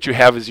hope that you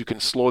have is you can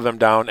slow them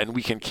down and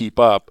we can keep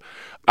up.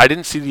 I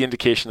didn't see the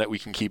indication that we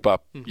can keep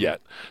up yet.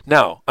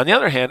 Now, on the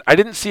other hand, I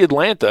didn't see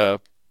Atlanta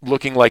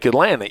looking like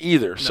Atlanta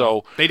either. No,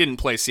 so they didn't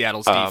play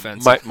Seattle's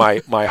defense.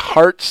 My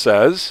heart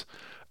says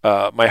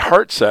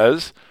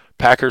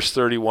Packers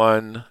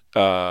 31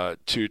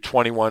 to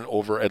 21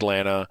 over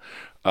Atlanta.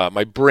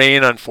 My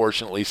brain,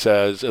 unfortunately,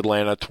 says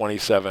Atlanta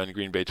 27,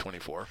 Green Bay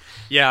 24.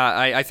 Yeah,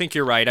 I think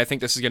you're right. I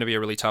think this is going to be a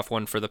really tough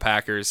one for the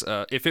Packers.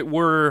 If it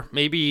were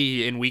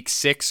maybe in week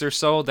 6 or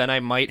so, then I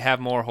might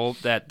have more hope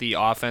that the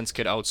offense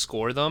could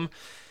outscore them.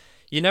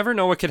 You never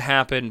know what could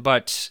happen,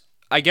 but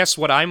I guess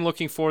what I'm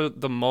looking for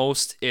the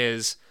most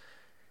is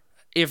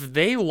if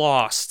they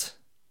lost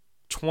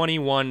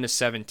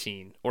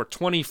 21-17 or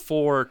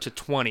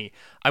 24-20,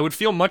 I would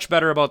feel much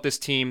better about this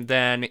team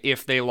than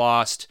if they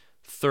lost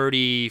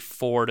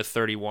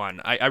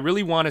 34-31. I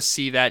really want to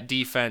see that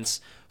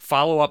defense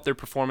follow up their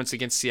performance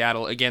against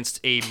Seattle against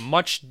a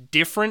much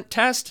different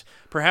test.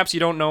 Perhaps you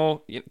don't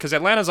know, because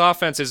Atlanta's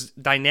offense, as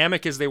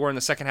dynamic as they were in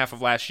the second half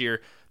of last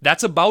year,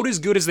 that's about as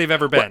good as they've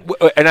ever been.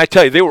 And I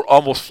tell you, they were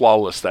almost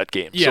flawless that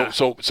game. Yeah.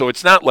 So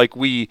it's not like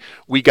we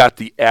got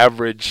the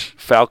average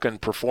Falcon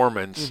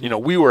performance.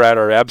 We were at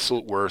our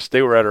absolute worst.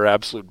 They were at our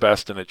absolute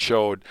best, and it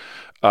showed.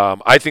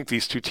 I think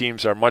these two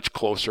teams are much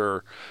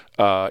closer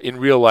in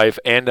real life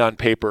and on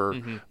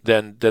paper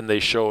than they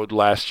showed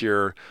last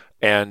year.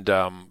 And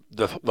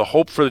the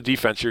hope for the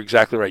defense, you're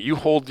exactly right. You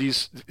hold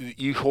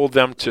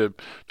them to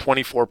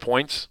 24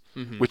 points,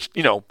 which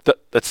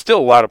that's still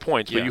a lot of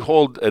points. But you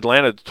hold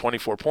Atlanta to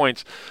 24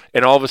 points,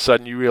 and all of a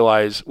sudden you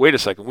realize, wait a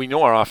second, we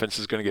know our offense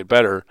is going to get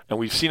better, and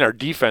we've seen our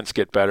defense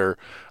get better.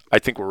 I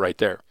think we're right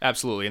there.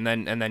 Absolutely, and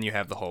then you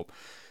have the hope.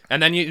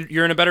 And then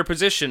you're in a better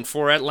position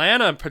for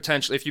Atlanta,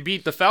 potentially. If you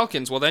beat the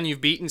Falcons, well, then you've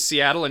beaten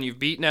Seattle and you've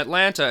beaten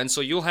Atlanta, and so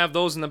you'll have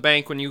those in the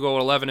bank when you go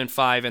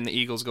 11-5 and the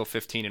Eagles go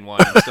 15-1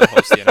 and still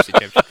host the NFC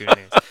Championship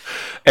game.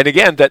 And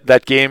again,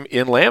 that game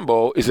in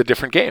Lambeau is a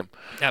different game.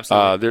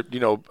 Absolutely.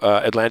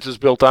 Atlanta's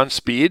built on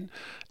speed,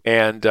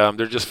 and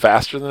they're just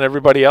faster than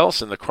everybody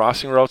else, and the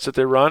crossing routes that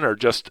they run are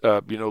just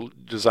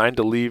designed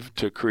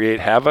to create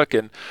havoc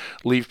and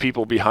leave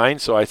people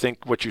behind. So I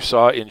think what you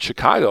saw in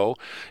Chicago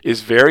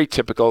is very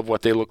typical of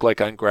what they look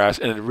like on grass,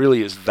 and it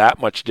really is that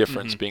much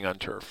difference being on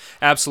turf.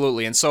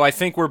 Absolutely. And so I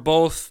think we're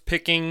both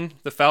picking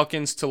the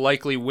Falcons to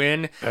likely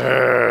win.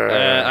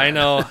 I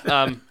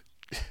know.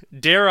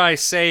 Dare I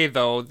say,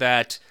 though,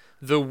 that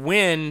the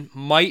win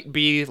might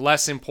be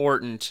less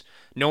important,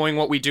 knowing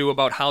what we do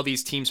about how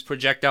these teams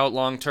project out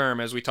long term,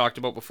 as we talked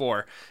about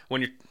before.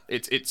 When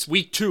it's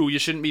week 2, you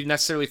shouldn't be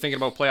necessarily thinking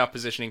about playoff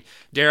positioning.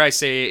 Dare I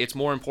say it's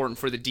more important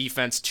for the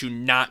defense to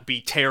not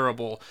be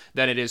terrible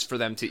than it is for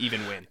them to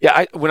even win.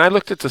 Yeah, when I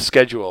looked at the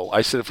schedule,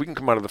 I said if we can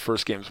come out of the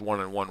first games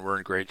 1-1, we're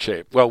in great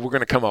shape. Well, we're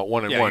going to come out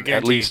 1-1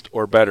 at least,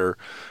 or better.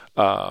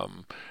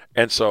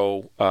 And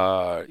so,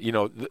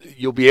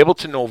 you'll be able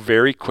to know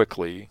very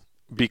quickly,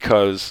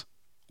 because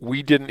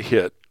we didn't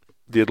hit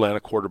the Atlanta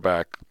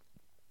quarterback.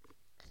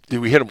 Did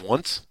we hit him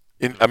once?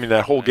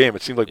 That whole game,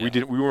 it seemed like we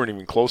weren't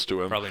even close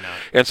to him. Probably not.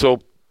 And so,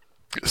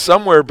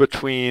 somewhere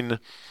between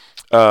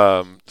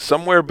Mike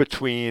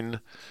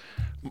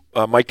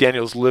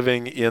Daniels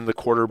living in the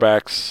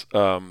quarterback's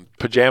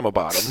pajama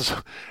bottoms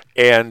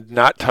and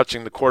not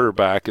touching the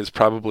quarterback is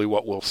probably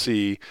what we'll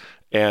see.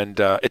 And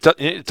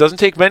it doesn't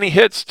take many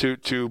hits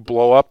to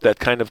blow up that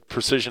kind of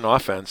precision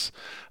offense.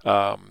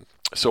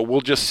 So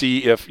we'll just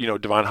see if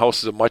Devon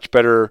House is a much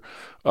better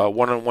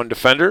one-on-one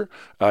defender.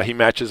 He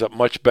matches up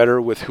much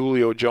better with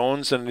Julio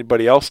Jones than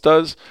anybody else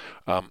does.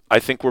 I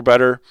think we're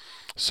better.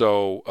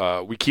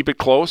 So we keep it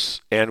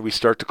close and we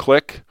start to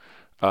click.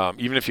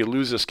 Even if you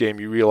lose this game,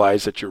 you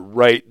realize that you're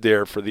right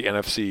there for the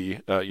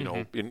NFC,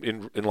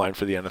 in line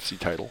for the NFC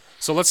title.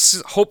 So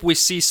let's hope we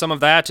see some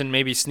of that and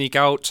maybe sneak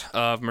out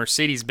of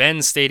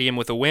Mercedes-Benz Stadium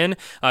with a win.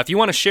 If you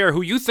want to share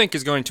who you think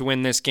is going to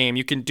win this game,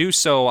 you can do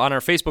so on our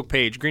Facebook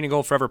page, Green and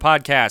Gold Forever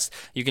Podcast.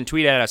 You can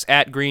tweet at us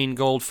at Green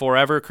Gold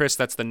Forever. Chris,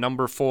 that's the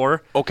number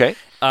 4. Okay.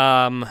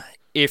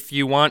 If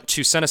you want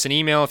to send us an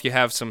email, if you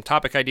have some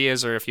topic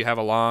ideas or if you have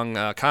a long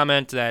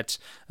comment that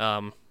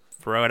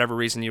for whatever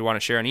reason you want to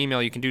share an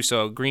email, you can do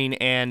so,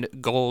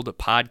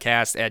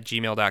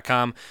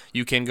 greenandgoldpodcast@gmail.com.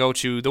 You can go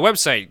to the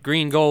website,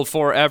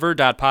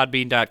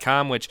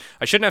 greengoldforever.podbean.com, which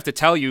I shouldn't have to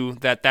tell you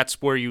that that's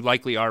where you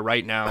likely are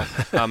right now.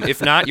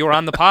 If not, you're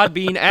on the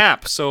Podbean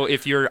app. So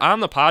if you're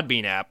on the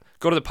Podbean app,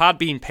 go to the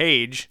Podbean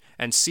page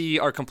and see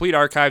our complete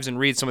archives and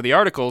read some of the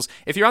articles.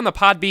 If you're on the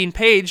Podbean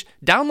page,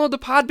 download the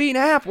Podbean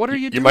app. What are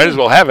you doing? You might as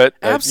well have it.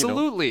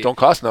 Absolutely. Don't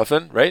cost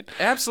nothing, right?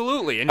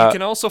 Absolutely. And you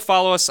can also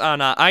follow us on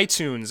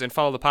iTunes and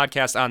follow the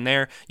podcast on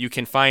there. You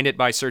can find it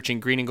by searching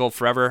Green and Gold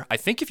Forever. I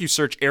think if you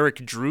search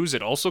Eric Drews,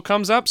 it also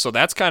comes up. So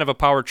that's kind of a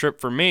power trip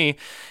for me.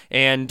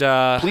 And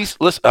please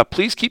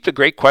keep the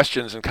great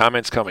questions and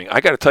comments coming.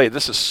 I got to tell you,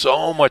 this is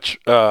so much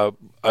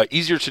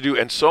easier to do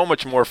and so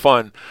much more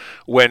fun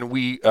when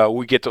we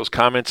get those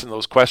comments and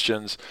those questions,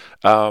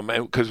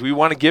 because we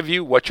want to give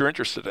you what you're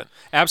interested in.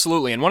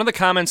 Absolutely. And one of the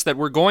comments that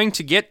we're going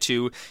to get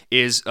to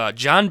is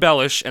John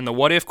Bellish and the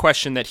what if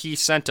question that he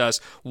sent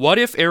us. What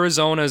if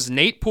Arizona's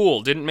Nate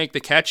Poole didn't make the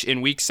catch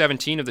in Week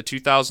 17 of the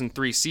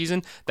 2003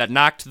 season that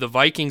knocked the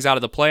Vikings out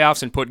of the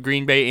playoffs and put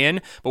Green Bay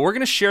in? But we're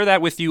going to share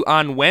that with you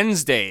on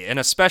Wednesday in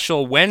a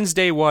special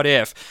Wednesday what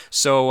if.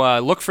 So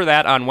look for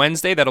that on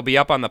Wednesday. That'll be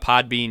up on the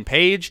Podbean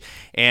page.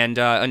 And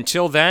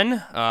until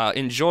then,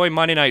 enjoy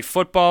Monday Night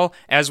Football.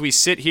 As we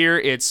sit here,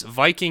 it's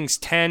Vikings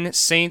 10,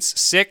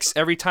 Saints 6.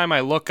 Every time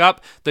I look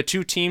up, the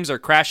two teams are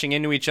crashing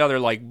into each other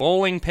like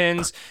bowling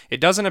pins. It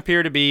doesn't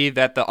appear to be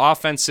that the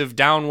offensive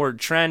downward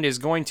trend is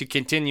going to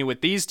continue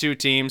with these two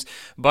teams,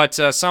 but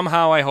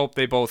somehow I hope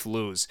they both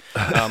lose.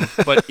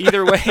 But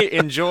either way,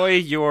 enjoy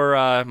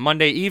your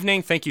Monday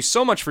evening. Thank you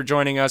so much for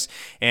joining us,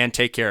 and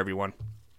take care, everyone.